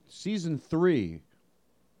 season 3,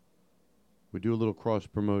 we do a little cross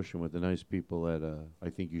promotion with the nice people at I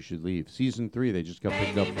Think You Should Leave. Season 3, they just got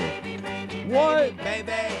picked up for. What?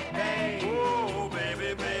 Baby. Ooh,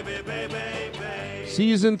 baby.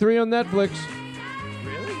 Season 3 on Netflix.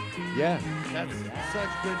 Really? Yeah. That's such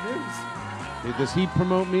good news. Does he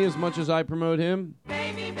promote me as much as I promote him?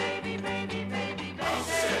 Baby.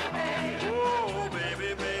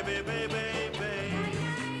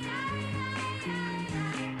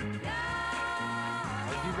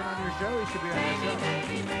 should be on our show.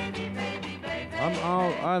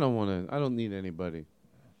 I don't want to. I don't need anybody.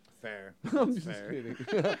 Fair. I'm just Fair. kidding.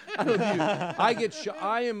 I don't need it. I get.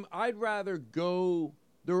 I'd rather go.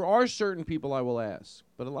 There are certain people I will ask,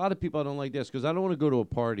 but a lot of people I don't like this because I don't want to go to a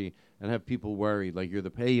party and have people worried. Like you're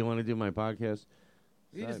the hey, you want to do my podcast?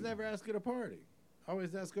 You just never ask at a party.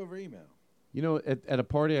 Always ask over email. You know, at a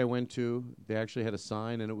party I went to, they actually had a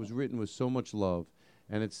sign, and it was written with so much love,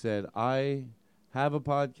 and it said, "I have a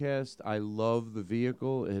podcast. I love the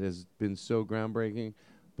vehicle. It has been so groundbreaking,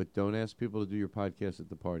 but don't ask people to do your podcast at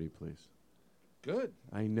the party, please." Good.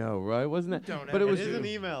 I know, right? Wasn't that? Don't But it was an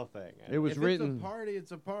email thing. It was if written. It's a party,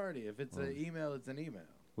 it's a party. If it's an email, it's an email.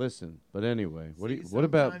 Listen, but anyway, what See,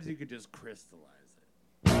 about? Sometimes you could just crystallize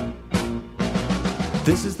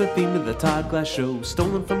This is the theme of the Todd Glass Show,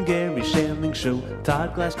 stolen from Gary Shandling Show.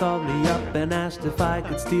 Todd Glass called me up and asked if I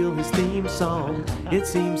could steal his theme song. It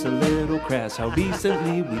seems a little crass how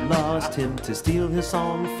recently we lost him to steal his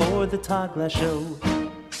song for the Todd Glass Show.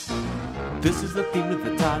 This is the theme of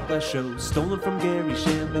the Todd Glass Show, stolen from Gary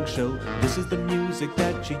Shandling Show. This is the music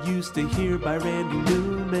that you used to hear by Randy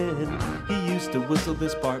Newman. He used to whistle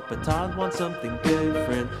this part, but Todd wants something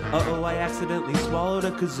different. Uh-oh, I accidentally swallowed a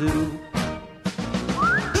kazoo.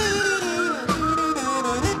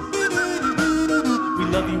 We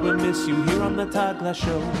love you and miss you here on the Todd Glass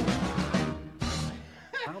Show.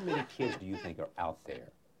 How many kids do you think are out there?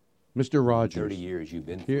 Mr. Rogers. 30 years you've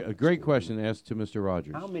been. Here, a great question asked to Mr.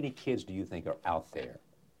 Rogers. How many kids do you think are out there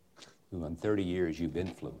who, in 30 years, you've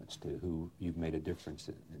influenced, who you've made a difference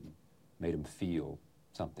in, and made them feel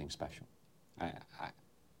something special? I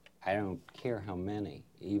don't care how many,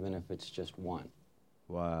 even if it's just one.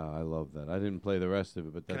 Wow, I love that. I didn't play the rest of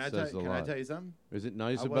it, but that says a lot. Can I tell you something? Is it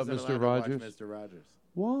nice I about wasn't Mr. allowed to Rogers? watch Mr. Rogers.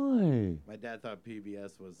 Why? My dad thought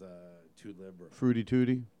PBS was too liberal. Fruity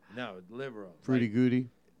Tooty? No, liberal. Fruity Goody?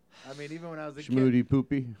 I mean, even when I was a Schmoody kid,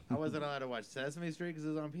 Poopy? I wasn't allowed to watch Sesame Street because it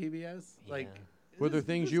was on PBS. Like, Were there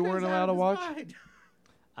things this you guy's weren't out allowed of to his watch?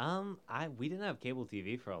 mind. We didn't have cable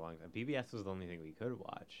TV for a long time. PBS was the only thing we could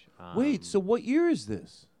watch. Wait, so what year is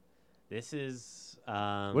this? This is.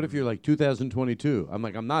 What if you're like 2022? I'm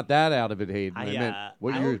like, I'm not that out of it, Hayden. I meant,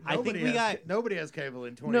 what year? I think we got. Nobody has cable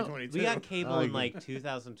in 2022. We got cable in like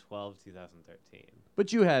 2012, 2013.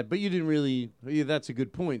 But you didn't really. Yeah, that's a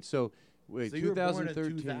good point. So, wait, So you were born in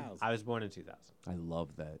 2013. 2000. I was born in 2000. I love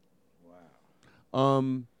that.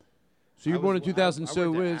 Wow. So you were born in I 2000.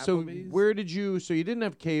 So went to so Applebee's. where did you? So you didn't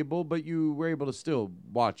have cable, but you were able to still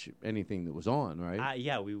watch anything that was on, right?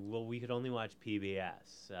 Yeah, we could only watch PBS.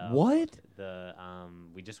 So What?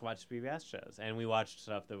 We just watched PBS shows, and we watched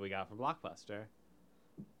stuff that we got from Blockbuster.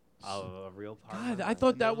 A real part. God, I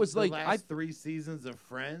thought that was the like last 3 seasons of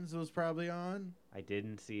Friends was probably on. I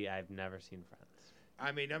didn't see. I've never seen Friends.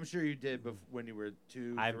 I mean, I'm sure you did when you were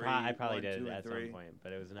 2, 3. I probably 1, did 2, and at 3. some point,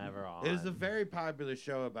 but it was never on. It was a very popular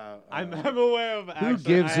show about. I'm aware of. Who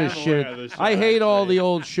gives a shit? I hate all the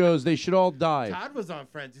old shows. They should all die. Todd was on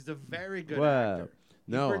Friends. He's a very good Well, actor.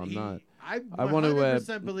 no, I'm not. I want to.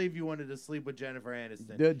 100% believe you wanted to sleep with Jennifer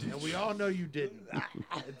Aniston, and we all know you didn't.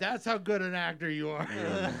 That's how good an actor you are.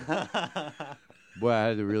 Boy, I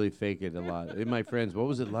had to really fake it a lot. And my friends, what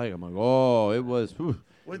was it like? I'm like, oh, it was.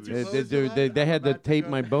 They had to tape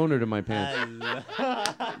my boner to my pants.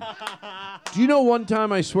 Do you know one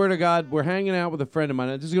time? I swear to God, we're hanging out with a friend of mine.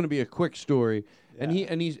 This is going to be a quick story, and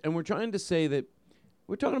we're trying to say that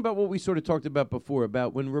we're talking about what we sort of talked about before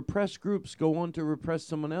about when repressed groups go on to repress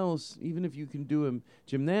someone else, even if you can do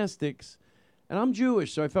gymnastics. And I'm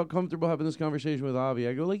Jewish, so I felt comfortable having this conversation with Avi.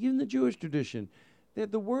 I go, like, in the Jewish tradition,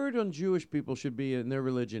 the word on Jewish people should be in their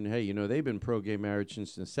religion, hey, you know, they've been pro-gay marriage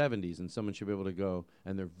since the 70s, and someone should be able to go,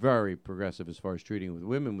 and they're very progressive as far as treating with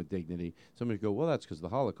women with dignity. Somebody would go, well, that's because of the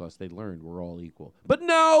Holocaust. They learned we're all equal. But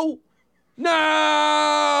no!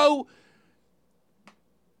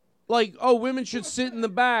 Like, oh, women should sit in the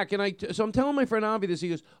back. And so I'm telling my friend Avi this. He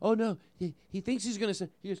goes, oh, no. He thinks he's going to say,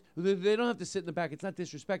 he goes, they don't have to sit in the back. It's not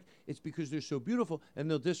disrespect. It's because they're so beautiful, and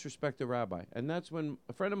they'll disrespect the rabbi. And that's when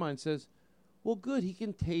a friend of mine says, well, good. He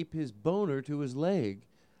can tape his boner to his leg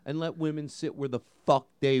and let women sit where the fuck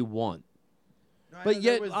they want. No, but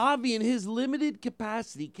yet, Avi, in his limited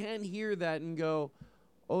capacity, can't hear that and go,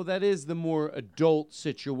 oh, that is the more adult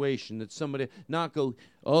situation that somebody not go,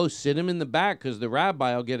 oh, sit him in the back because the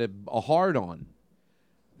rabbi will get a hard on.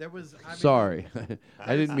 There was. Sorry,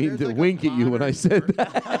 I didn't mean to wink at you when I said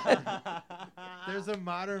that. There's a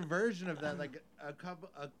modern version of that, like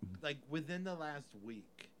like within the last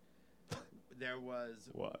week. There was.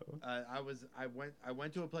 Wow. I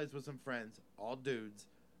went to a place with some friends, all dudes.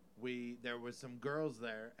 There was some girls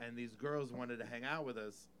there, and these girls wanted to hang out with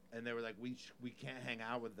us. and they were like, we can't hang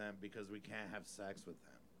out with them because we can't have sex with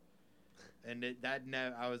them.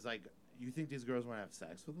 And I was like, you think these girls want to have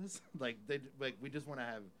sex with us? We just want to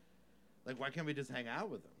have. Like, why can't we just hang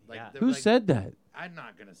out with them? Like, Who said that? I'm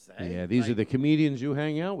not gonna say. Yeah, these are the comedians you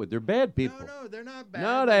hang out with. They're bad people. No, they're not bad.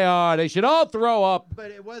 No, they are. They should all throw up.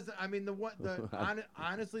 But it wasn't. I mean,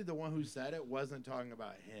 honestly, the one who said it wasn't talking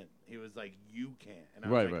about him. He was like, "You can't," and I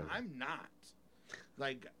was like, "I'm not."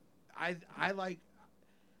 Like, I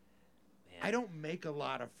don't make a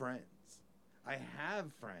lot of friends. I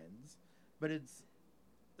have friends, but it's.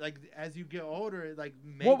 Like, as you get older, like,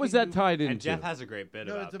 what was that tied into? And Jeff has a great bit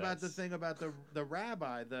about No, it's about this. the thing about the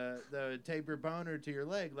rabbi, the tape your boner to your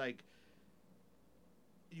leg. Like,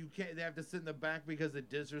 you can't. They have to sit in the back because it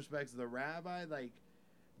disrespects the rabbi. Like,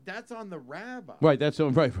 that's on the rabbi. Right. That's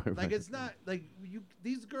on. Right. Like, it's not like you.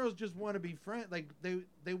 These girls just want to be friends. Like,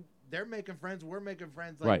 they're making friends. We're making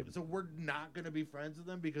friends. Like, Right. So we're not gonna be friends with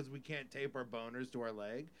them because we can't tape our boners to our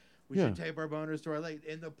leg. We Yeah. should tape our boners to our leg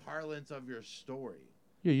in the parlance of your story.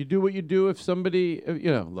 Yeah, you do what you do if somebody,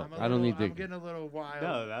 look, I don't need to. I'm getting a little wild.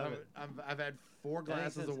 No, I've had 4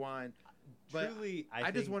 glasses of wine. But Truly,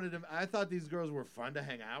 I just wanted to. I thought these girls were fun to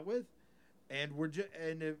hang out with, and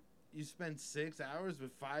and if you spend 6 hours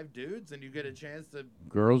with 5 dudes and you get a chance to.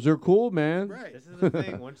 Girls are cool, man. Right. This is the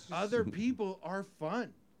thing. Other people are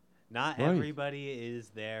fun. Not Right. everybody is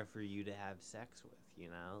there for you to have sex with.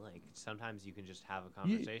 Like sometimes you can just have a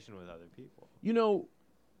conversation with other people.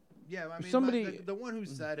 Yeah, I mean, somebody- the one who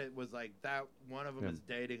said it was like that. One of them is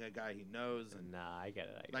dating a guy he knows, and Nah, I get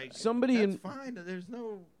it. like Somebody that's in- fine. There's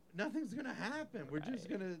nothing's gonna happen. We're just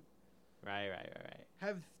gonna Right.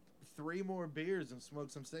 have 3 more beers and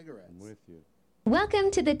smoke some cigarettes. I'm with you. Welcome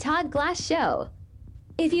to the Todd Glass Show.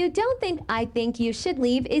 If you don't think I Think You Should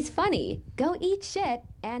Leave is funny, go eat shit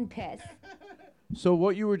and piss. So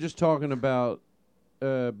what you were just talking about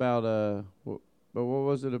what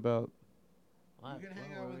was it about? You can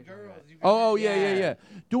hang out with girls. You can Oh, yeah.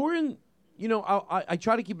 During, I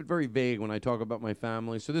try to keep it very vague when I talk about my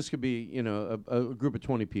family. So this could be, a group of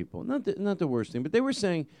 20 people. Not the worst thing, but they were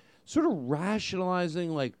saying, sort of rationalizing,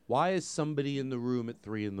 like, why is somebody in the room at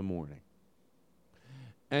 3 a.m?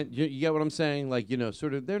 And you get what I'm saying? Like,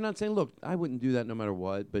 sort of, they're not saying, look, I wouldn't do that no matter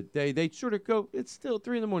what. But they sort of go, it's still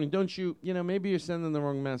 3 a.m. Don't you, maybe you're sending the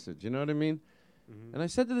wrong message. You know what I mean? Mm-hmm. And I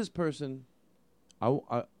said to this person,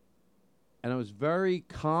 and I was very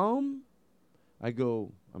calm. I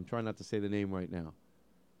go, I'm trying not to say the name right now.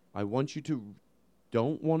 I want you to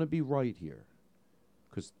don't want to be right here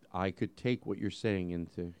because I could take what you're saying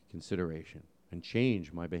into consideration and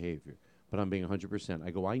change my behavior. But I'm being 100%. I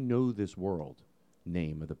go, I know this world,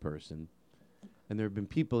 name of the person. And there have been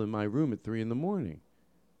people in my room at 3 a.m.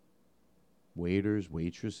 Waiters,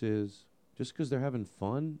 waitresses, just because they're having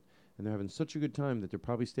fun. And they're having such a good time that they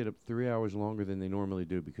probably stayed up 3 hours longer than they normally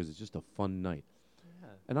do because it's just a fun night. Yeah.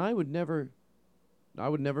 And I would never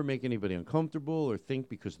make anybody uncomfortable or think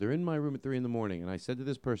because they're in my room at 3 a.m. And I said to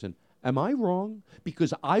this person, am I wrong?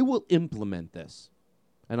 Because I will implement this.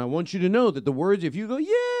 And I want you to know that the words, if you go,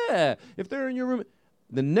 yeah, if they're in your room,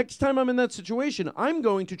 the next time I'm in that situation, I'm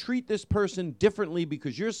going to treat this person differently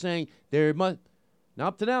because you're saying there must. Now,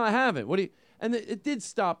 up to now, I haven't. What do you? And it did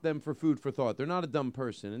stop them for food for thought. They're not a dumb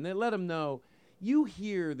person. And they let them know, you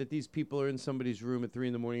hear that these people are in somebody's room at 3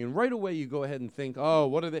 a.m. and right away you go ahead and think, oh,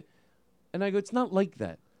 what are they? And I go, it's not like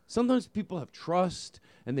that. Sometimes people have trust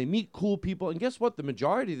and they meet cool people. And guess what? The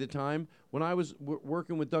majority of the time when I was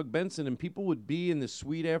working with Doug Benson and people would be in the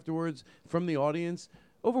suite afterwards from the audience,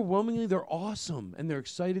 overwhelmingly they're awesome and they're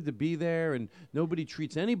excited to be there and nobody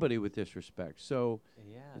treats anybody with disrespect. So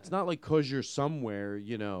it's not like 'cause you're somewhere,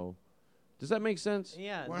 Does that make sense?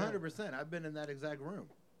 Yeah, 100%. I've been in that exact room.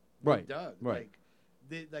 Right. With Doug. Right.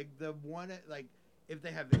 The one if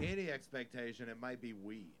they have any expectation, it might be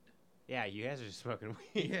weed. Yeah, you guys are just smoking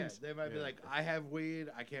weed. Yeah, they might be like, I have weed.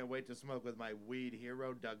 I can't wait to smoke with my weed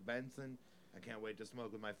hero, Doug Benson. I can't wait to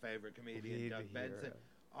smoke with my favorite comedian, Weed Doug hero. Benson.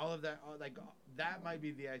 All of that, that might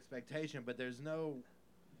be the expectation, but there's no.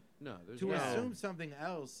 There's to no. assume something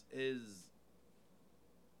else is.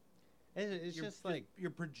 It's just like you're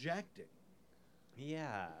projecting.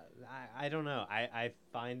 Yeah, I don't know. I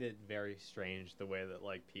find it very strange the way that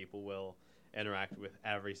like people will interact with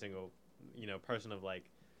every single person of like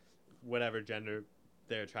whatever gender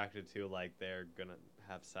they're attracted to. Like they're gonna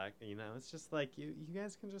have sex. It's just like you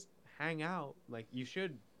guys can just hang out. Like you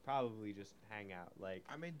should probably just hang out. Like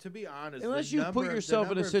I mean, to be honest, Unless you put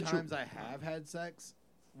yourself in a situation. Times I have had sex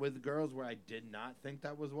with girls where I did not think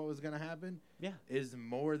that was what was gonna happen. Yeah, is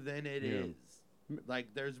more than it is.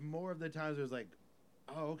 Like there's more of the times where it's like,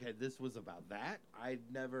 oh, okay, this was about that. I'd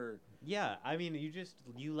never. Yeah, I mean,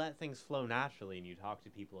 you let things flow naturally, and you talk to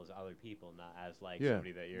people as other people, not as like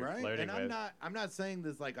somebody that you're flirting and with. I'm not saying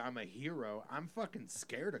this like I'm a hero. I'm fucking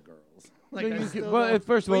scared of girls. No, Like,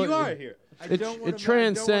 first of all, you are a hero. It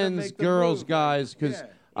transcends girls, guys, because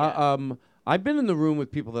I've been in the room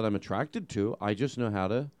with people that I'm attracted to. I just know how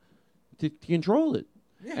to control it.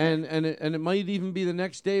 Yeah. And it might even be the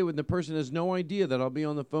next day when the person has no idea that I'll be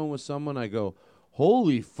on the phone with someone. I go,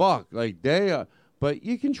 holy fuck, like they are. But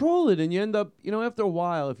you control it, and you end up, after a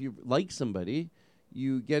while, if you like somebody,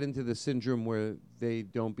 you get into the syndrome where they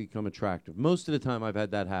don't become attractive. Most of the time, I've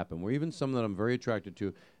had that happen, where even someone that I'm very attracted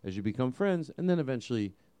to, as you become friends, and then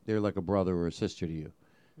eventually they're like a brother or a sister to you.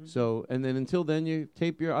 Mm-hmm. So, and then until then, you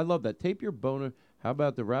tape I love that. Tape your boner. How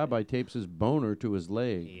about the rabbi tapes his boner to his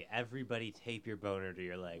leg? Hey, everybody tape your boner to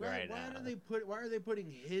your leg right now. Why are they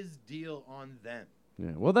putting his deal on them?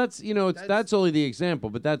 Yeah, well, that's that's only the example,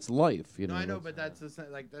 but that's life, No, I know, but you're right,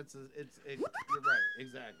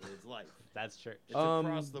 exactly. It's life. That's true. It's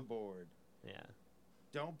across the board. Yeah.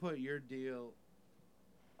 Don't put your deal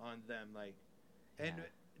on them, and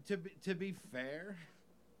to be fair,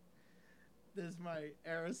 this is my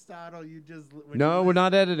Aristotle. No, we're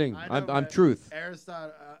not editing. I'm truth.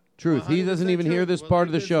 Aristotle. Truth. He doesn't even hear this part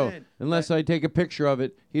of the show unless I take a picture of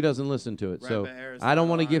it. He doesn't listen to it, so I don't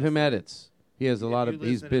want to give him edits. He has a lot of.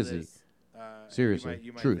 He's busy. Seriously,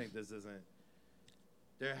 you might truth. think this isn't.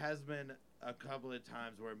 There has been a couple of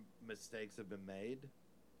times where mistakes have been made.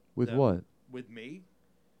 With what? With me,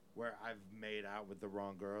 where I've made out with the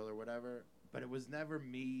wrong girl or whatever, but it was never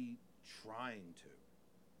me trying to.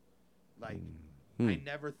 I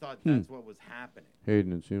never thought that's what was happening.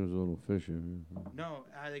 Hayden, it seems a little fishy. No,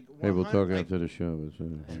 I think. Hey, we'll talk after the show.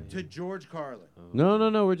 To George Carlin. No,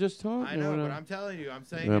 we're just talking. I know, but I'm telling you, I'm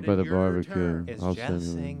saying it by the your barbecue. terms. Is Jeff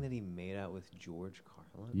saying that he made out with George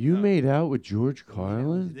Carlin? You made out with George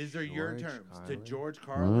Carlin? These are your terms. To George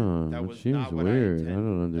Carlin, that was seems not what weird. I intended. I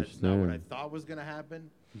don't That's not what I understand. thought was going to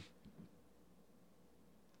happen.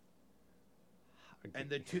 And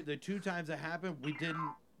the two times it happened, we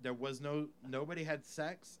didn't. There was nobody had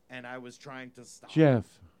sex, and I was trying to stop. Jeff,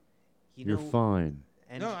 you're fine.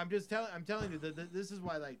 No, I'm telling you that this is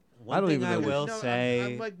why. One thing I will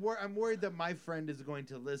say, I'm worried that my friend is going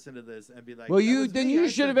to listen to this and be like, Well, you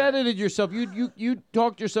should have edited yourself. You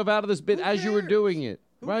talked yourself out of this bit as you were doing it.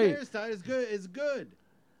 Who right? cares, Ty? It's good. It's good.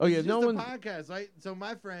 Oh yeah, it's no just one. a podcast, right? So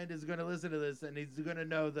my friend is going to listen to this, and he's going to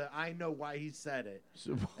know that I know why he said it,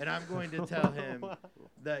 and I'm going to tell him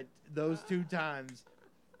that those two times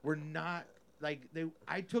were not I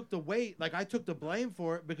took the weight, I took the blame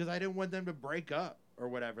for it because I didn't want them to break up or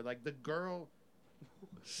whatever. The girl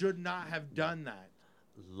should not have done that.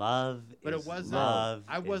 But it wasn't.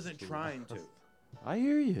 I wasn't trying to. I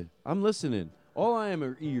hear you. I'm listening. All I am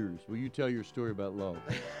are ears. Will you tell your story about love?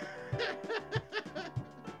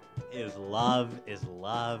 Is love, is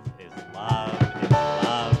love, is love, is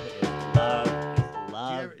love, is love, is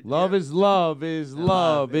love. Love is love, is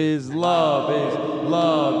love, is love, is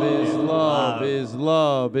love, is love, is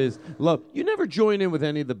love, is love. You never join in with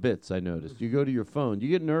any of the bits, I noticed. You go to your phone. Do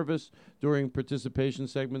you get nervous during participation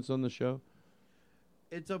segments on the show?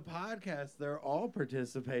 It's a podcast. They're all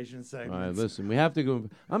participation segments. All right, listen, we have to go.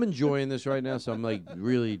 I'm enjoying this right now, so I'm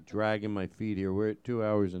really dragging my feet here. We're at 2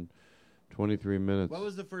 hours and 23 minutes. What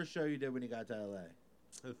was the first show you did when you got to LA?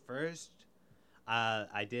 The first,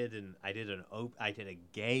 I did a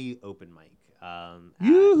gay open mic. At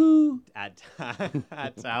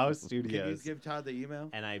Tao Studios. Can you give Todd the email?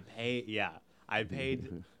 And I paid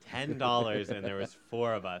 $10, and there was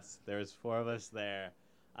four of us. There was four of us there,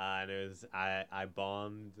 and it was I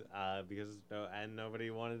bombed because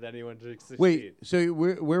nobody wanted anyone to succeed. Wait, so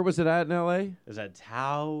where was it at in L.A.? It was at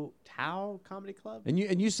Tao Comedy Club. And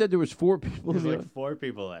you said there was four people. There was four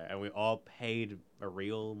people there, and we all paid a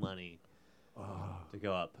real money to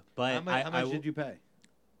go up. But how much did you pay?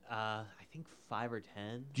 I think 5 or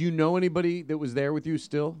 10. Do you know anybody that was there with you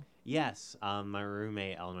still? Yes, my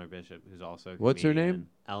roommate Eleanor Bishop, who's also a What's her comedian. name?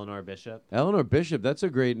 Eleanor Bishop. Eleanor Bishop, that's a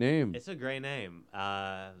great name. It's a great name,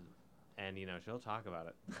 and she'll talk about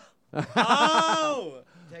it. Oh,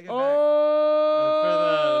 take it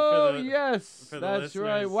back. Yes, that's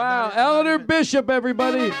right. Wow, Eleanor Bishop,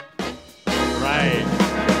 everybody. Right.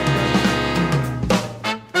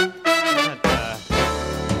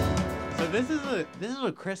 This is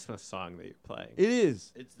a Christmas song that you're playing. It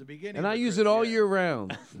is. It's the beginning. And I use it all year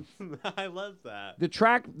round. I love that. The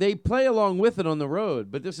track, they play along with it on the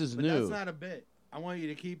road, but this is new. That's not a bit. I want you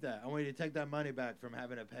to keep that. I want you to take that money back from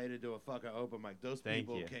having to pay to do a fucking open mic. Those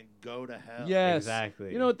people can go to hell. Yes.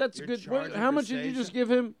 Exactly. You know what? That's You're good. charging How for much did you just station.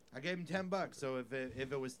 give him? I gave him $10. So if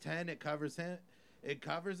it was 10, it covers him. It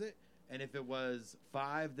covers it. And if it was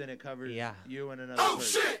 5, then it covers you and another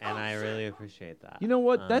person. And I really appreciate that. You know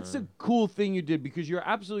what? That's a cool thing you did because you're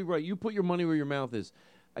absolutely right. You put your money where your mouth is.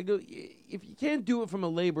 I go, if you can't do it from a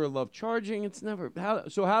labor of love, charging, it's never.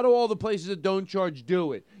 So how do all the places that don't charge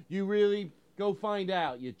do it? You really go find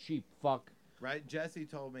out, you cheap fuck. Right? Jesse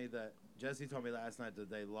told me last night that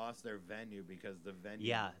they lost their venue because the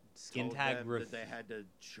venue Skin told Tag them that they had to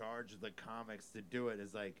charge the comics to do it.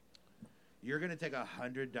 It's like, you're going to take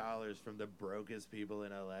 $100 from the brokest people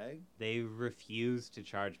in LA? They refused to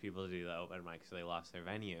charge people to do the open mic, so they lost their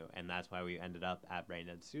venue, and that's why we ended up at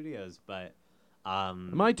Braindead Studios. But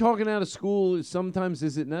am I talking out of school? Sometimes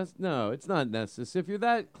is it no, it's not necessary. If you're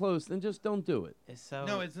that close, then just don't do it. So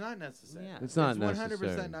no, it's not necessary. Yeah. It's not 100%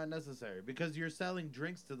 necessary. not necessary because you're selling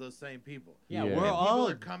drinks to those same people. Yeah, And we're people all-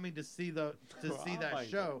 are coming to see that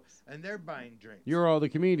show, and they're buying drinks. You're all the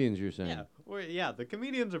comedians, you're saying. the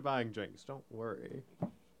comedians are buying drinks. Don't worry.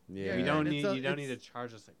 Yeah. You don't and need it's a- you don't need it's- to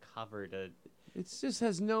charge us a cover to. It just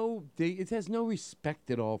has no. It has no respect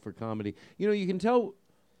at all for comedy. You know, you can tell.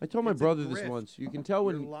 I told my It's a brother this grift. once. You can tell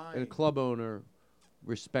You're when a lying. club owner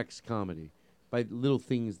respects comedy by little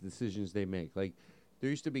things, decisions they make. Like there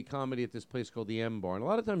used to be comedy at this place called the M Bar, and a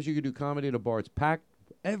lot of times you could do comedy at a bar. It's packed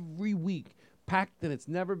every week, packed, and it's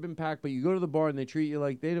never been packed. But you go to the bar and they treat you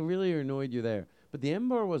like they really are annoyed you're there. But the M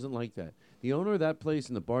Bar wasn't like that. The owner of that place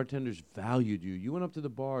and the bartenders valued you. You went up to the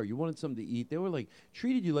bar. You wanted something to eat. They were like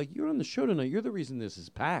treated you like you're on the show tonight. You're the reason this is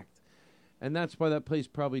packed. And that's why that place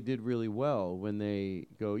probably did really well when they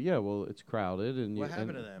go, yeah, well, it's crowded. And What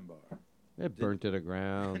happened to the M Bar? It burnt to the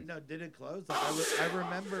ground. No, did it close? Like, I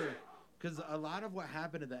remember because a lot of what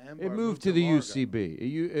happened at the M Bar It moved to the Largo.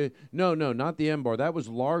 UCB. No, not the M Bar. That was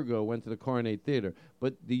Largo, went to the Carnate Theater.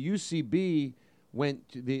 But the UCB went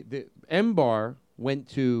to the M Bar went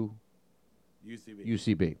to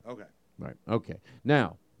UCB. Okay. Right. Okay.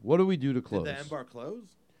 Now, what do we do to close? Did the M Bar close?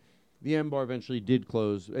 The M Bar eventually did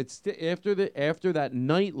close. It's after that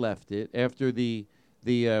night left it. After the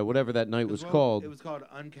whatever that night was called. It was called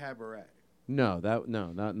Uncabaret. No, not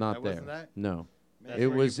That there. wasn't that? No, That's it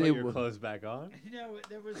where was. You put it your wa- clothes back on. No,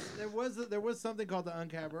 there was something called the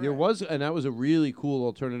Uncabaret. There was, and that was a really cool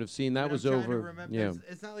alternative scene. That And was I'm trying to over. remember- Yeah.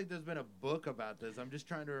 It's not like there's been a book about this. I'm just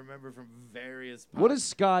trying to remember from various. What is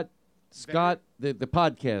Scott? The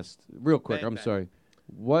podcast. Real quick. Bang I'm Bang. sorry.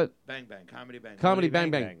 What? Bang Bang, Comedy Bang. Comedy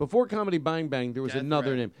Bang Bang. Before Comedy Bang Bang, there was Death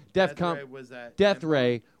another Ray. name. Death Ray was at Death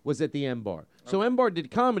Ray was at the M Bar. So M Bar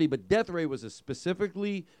did comedy, but Death Ray was a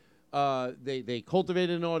specifically. They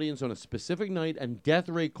cultivated an audience on a specific night, and Death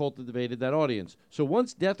Ray cultivated that audience. So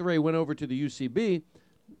once Death Ray went over to the UCB,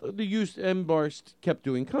 the M Bar kept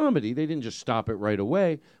doing comedy. They didn't just stop it right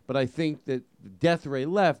away. But I think that Death Ray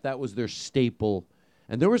left. That was their staple.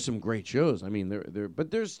 And there were some great shows. I mean,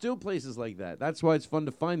 but there's still places like that. That's why it's fun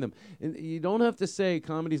to find them. And you don't have to say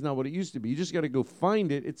comedy's not what it used to be. You just got to go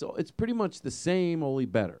find it. It's pretty much the same, only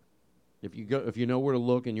better. If you know where to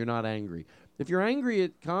look and you're not angry. If you're angry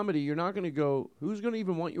at comedy, you're not going to go. Who's going to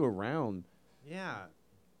even want you around? Yeah.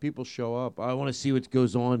 People show up. I want to see what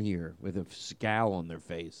goes on here with a scowl on their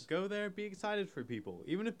face. Go there, be excited for people.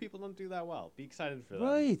 Even if people don't do that well, be excited for them.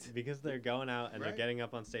 Right. Because they're going out and they're Right. getting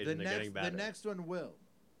up on stage and they're getting better. The next one will,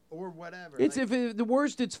 or whatever. It's Like, the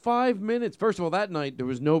worst. It's 5 minutes. First of all, that night there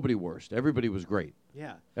was nobody worst. Everybody was great.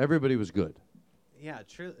 Yeah. Everybody was good. Yeah,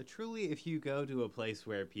 truly, if you go to a place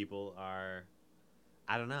where people are,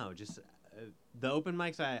 I don't know, just the open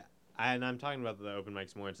mics, and I'm talking about the open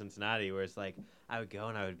mics more in Cincinnati, where it's like, I would go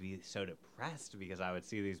and I would be so depressed because I would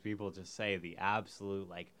see these people just say the absolute,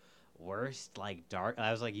 like, worst, like, dark.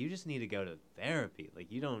 I was like, you just need to go to therapy.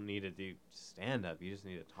 Like, you don't need to do stand-up. You just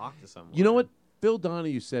need to talk to someone. You know what Phil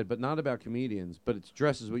Donahue said, but not about comedians, but it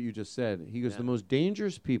addresses what you just said. He goes, Yeah. the most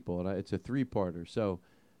dangerous people, and it's a three-parter, so,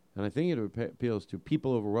 and I think it appeals to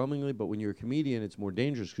people overwhelmingly, but when you're a comedian, it's more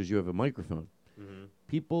dangerous because you have a microphone. Mm-hmm.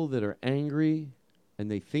 People that are angry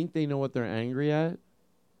and they think they know what they're angry at,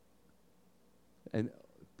 and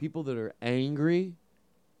people that are angry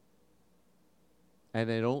and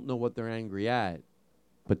they don't know what they're angry at,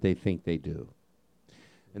 but they think they do.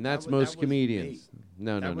 And that's that most was comedians. me.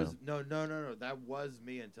 No. No. That was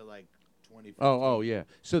me until like 2015. Oh, yeah.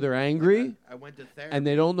 So they're angry, I went to therapy. and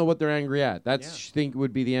they don't know what they're angry at. That's I think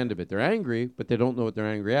would be the end of it. They're angry, but they don't know what they're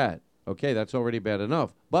angry at. Okay, that's already bad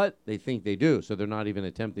enough. But they think they do, so they're not even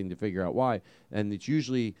attempting to figure out why. And it's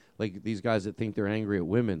usually like these guys that think they're angry at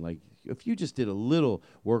women. Like, if you just did a little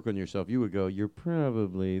work on yourself, you would go, you're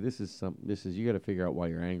probably, you got to figure out why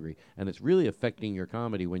you're angry. And it's really affecting your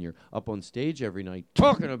comedy when you're up on stage every night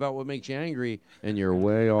talking about what makes you angry, and you're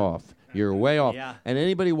way off. You're way off. Yeah. And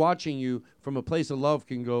anybody watching you from a place of love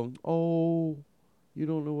can go, oh, you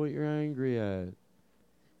don't know what you're angry at.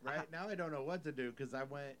 Right now, I don't know what to do because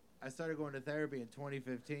I started going to therapy in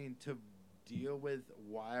 2015 to deal with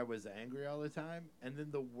why I was angry all the time, and then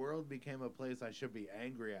the world became a place I should be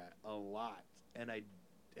angry at a lot, and I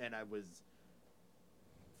was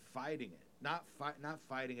fighting it, not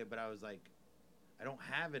fighting it, but I was like, I don't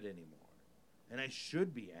have it anymore, and I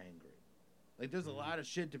should be angry. Like, there's a lot of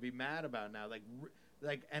shit to be mad about now,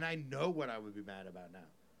 like, and I know what I would be mad about now,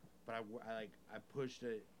 but I pushed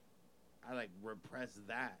it. I repressed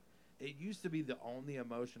that. It used to be the only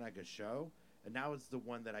emotion I could show, and now it's the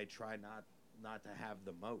one that I try not to have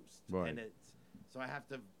the most. Right. And so I have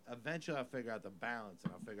to eventually I'll figure out the balance,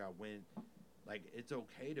 and I'll figure out when, like, it's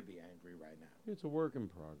okay to be angry right now. It's a work in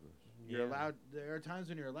progress. You're allowed. There are times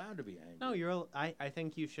when you're allowed to be angry. No, I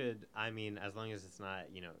think you should. I mean, as long as it's not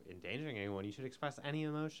endangering anyone, you should express any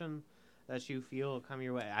emotion that you feel come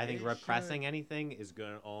your way. I think repressing anything is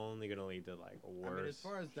only gonna lead to like worse. I mean, as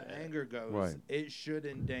far as the anger goes, Right. it should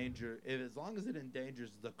endanger. As long as it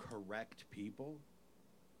endangers the correct people.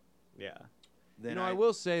 Yeah. Then I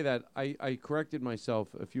will say that I corrected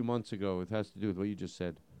myself a few months ago. It has to do with what you just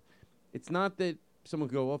said. It's not that someone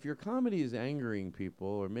go, well, if your comedy is angering people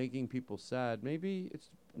or making people sad, maybe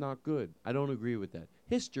it's not good. I don't agree with that.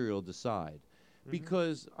 History will decide.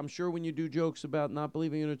 Because I'm sure when you do jokes about not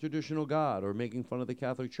believing in a traditional God or making fun of the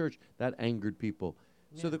Catholic Church, that angered people.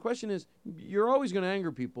 So the question is, you're always going to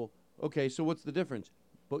anger people. Okay, so what's the difference?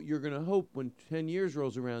 But you're going to hope when 10 years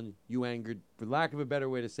rolls around, you angered, for lack of a better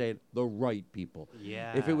way to say it, the right people.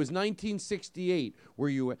 Yeah. If it was 1968, were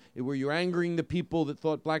you angering the people that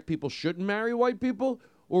thought black people shouldn't marry white people,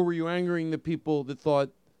 or were you angering the people that thought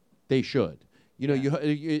they should? You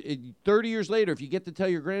know, 30 years later, if you get to tell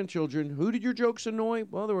your grandchildren, who did your jokes annoy?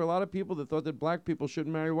 Well, there were a lot of people that thought that black people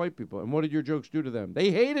shouldn't marry white people. And what did your jokes do to them? They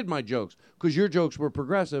hated my jokes because your jokes were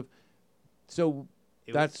progressive. So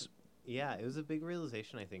It was a big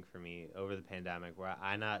realization, I think, for me over the pandemic, where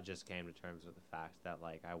I not just came to terms with the fact that,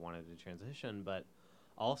 like, I wanted to transition, but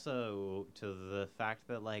also to the fact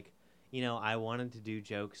that, like, I wanted to do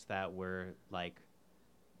jokes that were, like,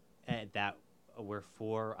 that were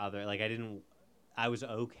for other, like, I was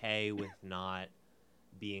okay with not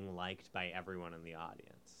being liked by everyone in the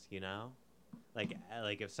audience,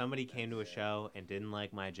 Like if somebody came to a show and didn't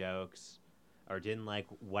like my jokes or didn't like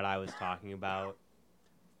what I was talking about,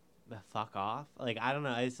 fuck off. Like, I don't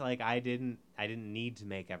know. It's like I didn't need to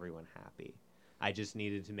make everyone happy. I just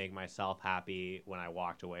needed to make myself happy when I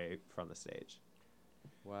walked away from the stage.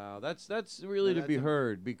 Wow, that's really to be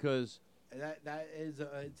heard, because that is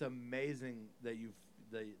it's amazing that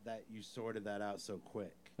you sorted that out so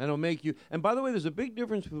quick. And it'll make you. And by the way, there's a big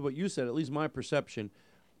difference with what you said. At least my perception.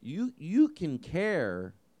 You can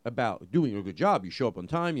care about doing a good job. You show up on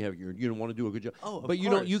time. You don't want to do a good job. But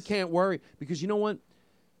you can't worry, because you know what?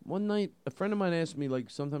 One night, a friend of mine asked me, like,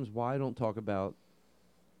 sometimes why I don't talk about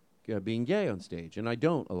being gay on stage, and I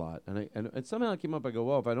don't a lot. And somehow it came up. I go,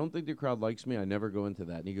 well, if I don't think the crowd likes me, I never go into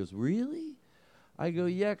that. And he goes, really? I go,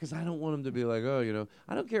 yeah, because I don't want them to be like, oh,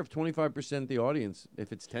 I don't care if 25% of the audience,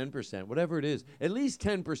 if it's 10%, whatever it is, at least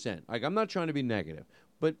 10%. Like, I'm not trying to be negative,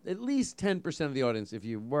 but at least 10% of the audience, if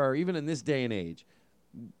you were, even in this day and age,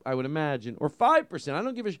 I would imagine, or 5%, I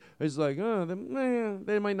don't give a it's like, oh,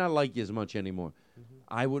 they might not like you as much anymore.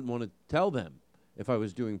 I wouldn't want to tell them if I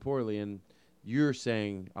was doing poorly. And you're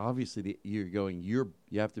saying, obviously, you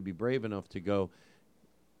have to be brave enough to go,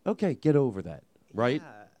 okay, get over that, right?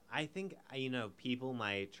 Yeah. I think, people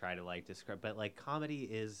might try to, like, describe, but, like, comedy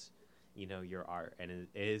is, your art, and it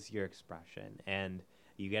is your expression, and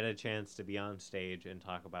you get a chance to be on stage and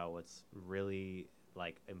talk about what's really,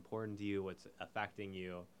 like, important to you, what's affecting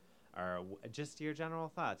you, or just your general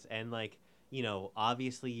thoughts. And, like,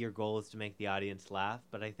 obviously your goal is to make the audience laugh,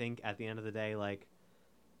 but I think at the end of the day, like,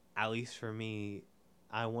 at least for me,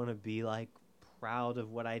 I want to be, like, proud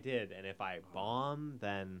of what I did, and if I bomb,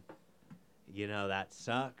 then that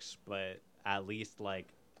sucks, but at least,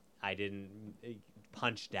 like, I didn't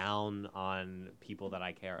punch down on people that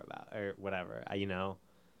I care about or whatever.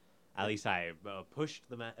 At least I pushed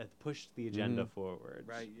the agenda forward.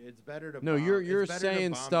 Right. It's better to. No, bomb. you're It's better to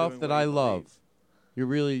saying bomb stuff doing that what I you love. believe. You're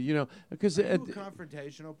really, because Are you a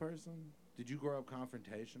confrontational person? Did you grow up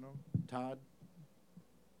confrontational, Todd?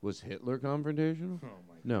 Was Hitler confrontational? Oh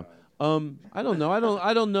my no. I don't know.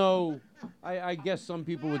 I don't know. I guess some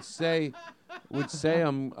people would say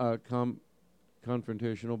I'm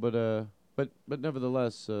confrontational, but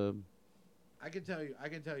nevertheless. I can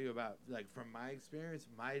tell you about, like, from my experience,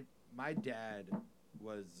 my dad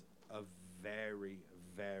was a very,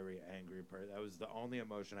 very angry person. That was the only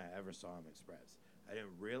emotion I ever saw him express. I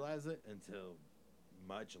didn't realize it until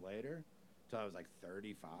much later, until I was like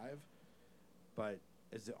 35. But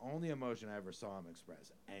it's the only emotion I ever saw him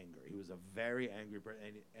express, anger. He was a very angry person,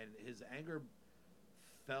 and his anger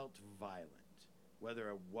felt violent. Whether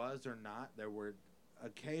it was or not, there were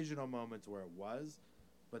occasional moments where it was,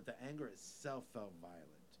 but the anger itself felt violent.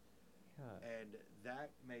 Yeah. And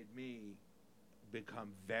that made me become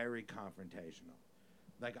very confrontational.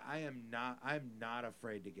 Like, I'm not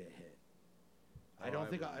afraid to get hit. I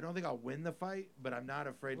don't think I'll win the fight, but I'm not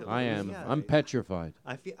afraid to lose. I am. the fight. I'm petrified.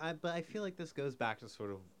 But I feel like this goes back to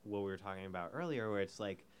sort of what we were talking about earlier, where it's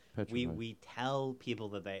like Petrified. we tell people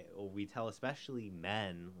that we tell especially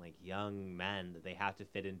men, like young men, that they have to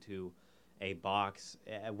fit into a box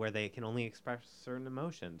where they can only express certain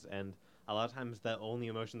emotions, and a lot of times the only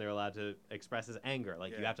emotion they're allowed to express is anger.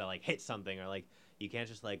 Like, you have to, like, hit something, or, like, you can't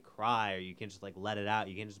just, like, cry, or you can't just, like, let it out.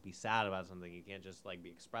 You can't just be sad about something. You can't just, like, be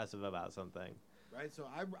expressive about something. Right, so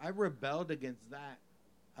I rebelled against that.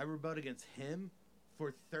 I rebelled against him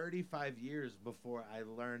for 35 years before I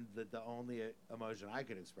learned that the only emotion I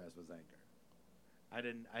could express was anger. I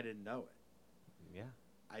didn't know it. Yeah.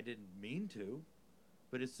 I didn't mean to,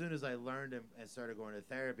 but as soon as I learned and started going to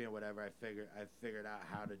therapy and whatever, I figured out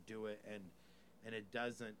how to do it, and it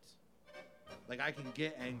doesn't, like, I can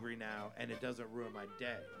get angry now and it doesn't ruin my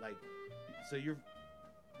day. Like, so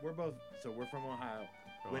we're from Ohio.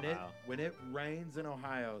 When it rains in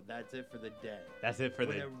Ohio, that's it for the day. That's it for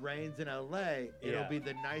when it rains in LA, it'll be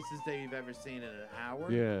the nicest day you've ever seen in an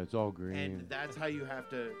hour. Yeah, it's all green. And that's how you have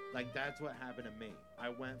to, like, that's what happened to me. I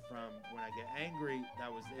went from when I get angry,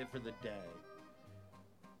 that was it for the day.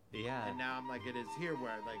 Yeah. And now I'm like, it is here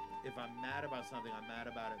where, like, if I'm mad about something, I'm mad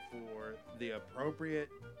about it for the appropriate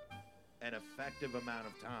and effective amount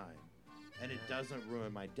of time, and it doesn't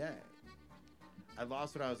ruin my day. I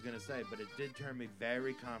lost what I was going to say, but it did turn me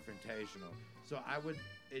very confrontational. So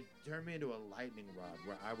it turned me into a lightning rod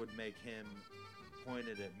where I would make him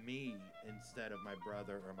pointed at me instead of my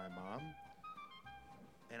brother or my mom.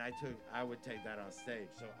 And I would take that on stage.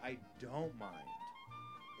 So I don't mind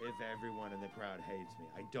if everyone in the crowd hates me.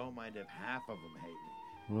 I don't mind if half of them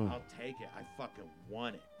hate me. I'll take it. I fucking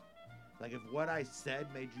want it. Like, if what I said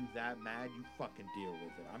made you that mad, you fucking deal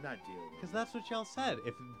with it. I'm not dealing with it. Because that's what y'all said.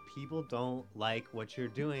 If people don't like what you're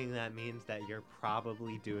doing, that mees that you're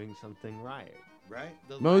probably doing something right. Right?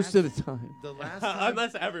 Most of the time. The last time.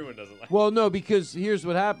 Unless everyone doesn't like it. Well, no, because here's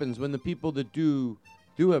what happens when the people that do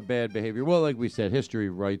have bad behavior. Well, like we said,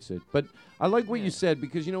 history writes it. But I like what you said,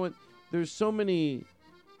 because you know what? There's so many.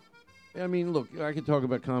 I mean, look, I could talk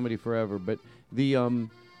about comedy forever, but the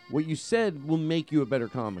what you said will make you a better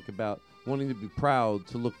comic about wanting to be proud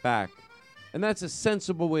to look back. And that's a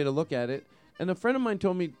sensible way to look at it. And a friend of mine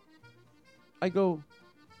told me, I go,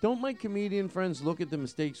 don't my comedian friends look at the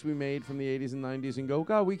mistakes we made from the 80s and 90s and go,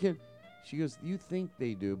 God, we can. She goes, you think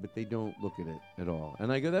they do, but they don't look at it at all.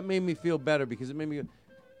 And I go, that made me feel better, because it made me go,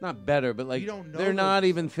 not better, but like, You don't know they're not those-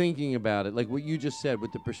 even thinking about it. Like what you just said,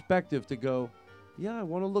 with the perspective to go, yeah, I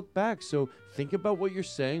want to look back. So think about what you're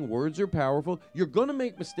saying. Words are powerful. You're going to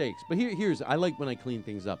make mistakes. But here's, I like when I clean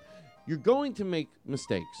things up. You're going to make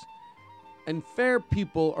mistakes. And fair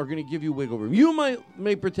people are going to give you wiggle room. You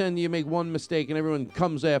may pretend you make one mistake and everyone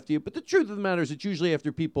comes after you, but the truth of the matter is it's usually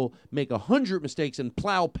after people make 100 mistakes and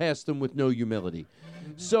plow past them with no humility.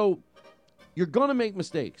 So you're going to make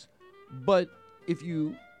mistakes. But if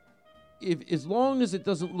as long as it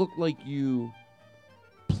doesn't look like you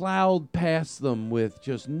plowed past them with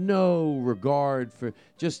just no regard for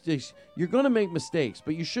you're going to make mistakes,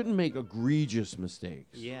 but you shouldn't make egregious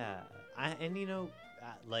mistakes. Yeah. And, you know,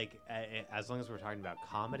 as long as we're talking about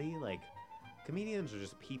comedy, like, comedians are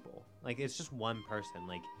just people. Like, it's just one person.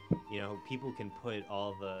 Like, you know, people can put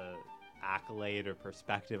all the accolade or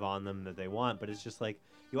perspective on them that they want, but it's just like,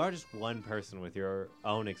 you are just one person with your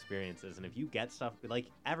own experiences. And if you get stuff, like,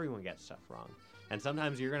 everyone gets stuff wrong. And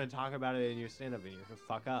sometimes you're going to talk about it in your stand-up and you're going to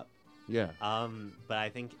fuck up. Yeah. But I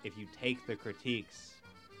think if you take the critiques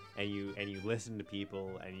and you listen to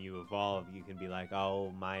people and you evolve, you can be like,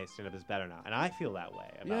 oh, my stand-up is better now. And I feel that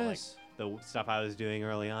way about like the stuff I was doing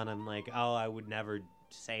early on. I'm like, oh, I would never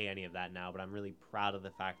say any of that now, but I'm really proud of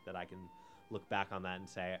the fact that I can look back on that and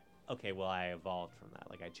say, okay, well, I evolved from that.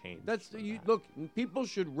 Like, I changed. Look, people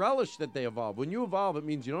should relish that they evolve. When you evolve, it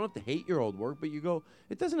means you don't have to hate your old work, but you go,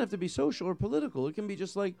 it doesn't have to be social or political. It can be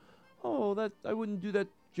just like, oh, that I wouldn't do that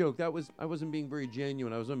joke. I wasn't being very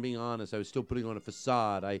genuine. I wasn't being honest. I was still putting on a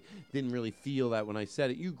facade. I didn't really feel that when I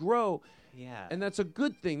said it. You grow, Yeah. and that's a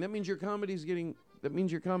good thing. That means your comedy's getting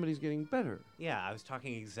better. Yeah, I was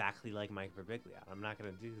talking exactly like Mike Birbiglia. I'm not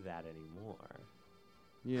going to do that anymore.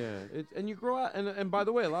 Yeah, and you grow out. And by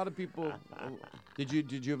the way, a lot of people. Did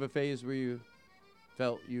you have a phase where you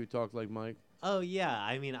felt you talked like Mike? Oh yeah,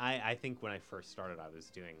 I mean, I think when I first started, I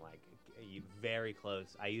was doing like very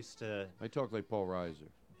close. I used to. I talked like Paul Reiser.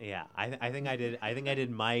 Yeah, I think I did. I think I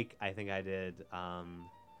did Mike. I think I did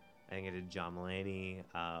John Mulaney.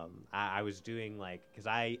 I was doing like, because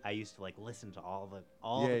I used to like listen to all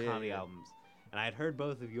the comedy albums, and I had heard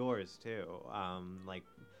both of yours too. Like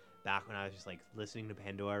back when I was just like listening to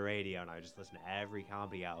Pandora Radio, and I would just listen to every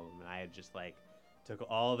comedy album, and I had just like took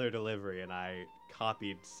all their delivery and I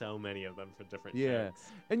copied so many of them for different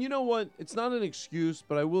jokes. And you know what? It's not an excuse,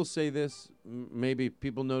 but I will say this. Maybe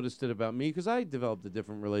people noticed it about me because I developed a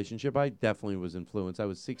different relationship. I definitely was influenced. I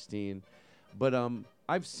was 16. But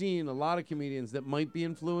I've seen a lot of comedians that might be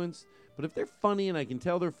influenced, but if they're funny and I can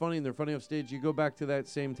tell they're funny and they're funny off stage, you go back to that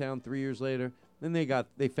same town 3 years later, then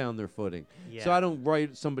they found their footing. Yeah. So I don't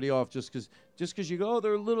write somebody off just because you go, oh,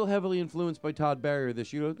 they're a little heavily influenced by Todd Barry or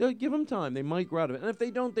this. You go, give them time. They might grow out of it. And if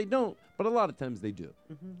they don't, they don't. But a lot of times they do.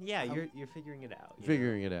 Mm-hmm. Yeah, you're figuring it out.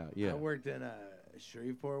 Figuring it out, yeah. I worked in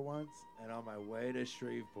Shreveport once, and on my way to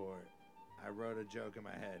Shreveport, I wrote a joke in my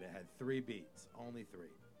head. It had 3 beats, only 3.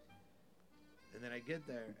 And then I get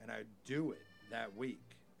there, and I do it that week,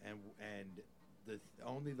 and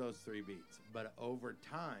only those 3 beats. But over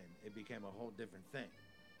time, it became a whole different thing.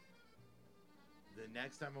 The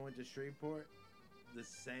next time I went to Shreveport, the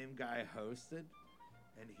same guy hosted,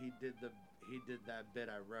 and he did that bit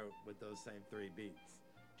I wrote with those same 3 beats.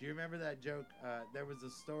 Do you remember that joke? There was a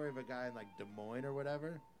story of a guy in like Des Moines or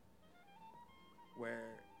whatever,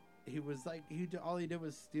 where he was like all he did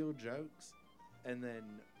was steal jokes, and then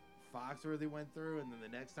Foxworthy went through, and then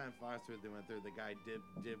the next time Foxworthy went through, the guy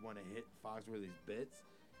did want to hit Foxworthy's bits,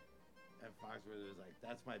 and Foxworthy was like,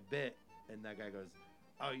 "That's my bit," and that guy goes,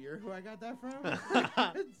 "Oh, you're who I got that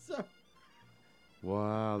from?" So,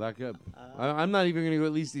 wow, that guy. I'm not even going to go.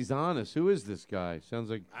 At least he's honest. Who is this guy? Sounds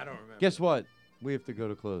like. I don't remember. Guess what? We have to go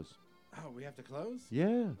to close. Oh, we have to close? Yeah.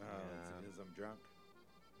 Oh, it's because I'm drunk.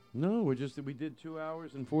 No, we did 2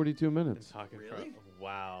 hours and 42 minutes. Really?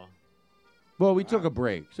 Wow. Well, we took a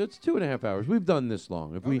break, so it's 2.5 hours. We've done this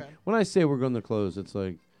long. When I say we're going to close, it's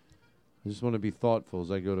like I just want to be thoughtful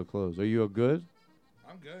as I go to close. Are you good?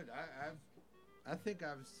 I'm good. I think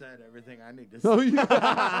I've said everything I need to say. Oh,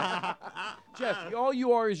 yeah. Jeff, all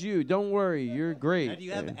you are is you. Don't worry, you're great. Do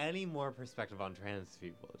you have any more perspective on trans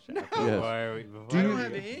people, Jeff? No. Yes. I don't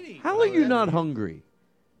have any. How are you not hungry?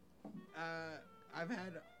 I've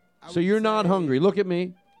had. So you're not hungry. Look at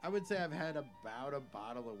me. I would say I've had about a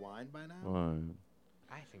bottle of wine by now. All right.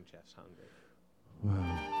 I think Jeff's hungry.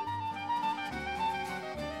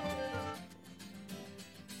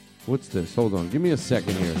 What's this? Hold on. Give me a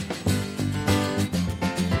second here.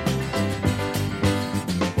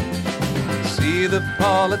 See the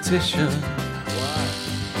politician.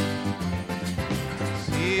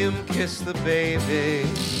 See him kiss the baby.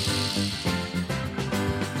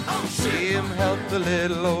 See him help the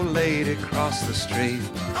little old lady cross the street.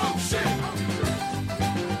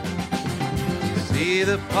 See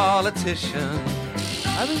the politician.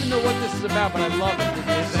 I don't even know what this is about, but I love it.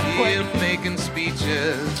 See him making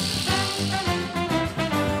speeches.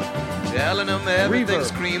 Telling him everything,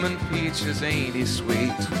 screaming peaches, ain't he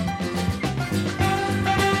sweet?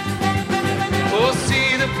 Oh,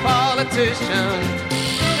 see the politician.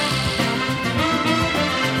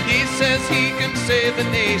 He says he can save the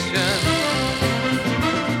nation.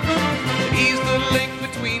 He's the link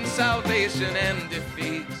between salvation and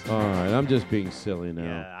defeat. All right, I'm just being silly now.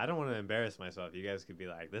 Yeah, I don't want to embarrass myself. You guys could be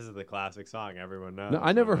like, "This is the classic song everyone knows." No,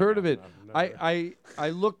 I never heard of it. I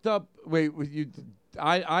looked up. Wait,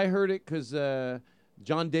 I heard it because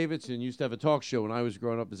John Davidson used to have a talk show when I was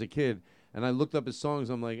growing up as a kid, and I looked up his songs.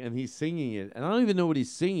 I'm like, and he's singing it, and I don't even know what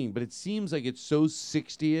he's singing, but it seems like it's so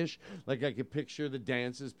 60-ish. Like I could picture the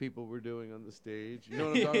dances people were doing on the stage. You know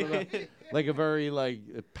what I'm talking about? Like a very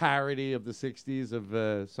parody of the 60s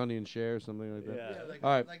of Sonny and Cher or something like that. Yeah,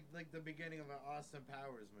 All right. like the beginning of an Austin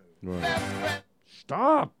Powers movie. Right.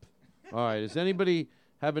 Stop. All right. Does anybody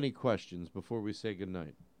have any questions before we say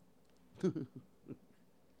goodnight?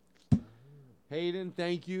 Hayden,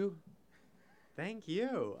 thank you. Thank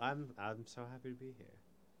you. I'm so happy to be here.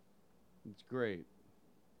 It's great.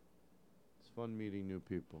 It's fun meeting new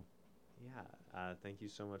people. Yeah. Thank you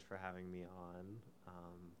so much for having me on.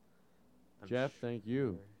 Jeff, thank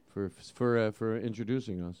you for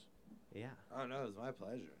introducing us. Yeah. Oh, no, it was my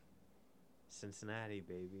pleasure. Cincinnati,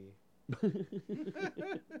 baby.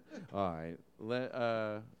 All right.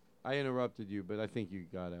 I interrupted you, but I think you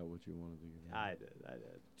got out what you wanted to get out. I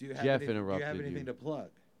did. Do you have Jeff any, interrupted do you have anything to plug?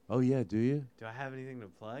 Oh, yeah, do you? Do I have anything to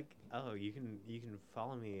plug? Oh, you can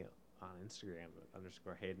follow me on Instagram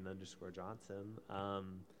 @Hayden_Johnson.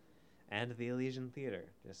 And the Elysian Theater.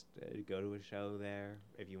 Just go to a show there.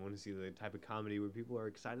 If you want to see the type of comedy where people are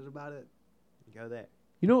excited about it, go there.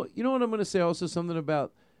 You know what I'm going to say also something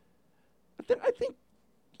about, I think,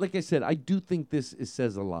 like I said, I do think this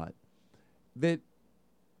says a lot. That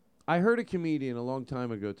I heard a comedian a long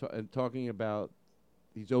time ago talking about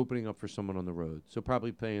he's opening up for someone on the road. So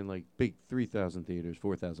probably playing like big 3,000 theaters,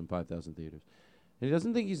 4,000, 5,000 theaters. And he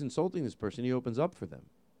doesn't think he's insulting this person. He opens up for them.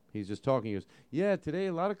 He's just talking. He goes, yeah, today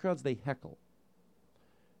a lot of crowds, they heckle.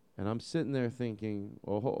 And I'm sitting there thinking,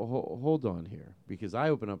 well, hold on here. Because I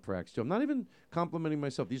open up for acts too. I'm not even complimenting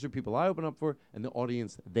myself. These are people I open up for and the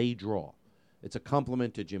audience they draw. It's a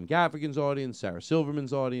compliment to Jim Gaffigan's audience, Sarah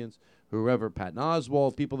Silverman's audience, whoever, Patton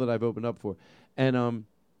Oswalt, people that I've opened up for. And I'm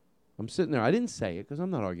sitting there. I didn't say it because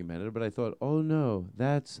I'm not argumentative, but I thought, oh, no,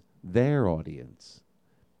 that's their audience.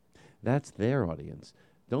 That's their audience.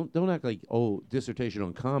 Don't act like, dissertation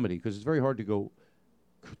on comedy, because it's very hard to go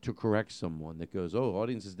to correct someone that goes,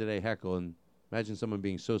 audiences today heckle, and imagine someone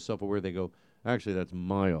being so self-aware they go, actually, that's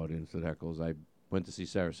my audience that heckles. I went to see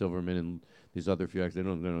Sarah Silverman and these other few acts. They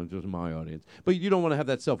don't, just my audience. But you don't want to have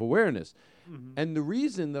that self-awareness. Mm-hmm. And the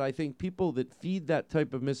reason that I think people that feed that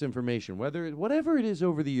type of misinformation, whatever it is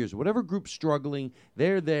over the years, whatever group's struggling,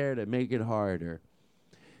 they're there to make it harder,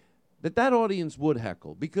 that audience would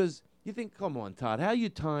heckle. Because you think, come on, Todd, how are you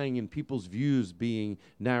tying in people's views being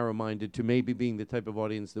narrow-minded to maybe being the type of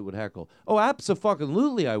audience that would heckle? Oh,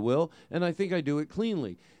 abso-fucking-lutely I will, and I think I do it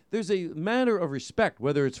cleanly. There's a matter of respect,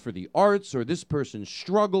 whether it's for the arts or this person's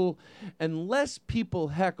struggle, and less people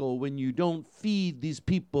heckle when you don't feed these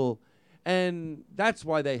people, and that's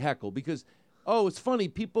why they heckle, because it's funny,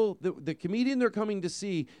 people, the comedian they're coming to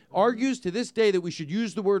see argues to this day that we should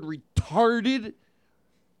use the word retarded.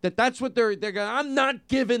 That's what they're going, I'm not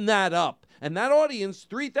giving that up. And that audience,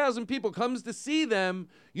 3,000 people, comes to see them.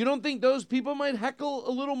 You don't think those people might heckle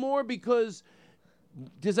a little more because,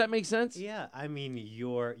 does that make sense? Yeah, I mean,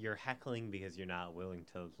 you're heckling because you're not willing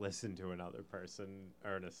to listen to another person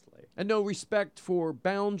earnestly. And no respect for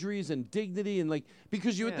boundaries and dignity, and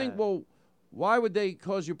because you would think, well, why would they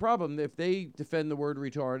cause you a problem if they defend the word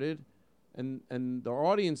retarded? And the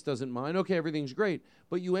audience doesn't mind, okay, everything's great.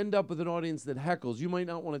 But you end up with an audience that heckles. You might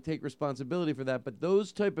not want to take responsibility for that, but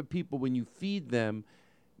those type of people, when you feed them,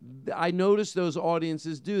 I notice those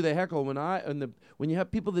audiences do. They heckle. When you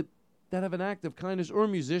have people that have an act of kindness, or a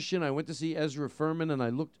musician, I went to see Ezra Furman, and I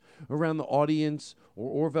looked around the audience, or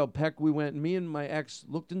Orville Peck, we went, and me and my ex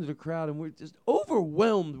looked into the crowd, and we're just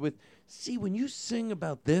overwhelmed with, see, when you sing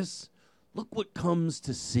about this, look what comes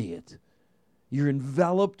to see it. You're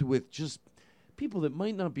enveloped with just people that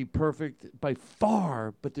might not be perfect by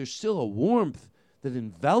far, but there's still a warmth that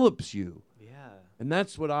envelops you. Yeah. And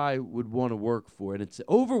that's what I would want to work for. And it's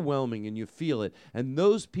overwhelming, and you feel it. And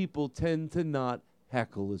those people tend to not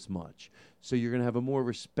heckle as much. So you're going to have a more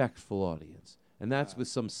respectful audience. And that's with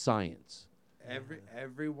some science.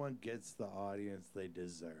 Everyone gets the audience they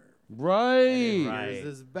deserve. Right. And if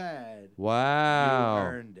yours is bad, wow. You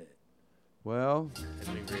earned it. Well,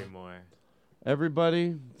 couldn't agree more.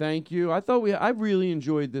 Everybody, thank you. I really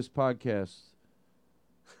enjoyed this podcast.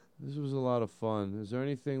 This was a lot of fun. Is there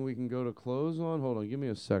anything we can go to close on? Hold on, give me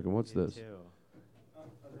a second. What's this?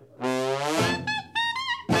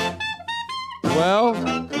 Well,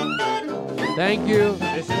 thank you.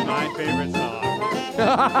 This is my favorite song.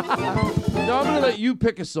 No, I'm going to let you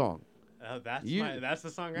pick a song. Oh, that's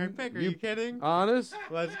the song I pick. Are you kidding? Honest?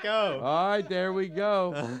 Let's go. All right, there we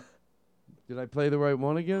go. Did I play the right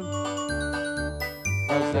one again?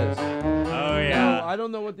 How's this? Oh, yeah. No, I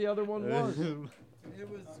don't know what the other one was. It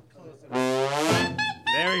was close enough.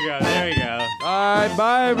 There we go. There we go. All right,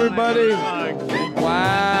 bye, everybody.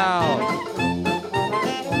 Wow.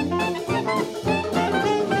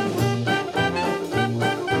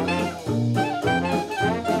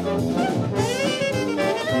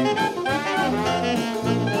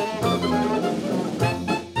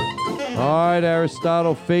 All right,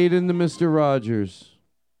 Aristotle, fade into Mr. Rogers.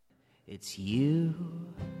 It's you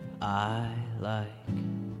I like.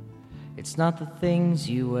 It's not the things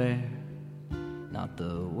you wear, not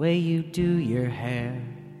the way you do your hair,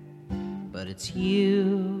 but it's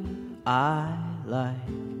you I like.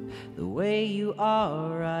 The way you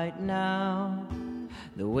are right now,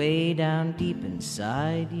 the way down deep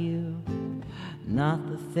inside you, not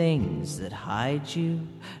the things that hide you,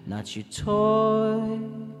 not your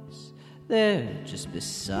toys, they're just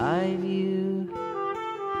beside you.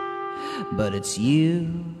 But it's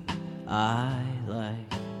you I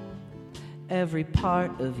like, every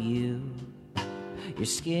part of you, your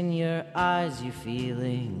skin, your eyes, your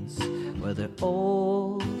feelings, whether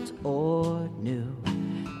old or new.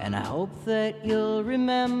 And I hope that you'll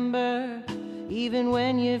remember, even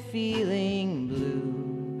when you're feeling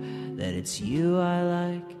blue, that it's you I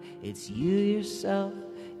like, it's you yourself,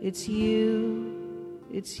 it's you,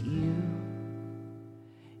 it's you,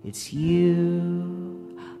 it's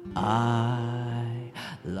you I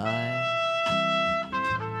like.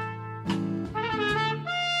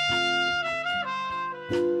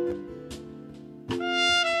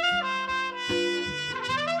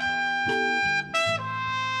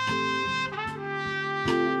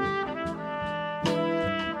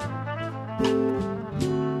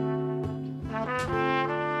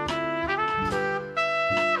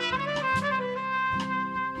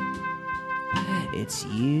 It's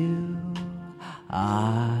you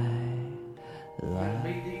I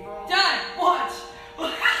love.